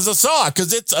use it as a saw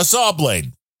because it's a saw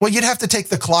blade. Well, you'd have to take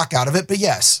the clock out of it, but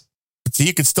yes. But see,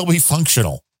 it could still be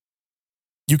functional.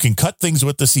 You can cut things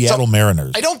with the Seattle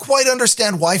Mariners. I don't quite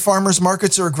understand why farmers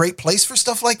markets are a great place for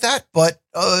stuff like that, but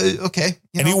okay.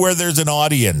 Anywhere there's an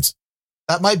audience.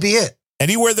 That might be it.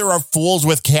 Anywhere there are fools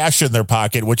with cash in their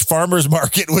pocket, which farmers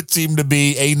market would seem to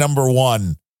be a number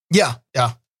one. Yeah.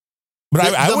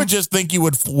 But I would just think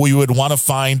we would want to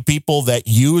find people that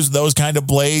use those kind of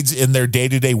blades in their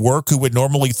day-to-day work who would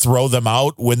normally throw them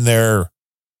out when they're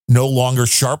no longer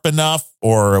sharp enough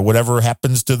or whatever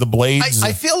happens to the blades.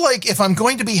 I feel like if I'm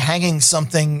going to be hanging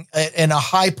something in a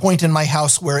high point in my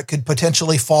house where it could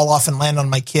potentially fall off and land on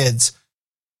my kids,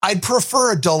 I'd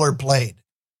prefer a duller blade.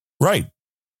 Right.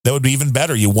 That would be even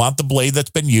better. You want the blade that's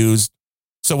been used.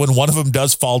 So when one of them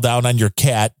does fall down on your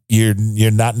cat, you're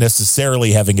not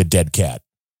necessarily having a dead cat.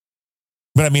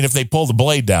 But I mean, if they pull the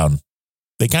blade down,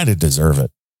 they kind of deserve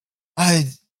it.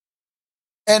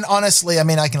 And honestly, I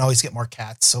mean, I can always get more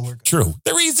cats. So we're good. True.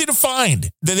 They're easy to find.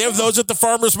 Do they have those at the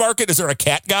farmer's market? Is there a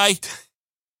cat guy?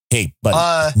 Hey,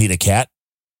 buddy, need a cat?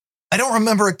 I don't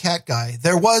remember a cat guy.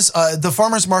 There was the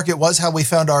farmer's market was how we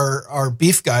found our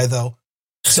beef guy, though.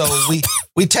 So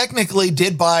we technically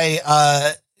did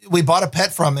buy. We bought a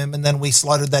pet from him, and then we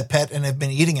slaughtered that pet and have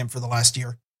been eating him for the last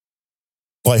year.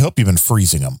 Well, I hope you've been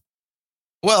freezing him.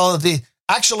 Well,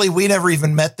 actually, we never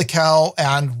even met the cow,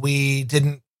 and we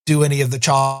didn't do any of the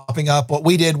chopping up. What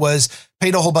we did was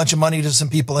paid a whole bunch of money to some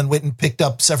people and went and picked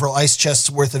up several ice chests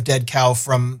worth of dead cow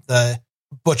from the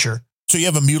butcher. So you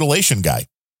have a mutilation guy?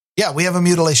 Yeah, we have a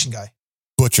mutilation guy.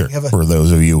 Butcher, for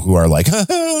those of you who are like,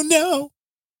 oh, no.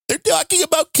 They're talking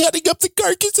about cutting up the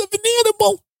carcass of an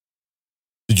animal.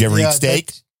 Did you ever eat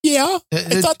steak? Yeah.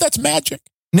 I thought that's magic.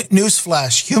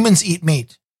 Newsflash, humans eat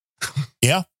meat.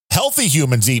 Yeah. Healthy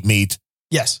humans eat meat.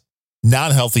 Yes.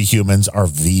 Non-healthy humans are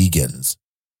vegans.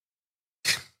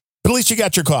 But at least you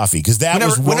got your coffee because was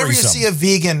worrisome. Whenever you see a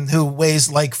vegan who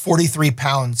weighs like 43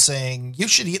 pounds saying, you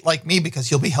should eat like me because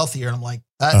you'll be healthier. And I'm like,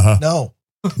 no.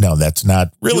 No, that's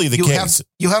not really the case.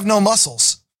 You have no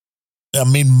muscles. I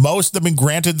mean,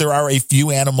 granted, there are a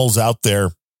few animals out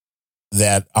there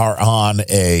that are on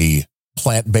a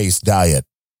plant-based diet.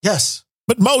 Yes.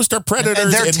 But most are predators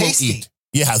and they're and tasty. will eat.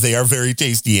 Yeah, they are very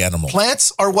tasty animals.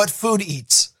 Plants are what food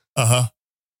eats. Uh-huh.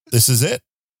 This is it.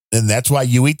 And that's why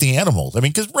you eat the animals. I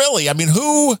mean, because really,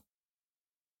 who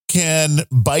can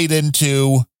bite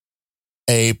into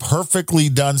a perfectly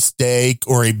done steak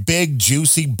or a big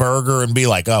juicy burger and be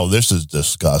like, oh, this is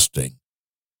disgusting?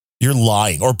 You're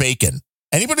lying. Or bacon.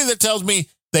 Anybody that tells me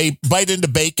they bite into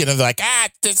bacon and they're like,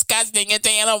 it's disgusting, it's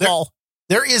animal.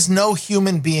 There is no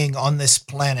human being on this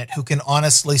planet who can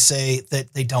honestly say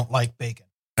that they don't like bacon.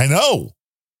 I know.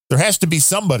 There has to be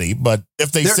somebody, but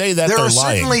if they say that, they're lying. There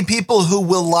are certainly people who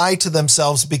will lie to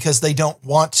themselves because they don't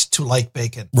want to like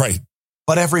bacon. Right.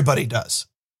 But everybody does.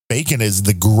 Bacon is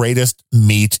the greatest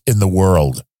meat in the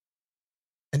world.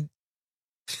 And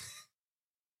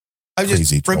I'm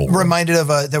just reminded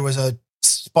of there was a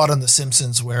spot on The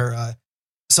Simpsons where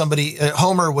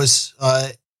Homer was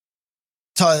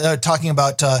talking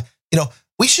about,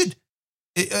 we should,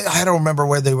 I don't remember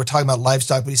where they were talking about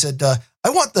livestock, but he said, I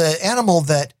want the animal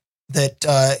that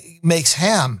makes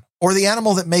ham, or the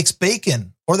animal that makes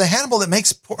bacon, or the animal that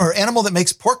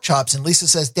makes pork chops. And Lisa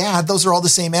says, Dad, those are all the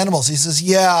same animals. He says,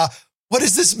 yeah. What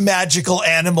is this magical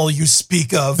animal you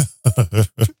speak of? The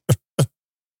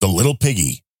little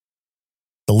piggy.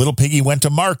 The little piggy went to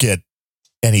market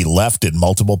and he left in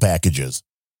multiple packages.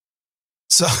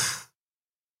 So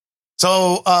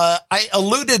I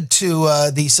alluded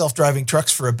to the self-driving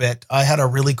trucks for a bit. I had a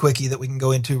really quickie that we can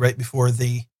go into right before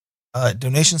the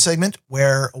donation segment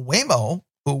where Waymo,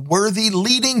 who were the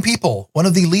leading people, one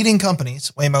of the leading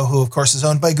companies, Waymo, who of course is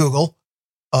owned by Google,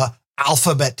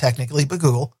 Alphabet technically, but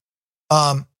Google,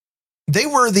 they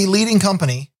were the leading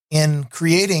company in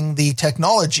creating the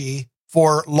technology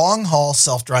for long-haul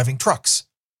self-driving trucks.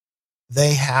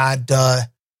 They had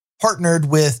partnered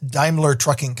with Daimler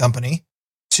Trucking Company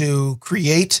to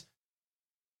create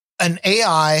an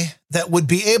AI that would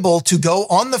be able to go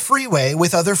on the freeway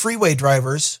with other freeway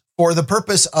drivers for the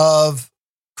purpose of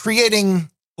creating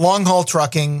long-haul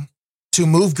trucking to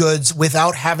move goods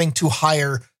without having to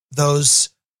hire those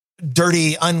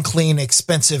dirty, unclean,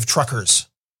 expensive truckers.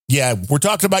 Yeah, we're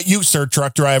talking about you, sir,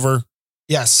 truck driver.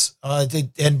 Yes,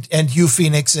 and you,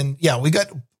 Phoenix, and yeah, we got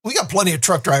plenty of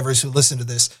truck drivers who listen to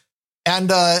this, and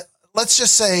let's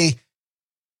just say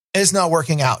it's not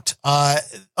working out.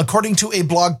 According to a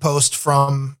blog post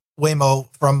from Waymo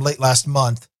from late last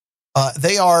month,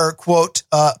 They are, quote,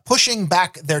 pushing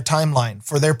back their timeline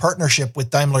for their partnership with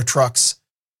Daimler Trucks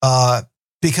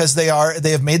because they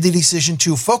have made the decision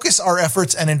to focus our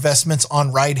efforts and investments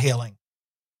on ride hailing.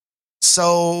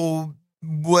 So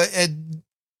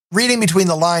reading between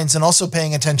the lines and also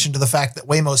paying attention to the fact that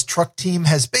Waymo's truck team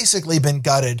has basically been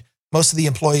gutted. Most of the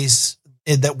employees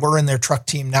that were in their truck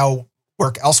team now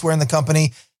work elsewhere in the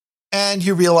company. And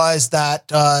you realize that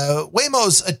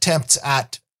Waymo's attempts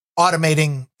at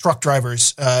automating truck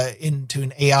drivers into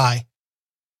an AI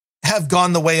have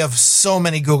gone the way of so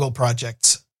many Google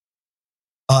projects.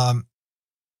 They're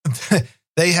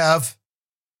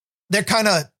kind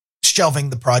of shelving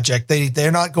the project.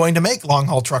 They're not going to make long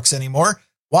haul trucks anymore.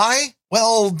 Why?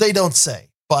 Well, they don't say,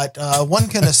 but one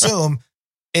can assume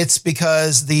it's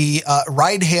because the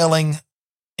ride hailing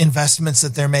investments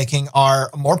that they're making are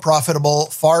more profitable,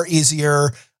 far easier.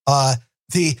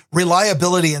 The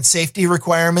reliability and safety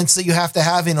requirements that you have to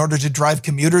have in order to drive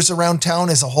commuters around town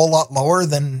is a whole lot lower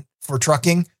than for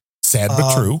trucking. Sad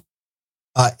but true.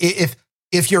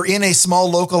 If you're in a small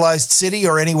localized city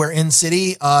or anywhere in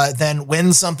city, then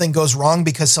when something goes wrong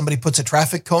because somebody puts a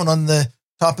traffic cone on the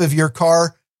top of your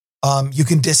car, you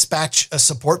can dispatch a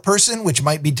support person, which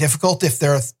might be difficult if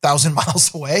they're 1,000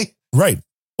 miles away. Right.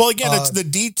 Well, again, it's the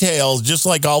details, just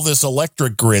like all this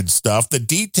electric grid stuff, the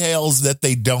details that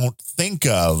they don't think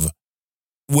of,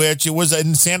 which it was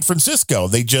in San Francisco.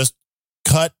 They just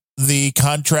cut the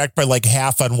contract by like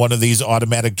half on one of these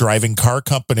automatic driving car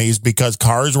companies because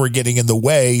cars were getting in the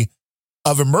way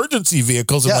of emergency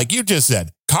vehicles. And like you just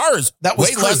said, cars, that was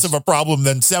way less of a problem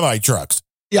than semi-trucks.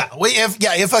 Yeah.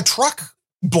 If a truck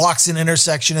blocks an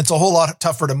intersection, it's a whole lot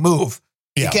tougher to move.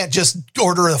 You can't just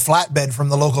order a flatbed from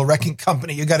the local wrecking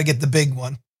company. You got to get the big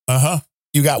one.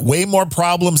 You got way more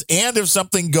problems. And if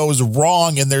something goes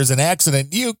wrong and there's an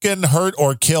accident, you can hurt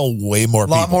or kill way more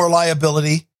people. A lot more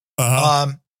liability.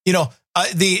 The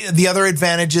other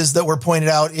advantages that were pointed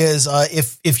out is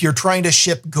if you're trying to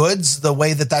ship goods, the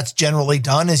way that that's generally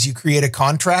done is you create a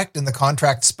contract and the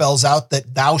contract spells out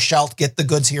that thou shalt get the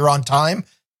goods here on time.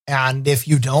 And if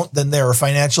you don't, then there are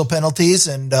financial penalties.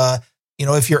 And,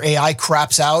 if your AI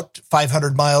craps out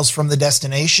 500 miles from the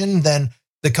destination, then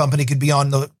the company could be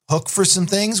on the hook for some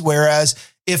things. Whereas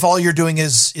if all you're doing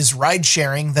is ride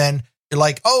sharing, then you're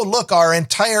like, oh, look, our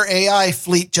entire AI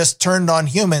fleet just turned on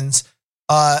humans.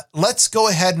 Let's go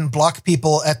ahead and block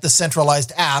people at the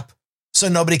centralized app so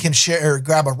nobody can share or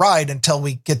grab a ride until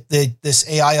we get this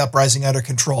AI uprising under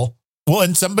control. Well,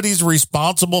 and somebody's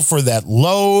responsible for that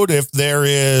load. If there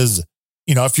is,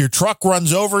 if your truck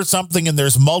runs over something and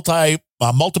there's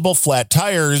multiple flat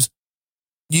tires,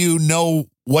 you know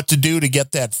what to do to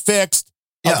get that fixed.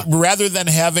 Rather than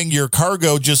having your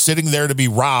cargo just sitting there to be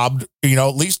robbed,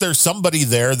 at least there's somebody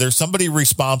there. There's somebody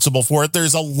responsible for it.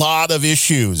 There's a lot of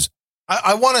issues.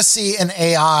 I want to see an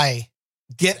AI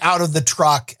get out of the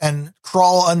truck and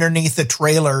crawl underneath a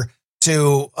trailer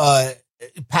to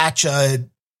patch a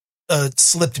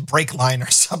slipped brake line or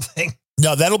something.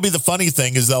 No, that'll be the funny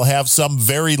thing is they'll have some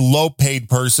very low paid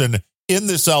person in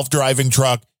the self-driving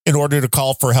truck in order to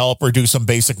call for help or do some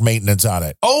basic maintenance on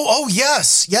it. Oh,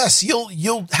 yes.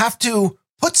 You'll have to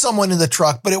put someone in the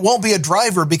truck, but it won't be a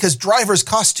driver because drivers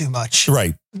cost too much.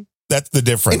 Right. That's the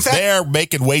difference. In fact, they're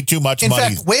making way too much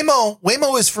money. In fact,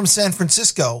 Waymo is from San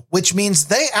Francisco, which means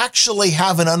they actually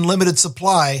have an unlimited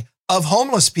supply of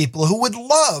homeless people who would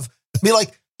love be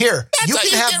like, here, you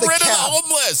can have the cab.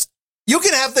 Homeless. You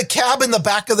can have the cab in the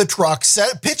back of the truck,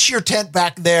 pitch your tent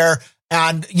back there,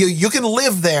 and you can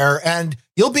live there, and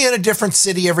you'll be in a different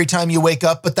city every time you wake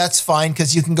up, but that's fine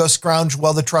because you can go scrounge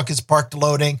while the truck is parked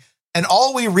loading. And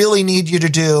all we really need you to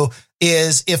do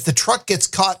is if the truck gets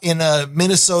caught in a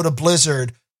Minnesota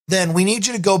blizzard, then we need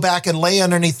you to go back and lay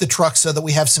underneath the truck so that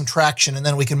we have some traction and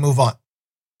then we can move on.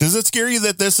 Does it scare you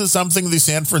that this is something the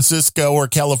San Francisco or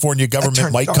California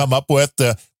government might come up with?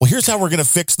 Here's how we're going to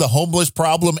fix the homeless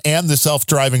problem and the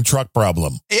self-driving truck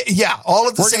problem. All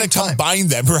at the same time. We're going to combine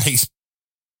them, right?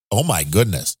 Oh, my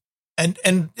goodness.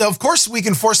 And of course, we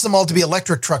can force them all to be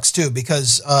electric trucks, too,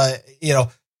 because,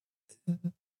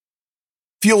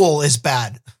 fuel is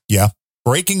bad. Yeah.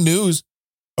 Breaking news,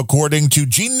 according to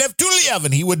Gene Nevtuliev,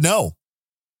 and he would know.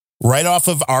 Right off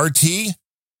of RT.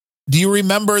 Do you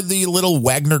remember the little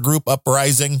Wagner Group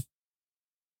uprising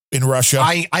in Russia?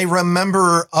 I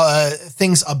remember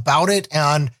things about it,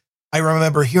 and I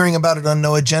remember hearing about it on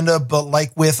No Agenda, but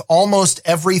like with almost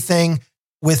everything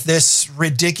with this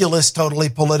ridiculous, totally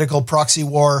political proxy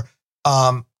war,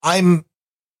 I'm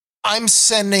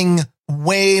sending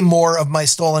way more of my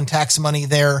stolen tax money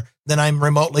there than I'm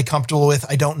remotely comfortable with.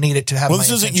 I don't need it to have. Well,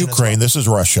 this isn't Ukraine. This is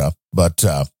Russia, but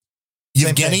Same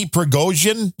Yevgeny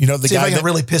Prigozhin, you know, the See guy if I can that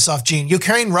really piss off Gene.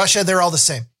 Ukraine, Russia, they're all the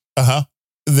same.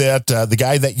 the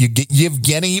guy that you get,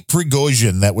 Yevgeny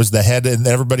Prigozhin, that was the head, and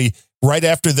everybody right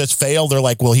after this failed, they're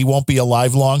like, well, he won't be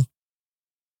alive long.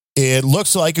 It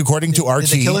looks like, according to RT,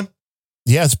 Did they kill him?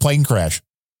 Yeah, it's plane crash,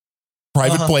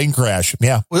 private plane crash.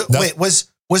 Yeah, Wait, was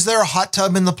there a hot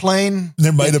tub in the plane?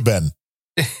 There might have been.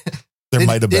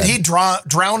 Did he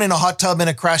drown in a hot tub in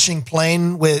a crashing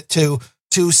plane with two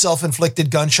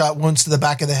self-inflicted gunshot wounds to the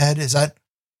back of the head? Is that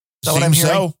what I'm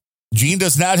hearing? So. Gene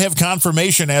does not have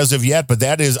confirmation as of yet, but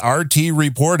that is RT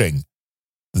reporting.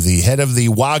 The head of the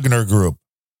Wagner Group,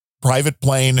 private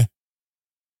plane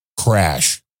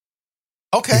crash.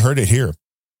 Okay. You heard it here.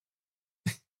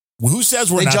 Who says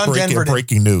we're not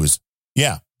breaking news?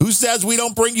 Yeah. Who says we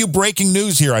don't bring you breaking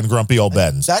news here on Grumpy Old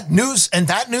Bens? That news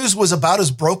was about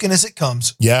as broken as it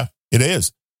comes. Yeah, it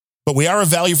is. But we are a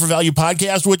value for value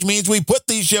podcast, which means we put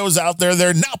these shows out there.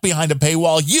 They're not behind a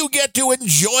paywall. You get to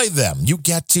enjoy them. You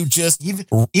get to just...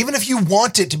 Even if you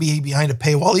want it to be behind a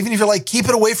paywall, even if you're like, keep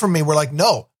it away from me, we're like,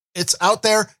 no, it's out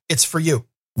there. It's for you.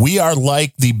 We are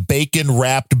like the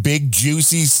bacon-wrapped, big,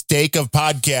 juicy steak of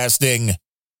podcasting,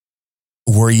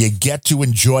 where you get to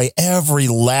enjoy every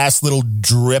last little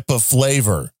drip of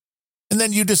flavor. And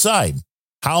then you decide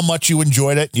how much you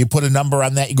enjoyed it. You put a number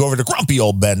on that. You go over to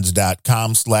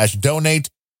grumpyoldbens.com/donate.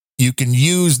 You can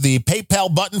use the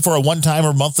PayPal button for a one-time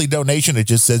or monthly donation. It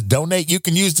just says donate. You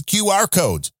can use the QR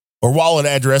codes or wallet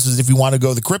addresses. If you want to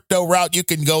go the crypto route, you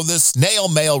can go the snail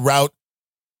mail route.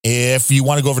 If you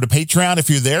want to go over to Patreon, if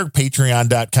you're there,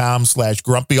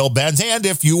 patreon.com/grumpyoldbens. And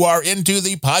if you are into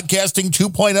the podcasting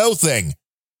 2.0 thing,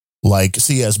 like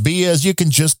CSB is, you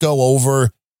can just go over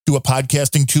to a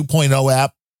podcasting 2.0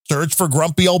 app, search for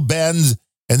Grumpy Old Bens,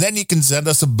 and then you can send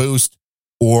us a boost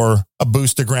or a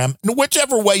boostagram. And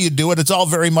whichever way you do it, it's all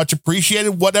very much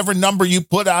appreciated. Whatever number you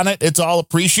put on it, it's all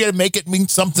appreciated. Make it mean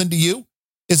something to you.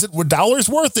 Is it $1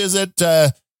 worth? Is it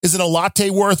a latte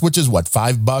worth, which is what,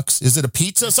 $5? Is it a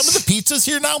pizza? Some of the pizzas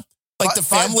here now, like the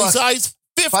family size,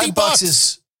 $50. $5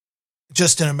 is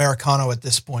just an Americano at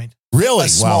this point. Really? A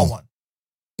small one.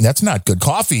 That's not good.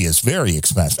 Coffee is very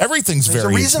expensive. Everything's There's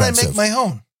very expensive. There's a reason I make my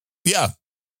own. Yeah.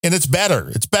 And it's better.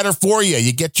 It's better for you.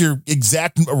 You get your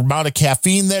exact amount of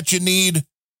caffeine that you need.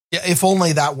 Yeah, if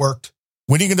only that worked.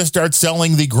 When are you going to start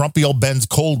selling the Grumpy Old Bens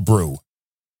cold brew?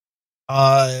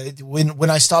 When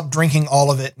I stop drinking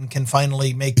all of it and can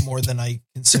finally make more than I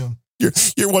consume.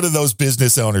 You're one of those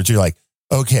business owners. You're like,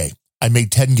 okay, I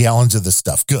made 10 gallons of this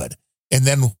stuff. Good. And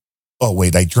then, oh,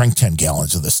 wait, I drank 10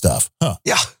 gallons of this stuff. Huh.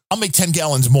 Yeah. I'll make 10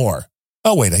 gallons more.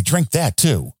 Oh, wait, I drank that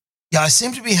too. Yeah, I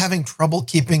seem to be having trouble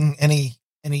keeping any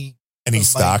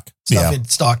stock. Stuff in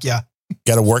stock, yeah.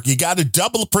 Got to work. You got to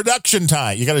double production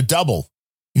time. You got to double.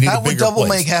 You need that a bigger would double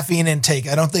place. my caffeine intake.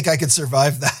 I don't think I could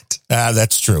survive that.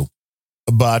 That's true.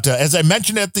 But as I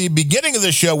mentioned at the beginning of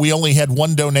the show, we only had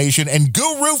one donation, and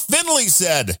Guru Finley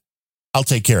said, I'll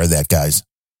take care of that, guys.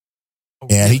 Oh,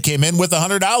 and really? he came in with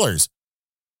 $100.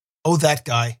 Oh, that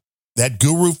guy. That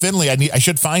Guru Finley. I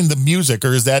should find the music,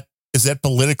 or is that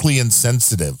politically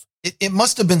insensitive? It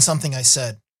must have been something I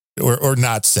said. Or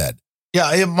not said.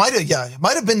 Yeah, it might have. Yeah, it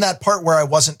might have been that part where I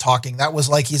wasn't talking. That was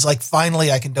like, he's like,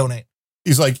 finally I can donate.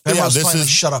 He's like, yeah,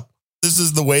 shut up. This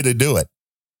is the way to do it.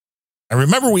 I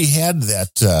remember we had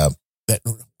that,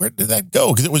 where did that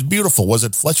go? Because it was beautiful. Was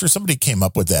it Fletcher? Somebody came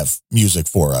up with that music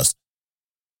for us.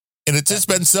 And it's just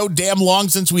been so damn long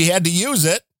since we had to use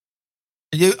it.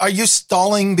 Are you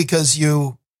stalling because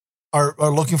you are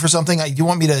looking for something? Do you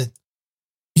want me to?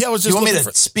 Yeah, I was just. You want me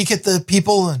to speak at the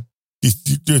people? And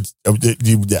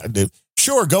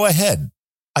sure, go ahead.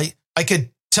 I could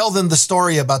tell them the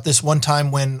story about this one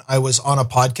time when I was on a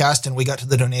podcast and we got to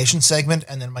the donation segment,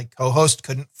 and then my co-host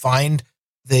couldn't find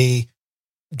the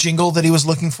jingle that he was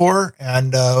looking for,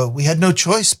 and we had no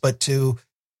choice but to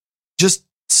just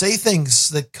say things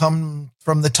that come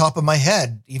from the top of my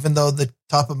head, even though the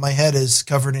top of my head is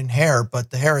covered in hair, but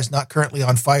the hair is not currently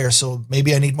on fire. So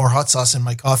maybe I need more hot sauce in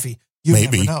my coffee. You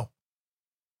never know.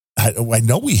 I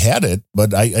know we had it,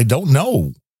 but I don't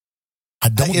know. I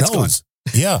don't know. Gone.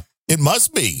 Yeah, it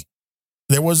must be.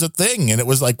 There was a thing, and it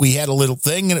was like we had a little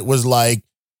thing, and it was like,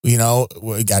 we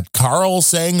got Carl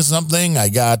saying something. I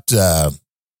got a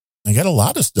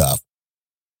lot of stuff.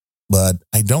 But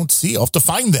I don't see. I'll have to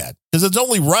find that, because it's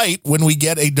only right when we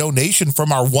get a donation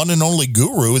from our one and only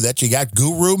Guru that you got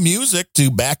Guru music to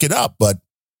back it up. But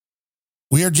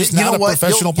we are just not a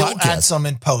professional podcast. You'll add some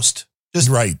in post. Just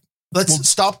right. Let's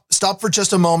stop for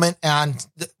just a moment, and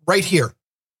right here.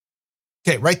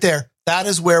 Okay, right there. That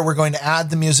is where we're going to add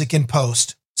the music in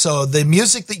post. So the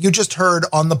music that you just heard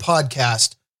on the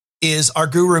podcast, is our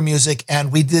Guru Music,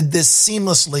 and we did this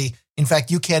seamlessly. In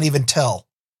fact, you can't even tell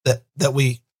that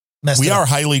we messed it up. We are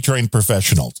highly trained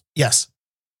professionals. Yes.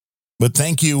 But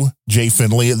thank you, Jay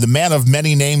Finley, the man of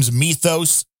many names,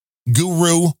 Mythos,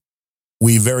 Guru.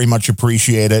 We very much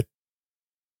appreciate it.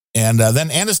 And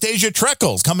then Anastasia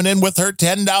Treckles coming in with her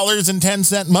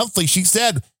 $10.10 monthly. She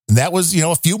said, and that was,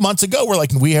 a few months ago. We're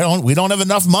like, we don't have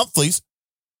enough monthlies.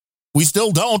 We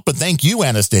still don't, but thank you,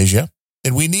 Anastasia.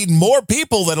 And we need more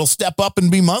people that'll step up and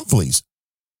be monthlies.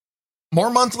 More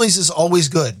monthlies is always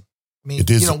good. I mean,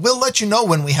 we'll let you know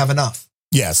when we have enough.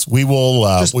 Yes, we will.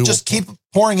 Just keep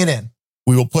pouring it in.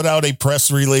 We will put out a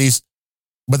press release.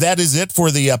 But that is it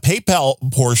for the PayPal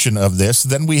portion of this.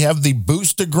 Then we have the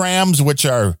Boostergrams, which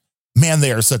are, man,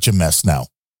 they are such a mess now.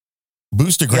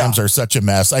 Boostergrams are such a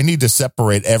mess. I need to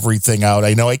separate everything out.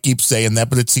 I know I keep saying that,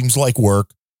 but it seems like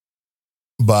work.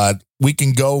 But we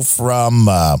can go from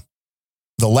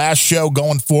the last show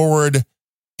going forward.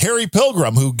 Harry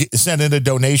Pilgrim, who sent in a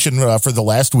donation for the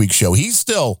last week's show. He's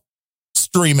still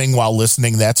streaming while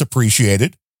listening. That's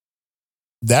appreciated.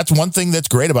 That's one thing that's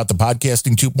great about the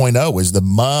podcasting 2.0 is the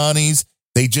monies.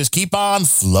 They just keep on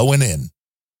flowing in.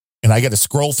 And I got to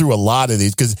scroll through a lot of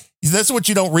these because that's what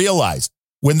you don't realize.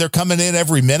 When they're coming in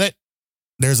every minute,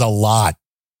 there's a lot.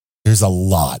 There's a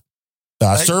lot.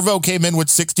 Servo came in with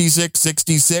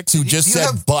 6666 who just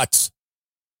said butts.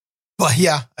 But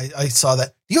yeah, I saw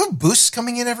that. Do you have boosts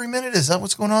coming in every minute? Is that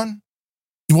what's going on?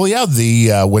 Well, yeah,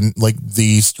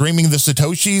 the streaming the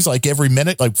Satoshis like every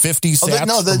minute, like 50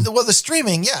 sats. The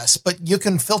streaming, yes, but you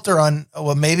can filter on.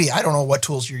 Well, maybe I don't know what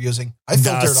tools you're using.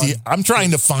 I'm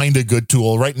trying to find a good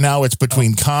tool right now. It's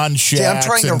between Conshacks. I'm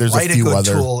trying to write a good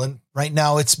tool, and right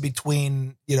now it's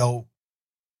between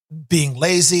being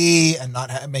lazy and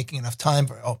not making enough time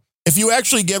for. If you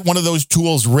actually get one of those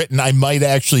tools written, I might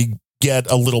actually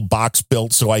get a little box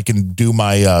built so I can do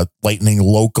my Lightning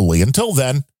locally. Until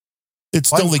then. It's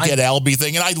still the Get Albie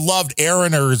thing. And I loved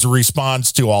Aaroner's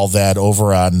response to all that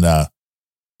over on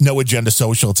No Agenda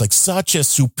Social. It's like such a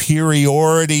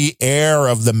superiority air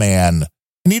of the man.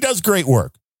 And he does great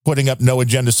work putting up No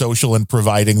Agenda Social and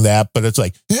providing that. But it's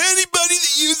like, anybody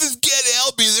that uses Get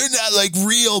Albie, they're not like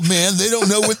real, man. They don't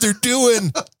know what they're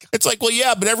doing. It's like, well,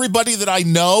 yeah, but everybody that I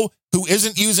know who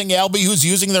isn't using Albie, who's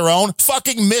using their own,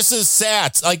 fucking misses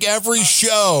sats like every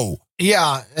show.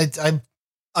 Yeah,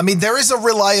 I mean, there is a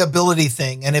reliability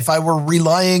thing. And if I were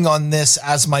relying on this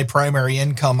as my primary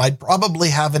income, I'd probably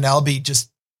have an Albie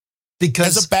just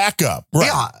because. As a backup.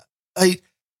 Right.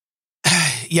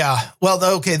 Yeah. Well,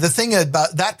 okay. The thing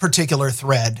about that particular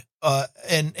thread,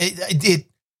 and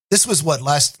this was what,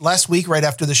 last week, right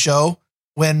after the show,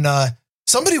 when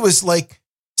somebody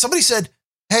said,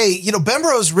 hey,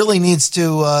 Bemrose really needs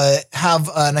to have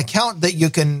an account that you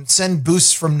can send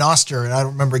boosts from Nostr. And I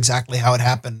don't remember exactly how it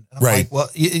happened. And I'm right. like, well,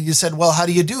 you said, well, how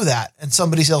do you do that? And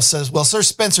somebody else says, well, Sir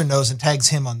Spencer knows and tags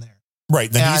him on there.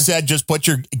 Right. Then he said, just put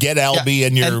your Get Albie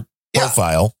in your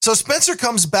profile. Yeah. So Spencer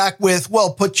comes back with,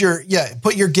 well, put your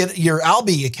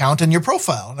Albie account in your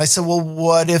profile. And I said, well,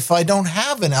 what if I don't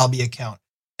have an Albie account?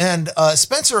 And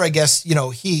Spencer, I guess,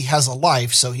 he has a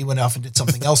life. So he went off and did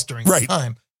something else during the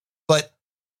time. But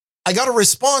I got a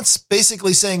response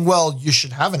basically saying, well, you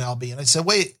should have an Albie. And I said,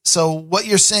 wait, so what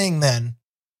you're saying then,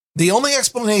 the only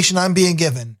explanation I'm being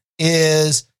given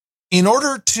is in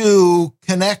order to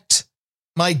connect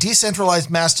my decentralized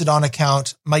Mastodon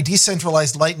account, my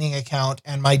decentralized Lightning account,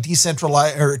 and my to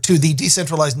the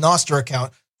decentralized Nostr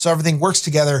account, so everything works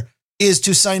together, is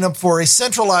to sign up for a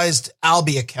centralized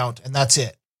Albie account. And that's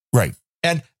it. Right.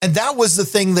 And that was the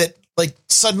thing that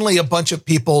suddenly a bunch of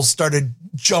people started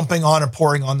jumping on and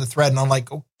pouring on the thread. And I'm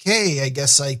like, okay, I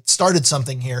guess I started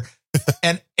something here.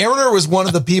 And Aaroner was one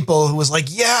of the people who was like,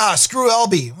 yeah, screw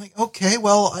Albie. I'm like, okay,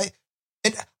 well,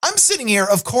 I'm sitting here.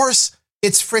 Of course,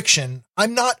 it's friction.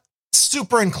 I'm not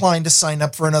super inclined to sign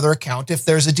up for another account if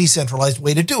there's a decentralized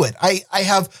way to do it. I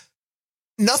have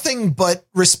nothing but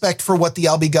respect for what the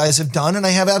Albie guys have done. And I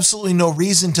have absolutely no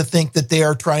reason to think that they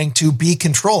are trying to be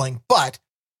controlling. But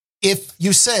if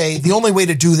you say the only way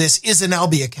to do this is an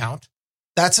Albie account,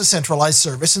 that's a centralized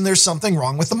service, and there's something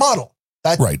wrong with the model.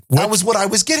 That was what I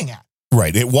was getting at.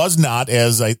 Right. It was not,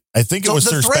 as I think it was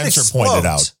Sir Spencer pointed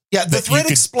out. Yeah, the thread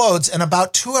explodes, and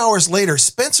about 2 hours later,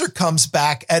 Spencer comes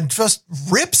back and just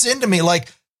rips into me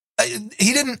like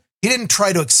he didn't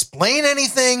try to explain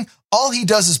anything. All he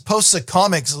does is posts a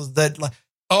comics that like,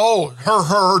 oh,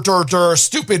 her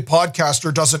stupid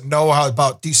podcaster doesn't know how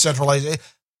about decentralization.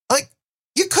 Like,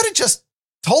 you could have just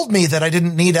told me that I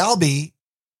didn't need Albie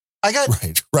I got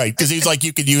right. Because he's like,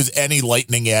 you could use any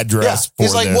Lightning address. Yeah. For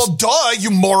He's like, this. well, duh, you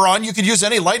moron. You could use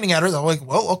any Lightning address. I'm like,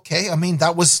 well, okay. I mean,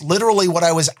 that was literally what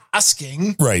I was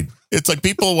asking. Right. It's like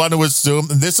people want to assume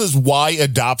this is why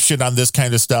adoption on this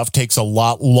kind of stuff takes a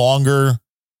lot longer,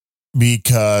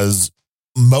 because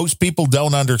most people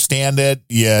don't understand it.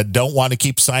 You don't want to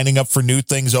keep signing up for new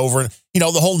things over. You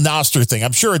know, the whole Nostr thing.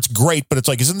 I'm sure it's great, but it's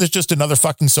like, isn't this just another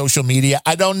fucking social media?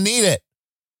 I don't need it.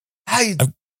 I've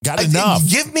got enough.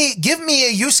 Give me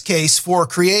a use case for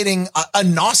creating a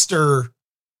Nostr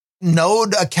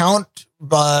node account,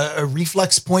 a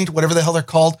reflex point, whatever the hell they're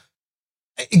called.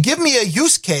 Give me a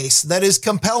use case that is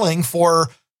compelling for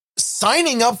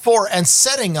signing up for and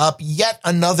setting up yet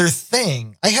another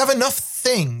thing. I have enough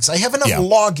things. I have enough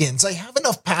logins. I have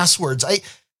enough passwords.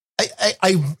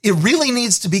 It really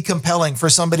needs to be compelling for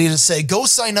somebody to say, go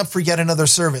sign up for yet another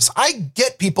service. I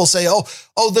get people say,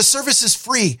 oh, the service is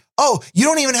free. Oh, you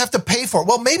don't even have to pay for it.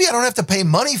 Well, maybe I don't have to pay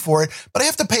money for it, but I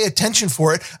have to pay attention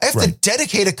for it. I have to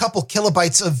dedicate a couple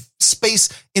kilobytes of space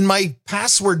in my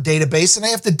password database, and I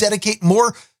have to dedicate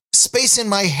more space in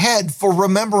my head for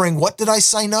remembering what did I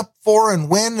sign up for and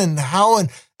when and how and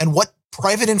what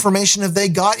private information have they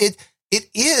got. It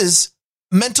is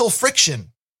mental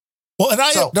friction. Well, and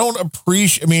I don't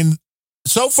appreciate, I mean,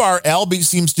 so far, Alby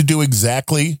seems to do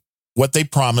exactly what they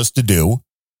promised to do.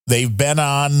 They've been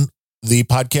on the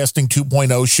Podcasting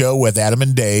 2.0 show with Adam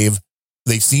and Dave.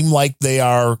 They seem like they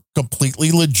are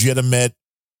completely legitimate.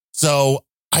 So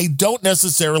I don't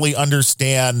necessarily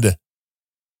understand,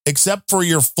 except for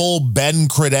your full Ben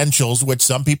credentials, which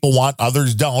some people want,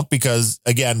 others don't, because,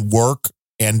 again, work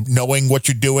and knowing what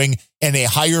you're doing and a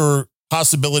higher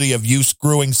possibility of you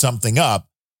screwing something up.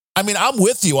 I mean, I'm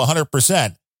with you 100%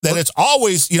 that it's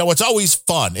always, it's always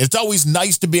fun. It's always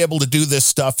nice to be able to do this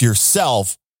stuff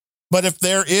yourself. But if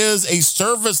there is a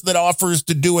service that offers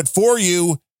to do it for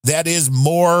you, that is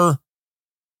more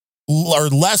or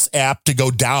less apt to go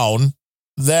down,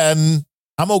 then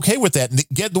I'm okay with that.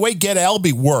 The way Get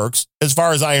Alby works, as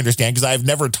far as I understand, because I've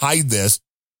never tied this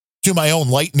to my own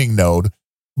Lightning node,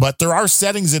 but there are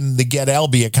settings in the Get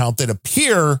Alby account that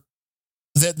appear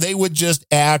that they would just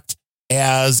act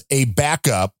as a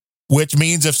backup, which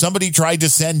means if somebody tried to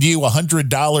send you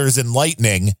 $100 in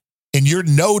Lightning and your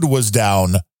node was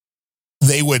down,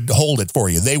 they would hold it for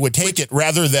you. They would take it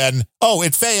rather than, oh,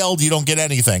 it failed, you don't get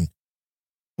anything.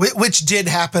 Which did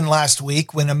happen last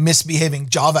week when a misbehaving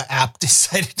Java app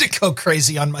decided to go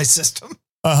crazy on my system.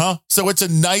 So it's a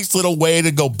nice little way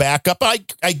to go back up. I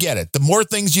get it. The more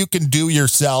things you can do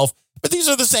yourself, but these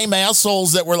are the same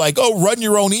assholes that were like, oh, run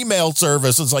your own email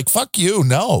service. It's like, fuck you,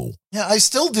 no. Yeah, I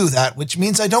still do that, which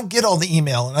means I don't get all the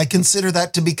email. And I consider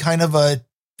that to be kind of a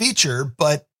feature,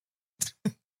 but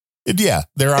yeah,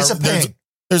 there's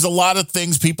a lot of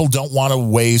things people don't want to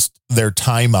waste their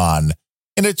time on.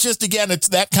 And it's just, again, it's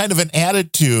that kind of an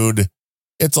attitude.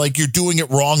 It's like you're doing it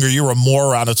wrong or you're a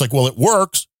moron. It's like, well, it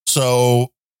works.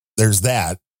 So there's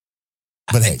that.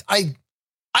 But hey,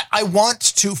 I want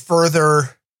to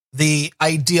further the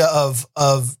idea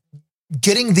of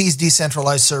getting these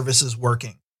decentralized services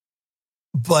working,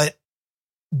 but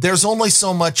there's only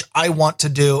so much I want to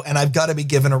do, and I've got to be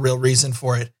given a real reason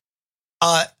for it.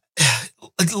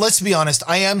 Let's be honest.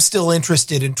 I am still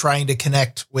interested in trying to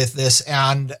connect with this,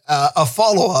 and a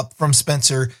follow-up from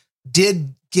Spencer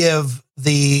did give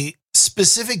the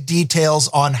specific details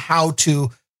on how to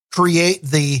create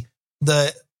the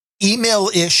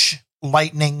email-ish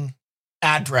Lightning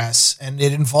address, and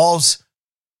it involves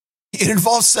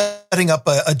setting up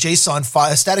a JSON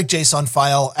file, a static JSON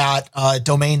file at a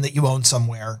domain that you own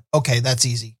somewhere. Okay, that's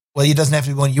easy. Well, it doesn't have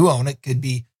to be one you own. It could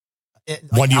be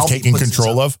one you've taken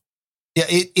control of. Yeah,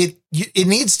 it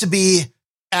needs to be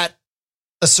at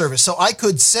a service. So I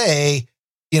could say,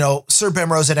 Sir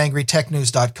Bemrose at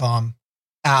angrytechnews.com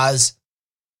as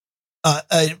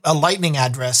a Lightning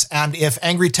address. And if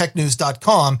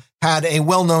angrytechnews.com had a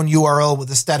well-known URL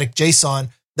with a static JSON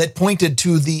that pointed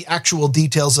to the actual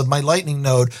details of my Lightning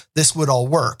node, this would all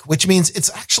work, which means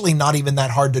it's actually not even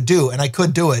that hard to do. And I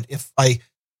could do it if I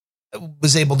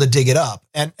was able to dig it up.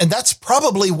 And that's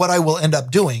probably what I will end up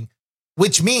doing,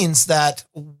 which means that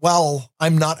while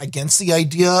I'm not against the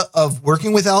idea of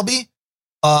working with Alby,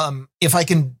 if I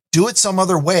can do it some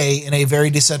other way in a very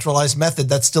decentralized method,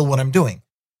 that's still what I'm doing.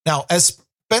 Now, as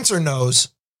Spencer knows,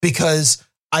 because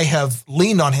I have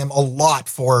leaned on him a lot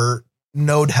for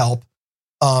node help,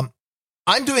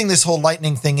 I'm doing this whole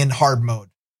Lightning thing in hard mode.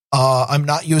 I'm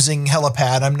not using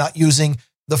Helipad. I'm not using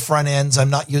the front ends. I'm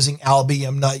not using Alby.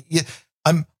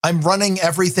 I'm running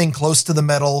everything close to the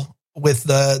metal with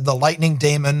the Lightning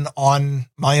daemon on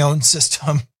my own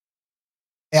system.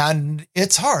 And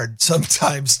it's hard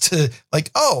sometimes to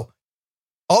like, oh,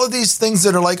 all of these things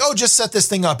that are like, oh, just set this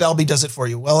thing up. Alby does it for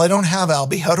you. Well, I don't have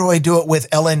Alby. How do I do it with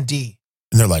LND?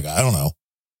 And they're like, I don't know.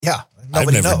 Yeah.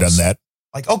 I've never done that.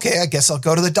 Like, okay, I guess I'll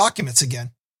go to the documents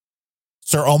again.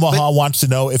 Sir Omaha wants to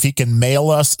know if he can mail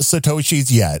us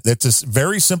Satoshis yet. That's a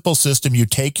very simple system. You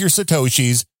take your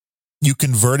Satoshis, you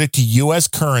convert it to U.S.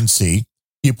 currency,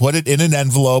 you put it in an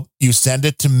envelope, you send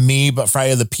it to me, but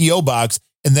via the P.O. box,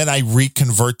 and then I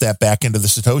reconvert that back into the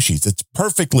Satoshis. It's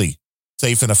perfectly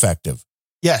safe and effective.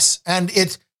 Yes, and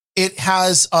it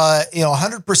has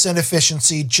 100%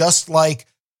 efficiency, just like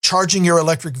charging your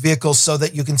electric vehicles so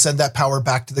that you can send that power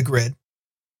back to the grid.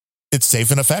 It's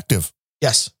safe and effective.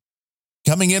 Yes.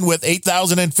 Coming in with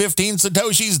 8,015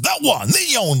 Satoshis, the one,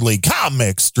 the only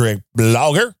comic strip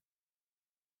blogger.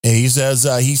 And he says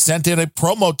he sent in a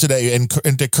promo today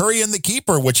into Curry and the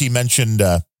Keeper, which he mentioned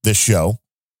this show.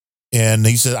 And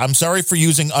he said, I'm sorry for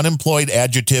using unemployed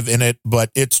adjective in it, but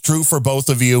it's true for both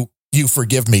of you. You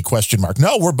forgive me, ?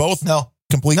 No, we're both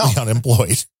completely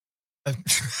unemployed.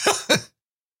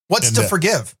 What's to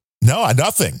forgive? No,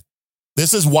 nothing.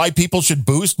 This is why people should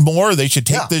boost more. They should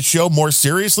take this show more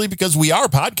seriously because we are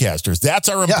podcasters. That's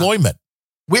our employment.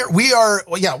 We are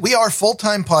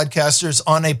full-time podcasters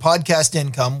on a podcast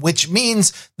income, which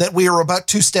means that we are about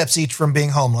 2 steps each from being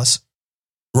homeless.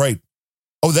 Right.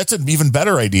 Oh, that's an even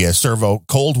better idea, Servo.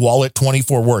 Cold wallet,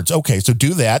 24 words. Okay, so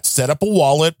do that. Set up a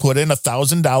wallet, put in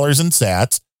 $1,000 in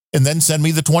sats, and then send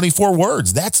me the 24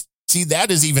 words. That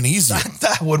is even easier.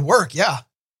 That would work, yeah.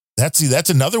 That's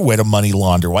another way to money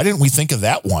launder. Why didn't we think of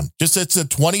that one? Just it's a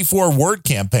 24-word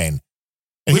campaign.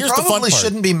 And we probably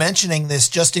shouldn't be mentioning this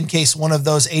just in case one of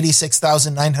those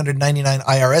 86,999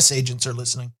 IRS agents are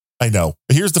listening. I know.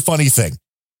 But here's the funny thing.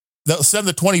 They'll send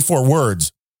the 24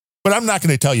 words, but I'm not going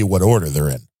to tell you what order they're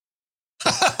in.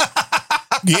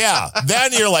 Yeah.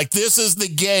 Then you're like, this is the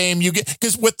game you get.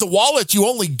 Because with the wallet, you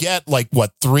only get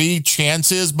 3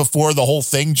 chances before the whole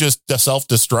thing just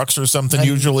self-destructs or something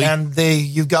usually. And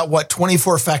you've got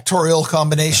 24 factorial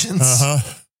combinations.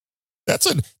 Uh-huh.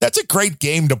 That's a great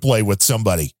game to play with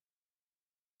somebody.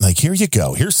 Like, here you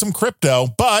go. Here's some crypto,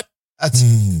 but that's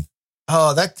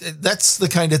the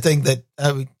kind of thing that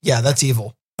that's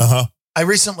evil. Uh-huh. I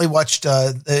recently watched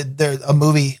a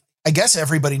movie. I guess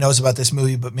everybody knows about this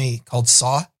movie but me, called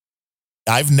Saw.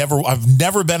 I've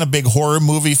never been a big horror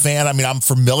movie fan. I mean, I'm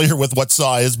familiar with what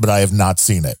Saw is, but I have not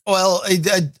seen it. Well,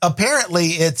 apparently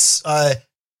it's a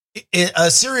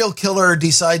serial killer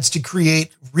decides to create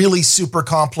really super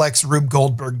complex Rube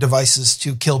Goldberg devices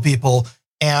to kill people.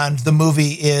 And the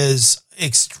movie is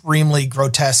extremely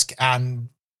grotesque and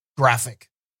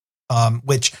graphic,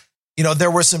 which,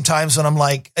 there were some times when I'm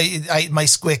like, my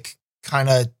squick kind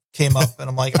of came up and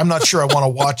I'm like, I'm not sure I want to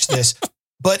watch this,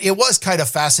 but it was kind of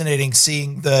fascinating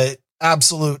seeing the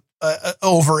absolute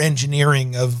over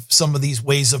engineering of some of these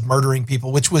ways of murdering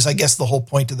people, which was, I guess, the whole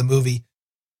point of the movie.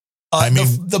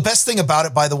 The best thing about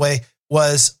it, by the way,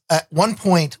 was at one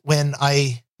point when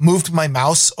I moved my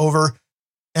mouse over,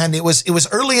 and it was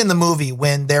early in the movie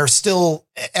when they're still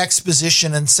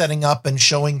exposition and setting up and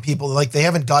showing people, like they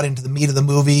haven't got into the meat of the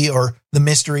movie or the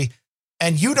mystery,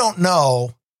 and you don't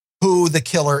know who the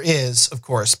killer is, of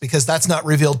course, because that's not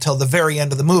revealed till the very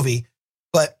end of the movie.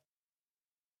 But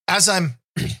as I'm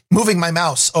moving my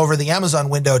mouse over the Amazon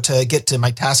window to get to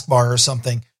my taskbar or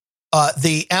something,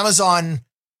 the Amazon,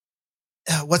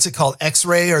 what's it called?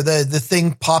 X-ray, or the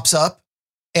thing pops up,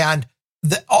 and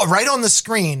right on the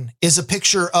screen is a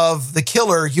picture of the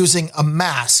killer using a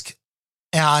mask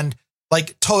and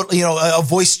totally, a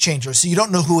voice changer. So you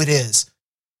don't know who it is.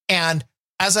 And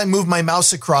as I move my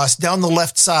mouse across down the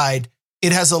left side,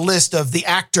 it has a list of the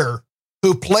actor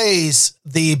who plays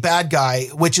the bad guy,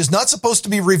 which is not supposed to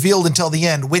be revealed until the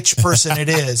end, which person it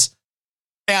is.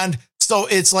 And so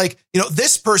it's like,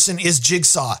 this person is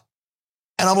Jigsaw.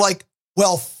 And I'm like,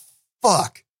 well,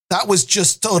 fuck, that was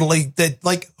just totally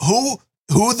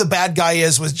who the bad guy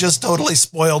is was just totally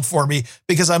spoiled for me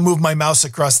because I moved my mouse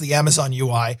across the Amazon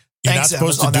UI. You're not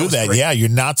supposed to do that. Yeah, you're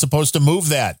not supposed to move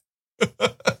that.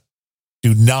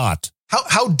 Do not.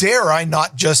 How dare I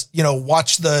not just,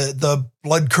 watch the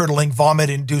blood curdling,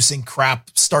 vomit inducing crap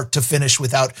start to finish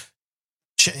without.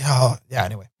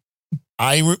 Anyway.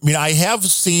 I have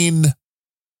seen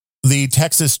the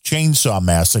Texas Chainsaw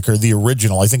Massacre, the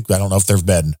original. I don't know if there've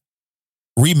been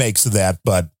remakes of that,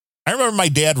 but I remember my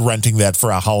dad renting that for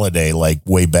a holiday,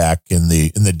 way back in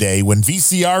the day when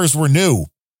VCRs were new.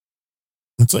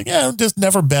 It's just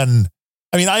never been.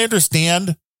 I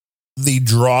understand the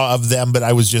draw of them, but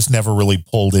I was just never really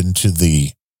pulled into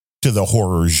the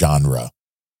horror genre.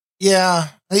 Yeah,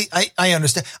 I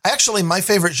understand. Actually, my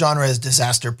favorite genre is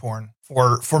disaster porn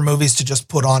for movies to just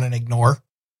put on and ignore.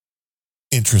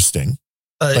 Interesting.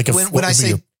 When I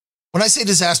say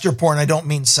disaster porn, I don't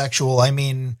mean sexual. I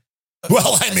mean,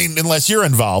 well, I mean, unless you're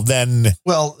involved, then.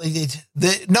 Well,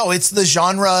 it's the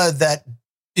genre that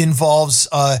involves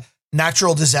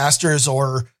natural disasters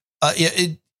or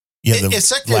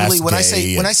effectively when I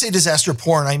say disaster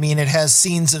porn, I mean it has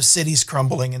scenes of cities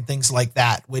crumbling and things like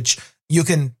that, which you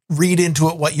can read into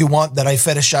it what you want, that I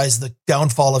fetishize the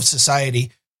downfall of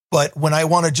society. But when I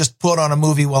want to just put on a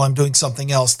movie while I'm doing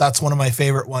something else, that's one of my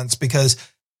favorite ones, because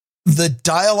the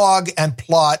dialogue and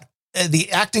plot, the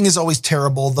acting is always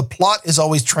terrible. The plot is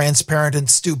always transparent and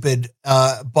stupid.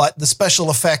 But the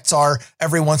special effects are,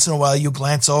 every once in a while you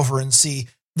glance over and see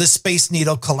the Space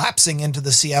Needle collapsing into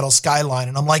the Seattle skyline.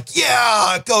 And I'm like,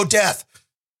 yeah, go death.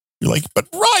 You're like, but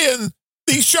Ryan,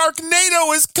 the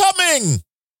Sharknado is coming.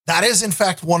 That is, in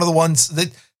fact, one of the ones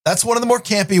that's one of the more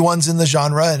campy ones in the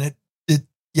genre. And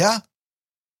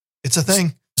it's a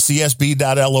thing.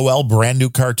 CSB.LOL, brand new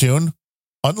cartoon.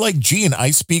 Unlike Gene,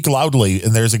 I speak loudly,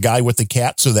 and there's a guy with the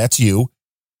cat, so that's you.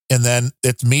 And then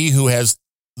it's me who has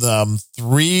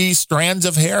 3 strands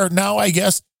of hair now, I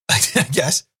guess.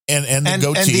 Yes. And the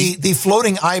goatee. And the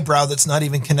floating eyebrow that's not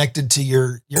even connected to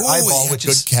your eyeball, which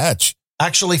is catch.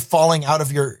 Actually falling out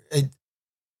of your...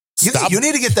 You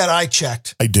need to get that eye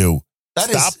checked. I do.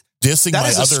 Stop dissing my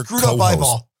other screwed up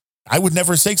eyeball. I would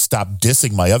never say stop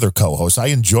dissing my other co-hosts. I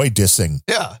enjoy dissing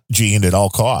Gene at all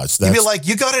costs. You'd be like,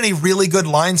 you got any really good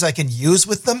lines I can use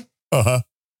with them? Uh-huh.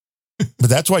 But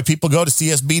that's why people go to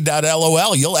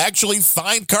csb.lol. You'll actually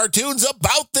find cartoons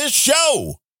about this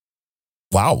show.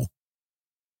 Wow.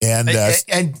 And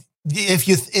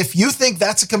if you think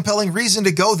that's a compelling reason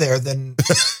to go there, then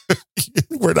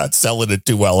we're not selling it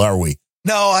too well, are we?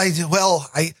 No, I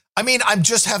mean, I'm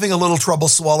just having a little trouble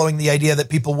swallowing the idea that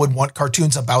people would want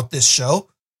cartoons about this show.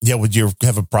 Yeah, would you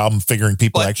have a problem figuring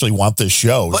people actually want this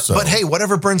show? But hey,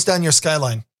 whatever burns down your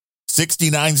skyline.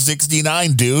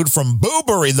 6969 dude from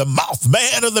Boobery, the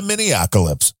Mothman of the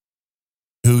Minneapolis,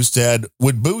 who said,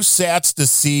 would boost sats to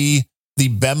see the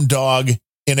Bem dog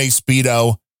in a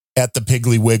Speedo at the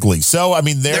Piggly Wiggly. So, I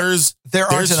mean, there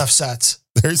aren't enough sats.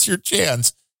 There's your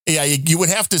chance. Yeah, you would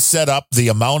have to set up the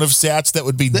amount of sats that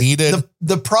would be needed.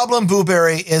 The problem,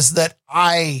 Booberry, is that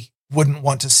I wouldn't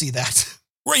want to see that.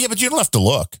 Right, yeah, but you don't have to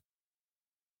look.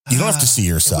 You don't have to see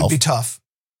yourself. It would be tough.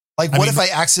 Like, what if I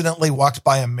accidentally walked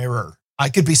by a mirror? I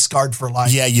could be scarred for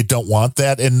life. Yeah, you don't want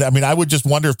that. And I mean, I would just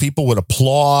wonder if people would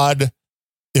applaud,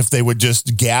 if they would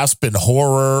just gasp in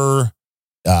horror,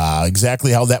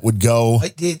 exactly how that would go.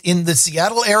 In the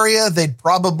Seattle area, they'd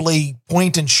probably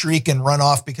point and shriek and run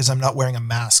off because I'm not wearing a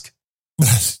mask.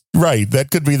 Right.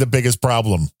 That could be the biggest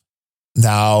problem.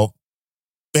 Now,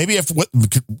 maybe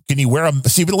can you wear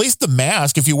but at least the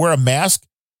mask, if you wear a mask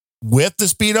with the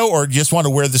Speedo, or just want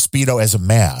to wear the Speedo as a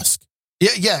mask?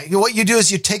 Yeah. What you do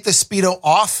is you take the Speedo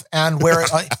off and wear it.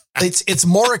 It's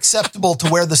more acceptable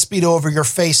to wear the Speedo over your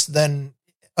face than,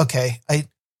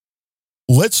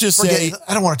 let's just say,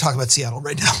 I don't want to talk about Seattle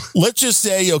right now. Let's just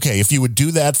say, okay, if you would do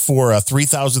that for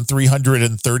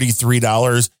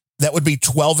 $3,333, that would be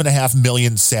 12.5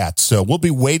 million sats. So we'll be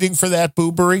waiting for that,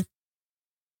 Boobery.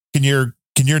 Can your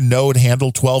node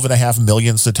handle 12.5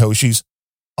 million Satoshis?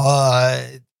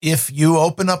 If you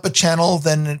open up a channel,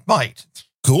 then it might.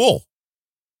 Cool.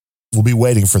 We'll be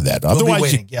waiting for that.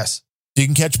 Otherwise, yes. You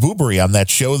can catch Boobery on that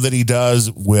show that he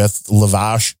does with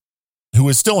Lavash, who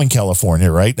is still in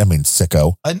California, right? I mean,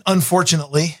 sicko.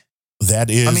 Unfortunately.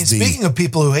 That is speaking of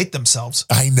people who hate themselves.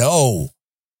 I know.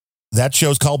 That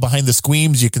show's called Behind the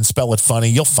Squeams. You can spell it funny.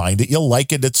 You'll find it. You'll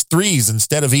like it. It's 3s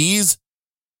instead of E's.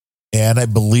 And I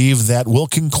believe that will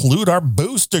conclude our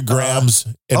Boostergrams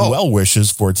and well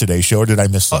wishes for today's show. Or did I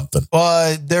miss something?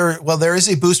 There is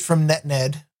a boost from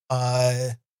NetNed.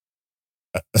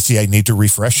 See, I need to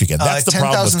refresh again. That's the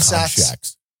problem with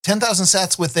sats. 10,000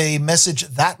 sats with a message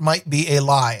that might be a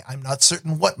lie. I'm not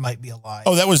certain what might be a lie.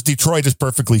 Oh, that was Detroit is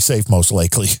perfectly safe, most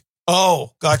likely.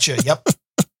 Oh, gotcha. Yep.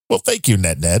 Well, thank you,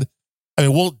 NetNed. I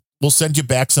mean, we'll send you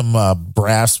back some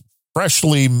brass,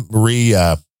 freshly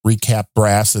recap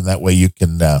brass, and that way you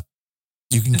can cap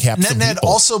some NetNed people.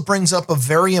 Also brings up a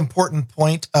very important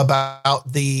point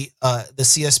about the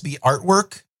CSB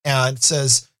artwork, and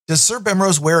says, does Sir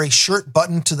Bemrose wear a shirt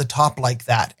button to the top like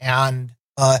that? And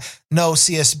no,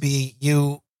 CSB,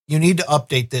 you need to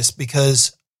update this,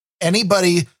 because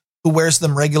anybody who wears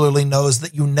them regularly knows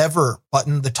that you never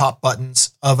button the top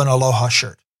buttons of an Aloha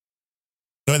shirt.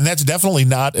 And that's definitely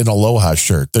not an Aloha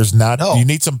shirt. There's not, no. You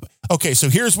need some, okay, so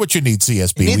here's what you need,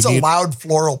 CSB. It needs a loud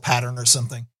floral pattern or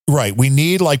something. Right. We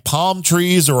need like palm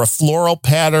trees or a floral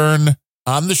pattern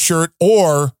on the shirt,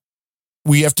 or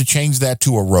we have to change that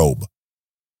to a robe.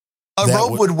 A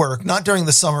robe would work, not during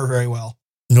the summer very well.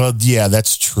 Well, yeah,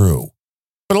 that's true.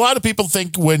 But a lot of people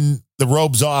think when the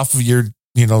robe's off, you're,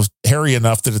 hairy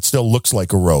enough that it still looks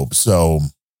like a robe. So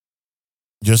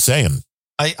just saying.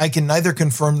 I can neither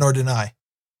confirm nor deny.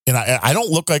 And I don't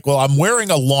look like, I'm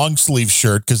wearing a long sleeve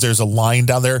shirt because there's a line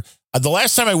down there. The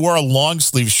last time I wore a long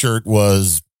sleeve shirt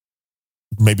was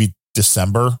maybe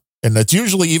December. And that's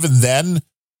usually even then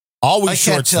always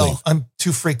short sleeve. I can't tell. I'm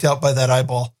too freaked out by that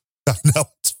eyeball. No,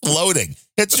 it's floating.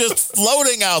 It's just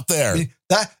floating out there. You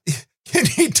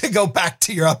need to go back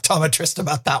to your optometrist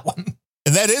about that one.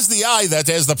 And that is the eye that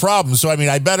has the problem. So,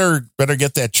 I better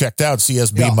get that checked out.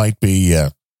 CSB might be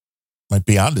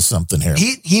onto something here.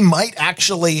 He might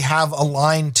actually have a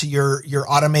line to your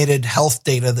automated health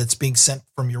data that's being sent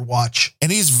from your watch.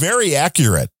 And he's very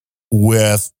accurate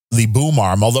with the boom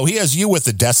arm, although he has you with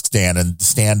the desk stand, and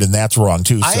that's wrong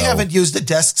too. I haven't used a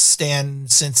desk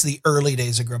stand since the early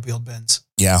days of Grumpy Old Bens.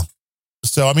 Yeah.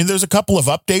 So, there's a couple of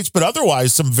updates, but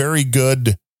otherwise some very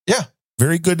good. Yeah.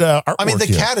 Very good artwork.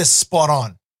 The cat is spot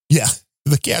on. Yeah.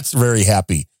 The cat's very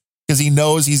happy because he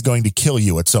knows he's going to kill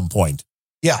you at some point.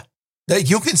 Yeah.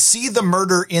 You can see the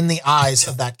murder in the eyes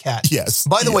of that cat. Yes.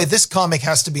 By the way, this comic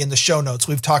has to be in the show notes.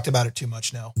 We've talked about it too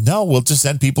much now. No, we'll just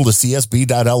send people to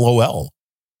csb.lol.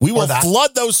 We will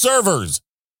flood those servers.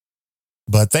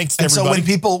 But thanks to everybody.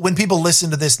 So when people listen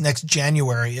to this next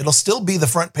January, it'll still be the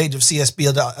front page of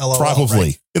csb.lol. Probably.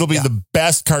 Right? It'll be the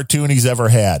best cartoon he's ever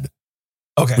had.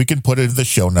 Okay. We can put it in the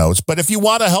show notes. But if you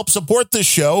want to help support this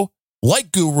show,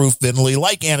 like Guru Finley,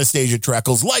 like Anastasia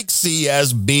Treckles, like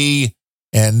CSB,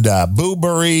 and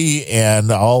Boobury,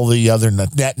 and all the other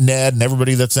Ned and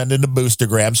everybody that's sending the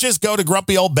boostergrams, just go to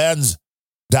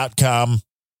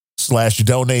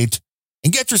grumpyoldbens.com/donate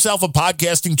and get yourself a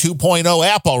Podcasting 2.0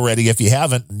 app already. If you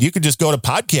haven't, you can just go to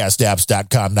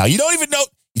podcastapps.com now. You don't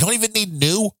even need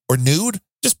new or nude,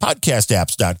 just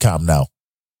podcastapps.com now.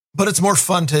 But it's more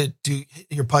fun to do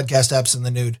your podcast apps in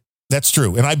the nude. That's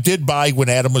true. And I did buy, when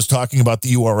Adam was talking about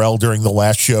the URL during the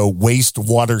last show,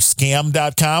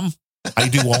 wastewaterscam.com. I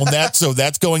do own that, so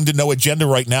that's going to No Agenda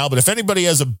right now. But if anybody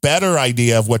has a better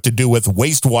idea of what to do with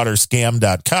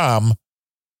wastewaterscam.com,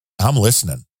 I'm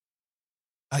listening.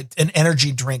 An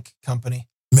energy drink company.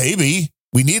 Maybe.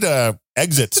 We need a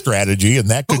exit strategy,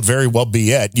 and that could very well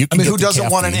be it. You can who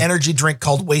doesn't want an energy drink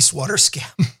called Wastewater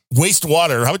Scam?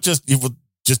 Wastewater. How about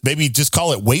maybe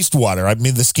call it wastewater?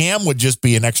 The scam would just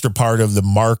be an extra part of the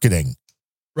marketing.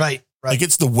 Right. Like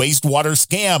it's the wastewater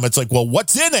scam. It's like, well,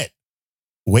 what's in it?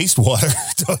 Wastewater.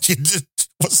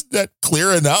 Wasn't that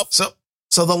clear enough? So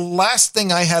the last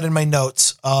thing I had in my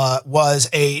notes was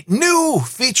a new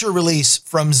feature release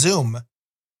from Zoom.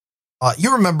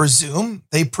 You remember Zoom?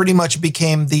 They pretty much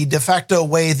became the de facto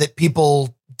way that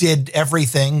people did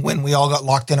everything when we all got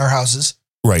locked in our houses.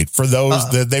 Right. For those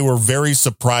that they were very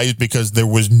surprised because there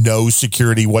was no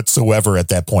security whatsoever at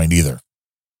that point either.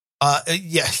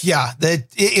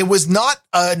 It was not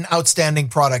an outstanding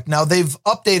product. Now they've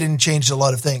updated and changed a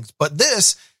lot of things, but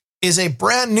this is a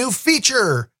brand new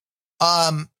feature.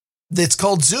 That's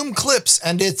called Zoom Clips,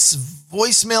 and it's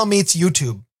voicemail meets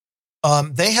YouTube.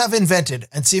 They have invented,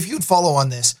 and see if you'd follow on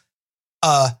this,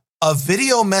 a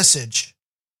video message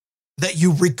that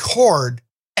you record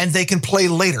and they can play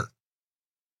later.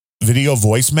 Video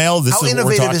voicemail? This is what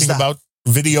we're talking about?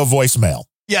 Video voicemail.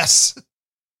 Yes.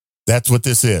 That's what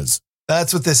this is.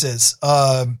 That's what this is.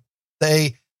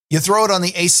 You throw it on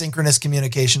the asynchronous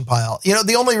communication pile.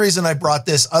 The only reason I brought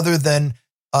this, other than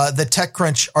the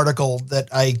TechCrunch article that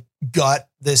I got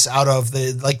this out of,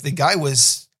 the guy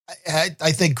was,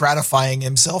 I think, gratifying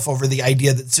himself over the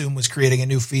idea that Zoom was creating a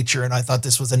new feature, and I thought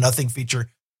this was a nothing feature.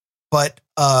 But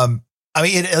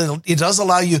it does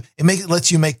allow you. It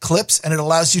lets you make clips, and it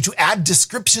allows you to add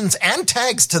descriptions and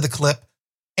tags to the clip.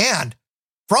 And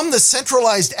from the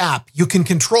centralized app, you can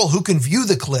control who can view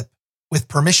the clip with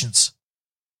permissions.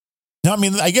 Now,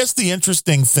 I guess the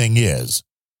interesting thing is,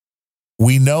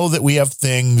 we know that we have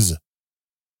things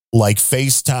like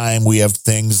FaceTime. We have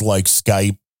things like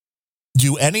Skype.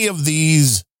 Do any of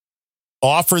these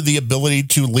offer the ability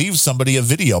to leave somebody a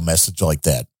video message like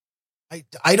that?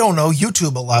 I don't know.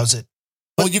 YouTube allows it.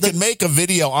 Well, you can make a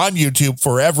video on YouTube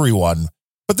for everyone,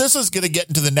 but this is going to get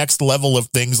into the next level of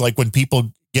things, like when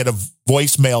people get a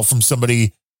voicemail from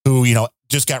somebody who,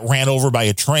 just got ran over by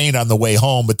a train on the way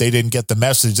home, but they didn't get the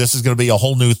message. This is going to be a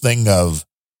whole new thing of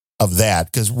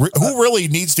that, because who really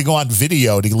needs to go on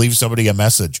video to leave somebody a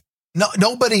message? No,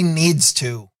 nobody needs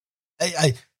to.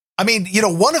 I I mean,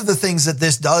 one of the things that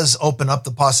this does open up the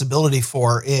possibility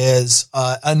for is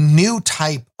a new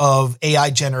type of AI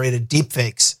generated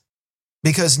deepfakes,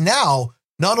 because now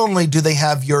not only do they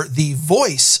have the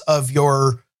voice of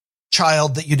your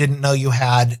child that you didn't know you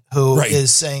had, who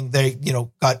is saying they,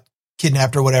 got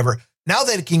kidnapped or whatever. Now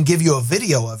they can give you a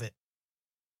video of it.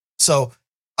 So,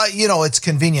 it's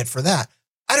convenient for that.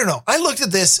 I don't know. I looked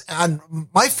at this and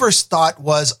my first thought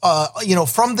was,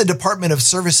 from the Department of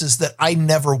Services that I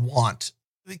never want,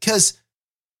 because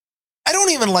I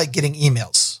don't even like getting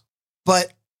emails,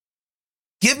 but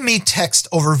give me text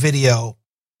over video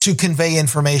to convey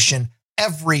information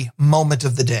every moment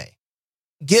of the day.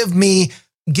 Give me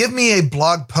a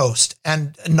blog post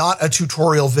and not a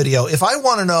tutorial video. If I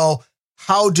want to know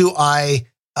how do I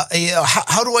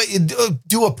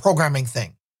do a programming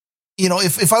thing,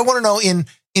 if I want to know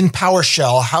in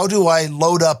PowerShell, how do I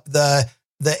load up the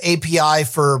API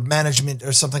for management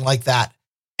or something like that?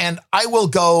 And I will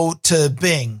go to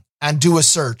Bing and do a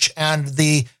search. And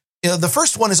the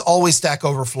first one is always Stack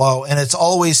Overflow. And it's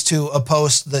always to a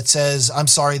post that says, I'm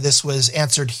sorry, this was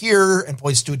answered here, and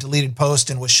points to a deleted post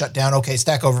and was shut down. Okay,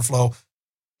 Stack Overflow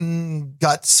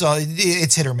so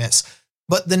it's hit or miss.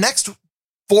 But the next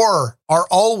 4 are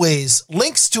always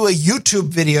links to a YouTube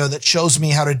video that shows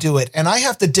me how to do it. And I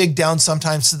have to dig down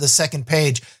sometimes to the second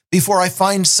page before I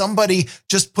find somebody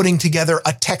just putting together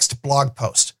a text blog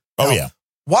post. Oh, yeah.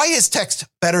 Why is text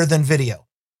better than video?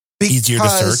 Easier to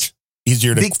search,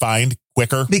 easier to find,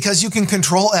 quicker. Because you can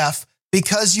Control F,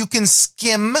 because you can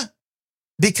skim,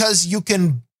 because you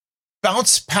can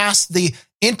bounce past the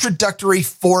introductory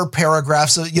 4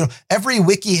 paragraphs. So, every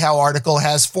WikiHow article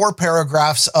has 4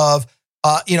 paragraphs of,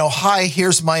 hi,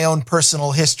 here's my own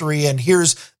personal history, and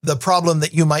here's the problem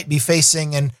that you might be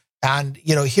facing. And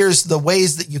here's the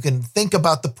ways that you can think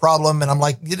about the problem. And I'm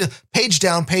like, page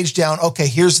down. Okay,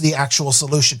 here's the actual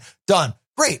solution. Done.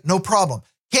 Great. No problem.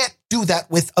 Can't do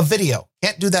that with a video.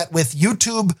 Can't do that with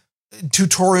YouTube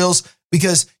tutorials,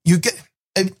 because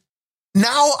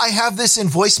now I have this in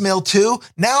voicemail too.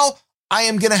 Now I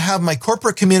am going to have my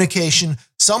corporate communication.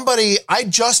 I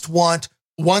just want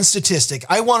one statistic.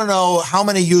 I want to know how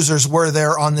many users were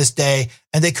there on this day,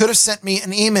 and they could have sent me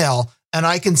an email, and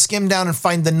I can skim down and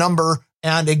find the number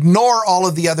and ignore all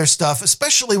of the other stuff,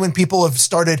 especially when people have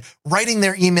started writing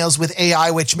their emails with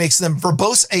AI, which makes them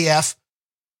verbose AF.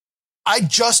 I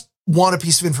just want a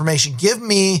piece of information. Give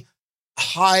me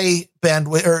high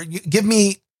bandwidth, or give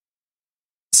me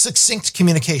succinct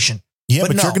communication. Yeah,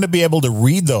 but you're going to be able to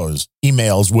read those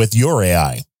emails with your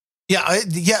AI.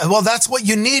 Yeah. Well, that's what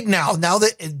you need now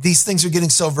that these things are getting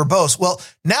so verbose. Well,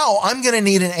 now I'm going to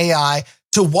need an AI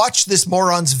to watch this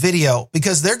moron's video,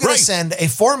 because they're going to send a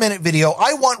 4-minute video.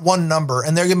 I want one number,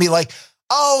 and they're going to be like,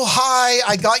 oh, hi,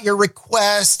 I got your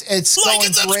request. It's like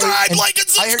and subscribe, like and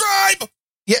subscribe.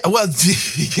 Yeah. Well,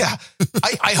 yeah,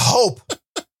 I hope,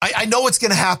 I know it's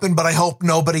going to happen, but I hope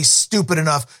nobody's stupid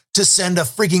enough to send a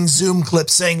freaking Zoom clip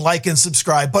saying like and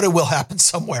subscribe, but it will happen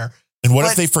somewhere. And what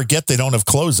if they forget they don't have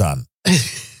clothes on?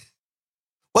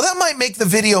 Well, that might make the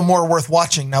video more worth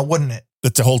watching now, wouldn't it?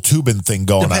 It's a whole Tubin thing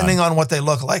going Depending on what they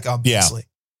look like, obviously.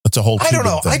 Yeah, it's a whole Tubin I don't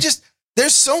know. thing.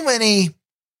 There's so many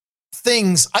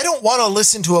things. I don't want to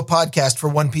listen to a podcast for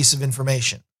one piece of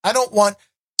information. I don't want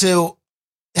to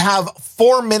have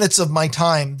 4 minutes of my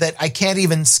time that I can't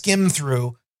even skim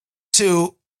through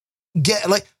to get,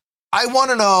 I want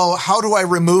to know, how do I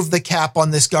remove the cap on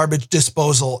this garbage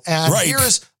disposal? And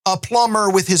here's a plumber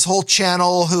with his whole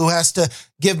channel who has to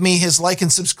give me his like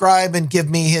and subscribe and give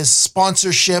me his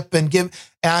sponsorship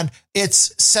and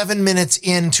it's 7 minutes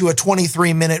into a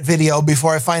 23-minute video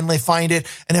before I finally find it.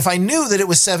 And if I knew that it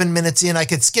was 7 minutes in, I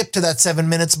could skip to that 7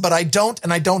 minutes, but I don't,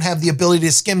 and I don't have the ability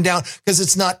to skim down because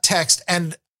it's not text.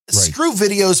 And screw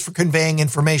videos for conveying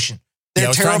information. They're I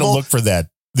was terrible. trying to look for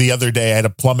that the other day. I had a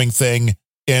plumbing thing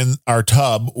in our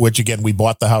tub, which again, we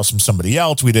bought the house from somebody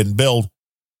else. We didn't build.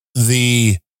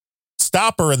 The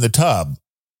stopper in the tub,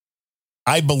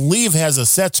 I believe, has a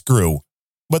set screw,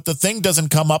 but the thing doesn't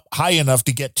come up high enough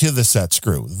to get to the set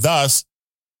screw. Thus,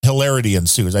 hilarity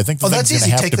ensues. I think the that's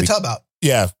easy. Take the tub out.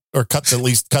 Yeah, or at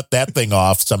least cut that thing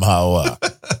off somehow.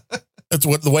 That's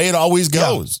the way it always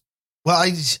goes. Yeah.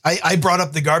 Well, I brought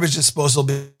up the garbage disposal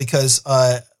because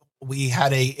we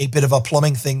had a bit of a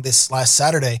plumbing thing this last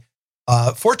Saturday.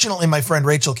 Fortunately, my friend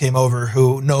Rachel came over,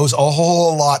 who knows a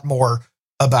whole lot more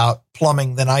about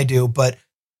plumbing than I do. But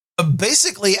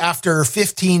basically, after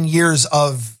 15 years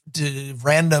of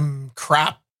random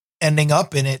crap ending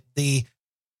up in it, the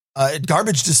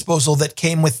garbage disposal that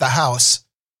came with the house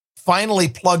finally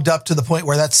plugged up to the point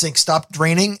where that sink stopped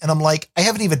draining. And I'm like, I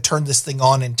haven't even turned this thing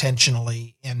on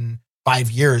intentionally in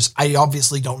 5 years. I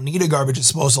obviously don't need a garbage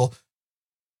disposal.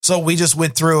 So we just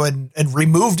went through and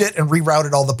removed it and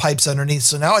rerouted all the pipes underneath.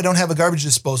 So now I don't have a garbage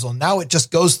disposal. Now it just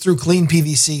goes through clean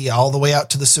PVC all the way out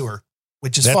to the sewer,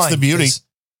 which is fine. That's the beauty.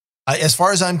 As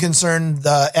far as I'm concerned,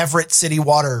 the Everett City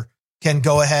Water can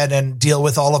go ahead and deal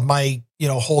with all of my,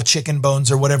 whole chicken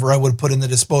bones or whatever I would put in the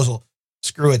disposal.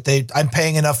 Screw it. I'm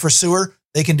paying enough for sewer.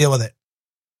 They can deal with it.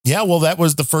 Yeah, well, that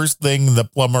was the first thing the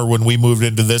plumber, when we moved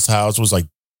into this house, was like,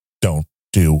 don't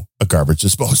do a garbage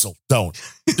disposal.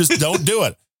 Just don't do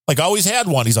it. Like, I always had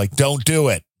one. He's like, don't do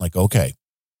it. Like, okay.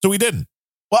 So we didn't.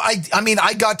 Well,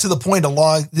 I got to the point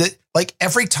along that, like,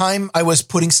 every time I was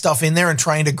putting stuff in there and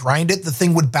trying to grind it, the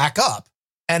thing would back up.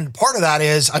 And part of that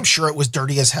is I'm sure it was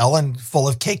dirty as hell and full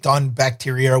of caked on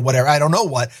bacteria or whatever. I don't know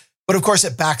what. But of course,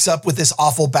 it backs up with this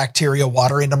awful bacteria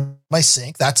water into my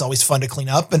sink. That's always fun to clean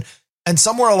up. And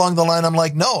somewhere along the line, I'm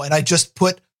like, no. And I just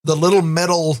put the little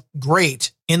metal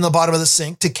grate in the bottom of the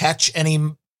sink to catch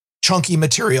any chunky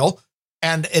material.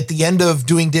 And at the end of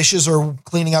doing dishes or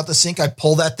cleaning out the sink, I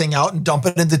pull that thing out and dump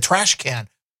it in the trash can,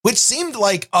 which seemed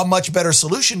like a much better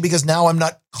solution because now I'm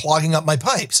not clogging up my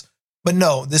pipes. But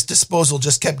no, this disposal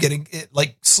just kept getting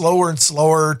like slower and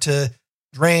slower to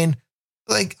drain.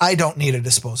 Like, I don't need a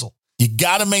disposal. You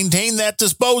got to maintain that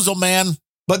disposal, man.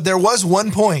 But there was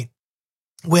one point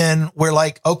when we're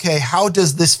like, okay, how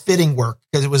does this fitting work?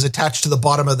 Because it was attached to the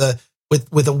bottom of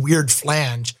with a weird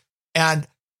flange. And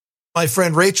my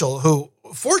friend Rachel, who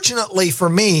fortunately for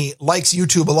me likes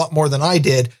YouTube a lot more than I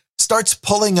did, starts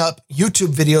pulling up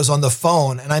YouTube videos on the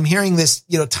phone. And I'm hearing this,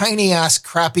 tiny ass,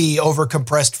 crappy,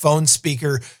 overcompressed phone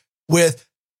speaker with,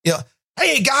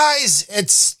 hey guys,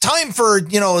 it's time for,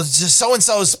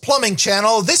 so-and-so's plumbing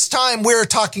channel. This time we're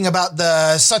talking about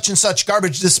the such and such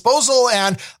garbage disposal.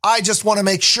 And I just want to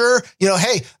make sure,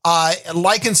 hey,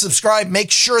 like and subscribe. Make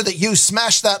sure that you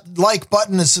smash that like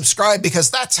button and subscribe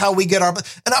because that's how we get our,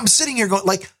 and I'm sitting here going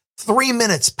like 3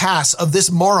 minutes pass of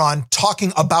this moron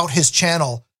talking about his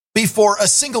channel before a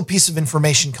single piece of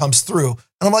information comes through. And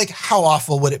I'm like, how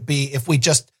awful would it be if we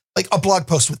just like a blog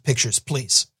post with pictures,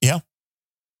 please? Yeah.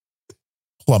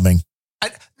 Plumbing.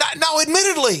 Now,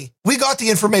 admittedly, we got the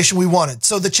information we wanted.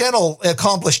 So the channel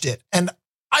accomplished it. And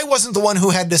I wasn't the one who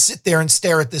had to sit there and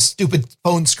stare at this stupid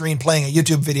phone screen playing a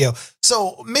YouTube video.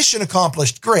 So mission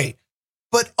accomplished. Great.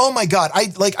 But oh my God,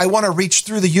 I want to reach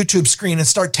through the YouTube screen and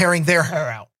start tearing their hair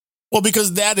out. Well,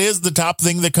 because that is the top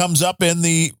thing that comes up in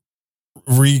the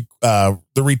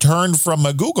return from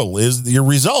Google is your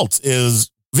results is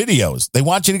videos. They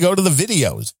want you to go to the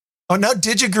videos. Oh, now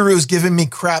DigiGuru is giving me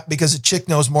crap because a chick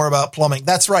knows more about plumbing.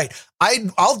 That's right.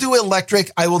 I'll do electric.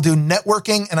 I will do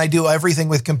networking and I do everything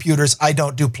with computers. I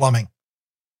don't do plumbing.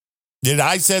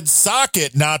 I said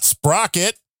socket, not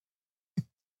sprocket.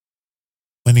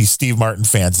 Any Steve Martin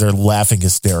fans, they're laughing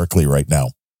hysterically right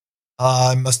now.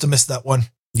 I must have missed that one.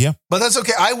 Yeah. But that's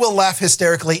okay. I will laugh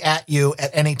hysterically at you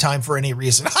at any time for any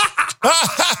reason.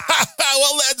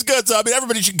 Well, that's good. So,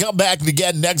 everybody should come back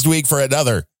again next week for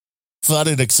another fun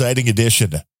and exciting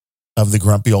edition of the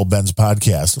Grumpy Old Ben's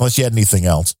podcast, unless you had anything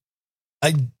else.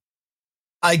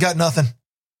 I got nothing.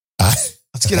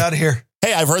 Let's get out of here.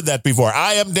 Hey, I've heard that before.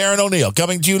 I am Darren O'Neill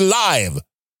coming to you live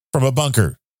from a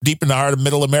bunker deep in the heart of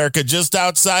middle America, just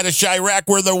outside of Chirac,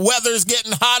 where the weather's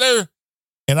getting hotter.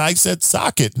 And I said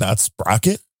socket, not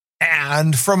sprocket.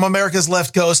 And from America's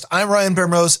left coast, I'm Ryan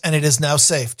Bemrose, and it is now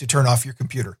safe to turn off your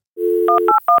computer.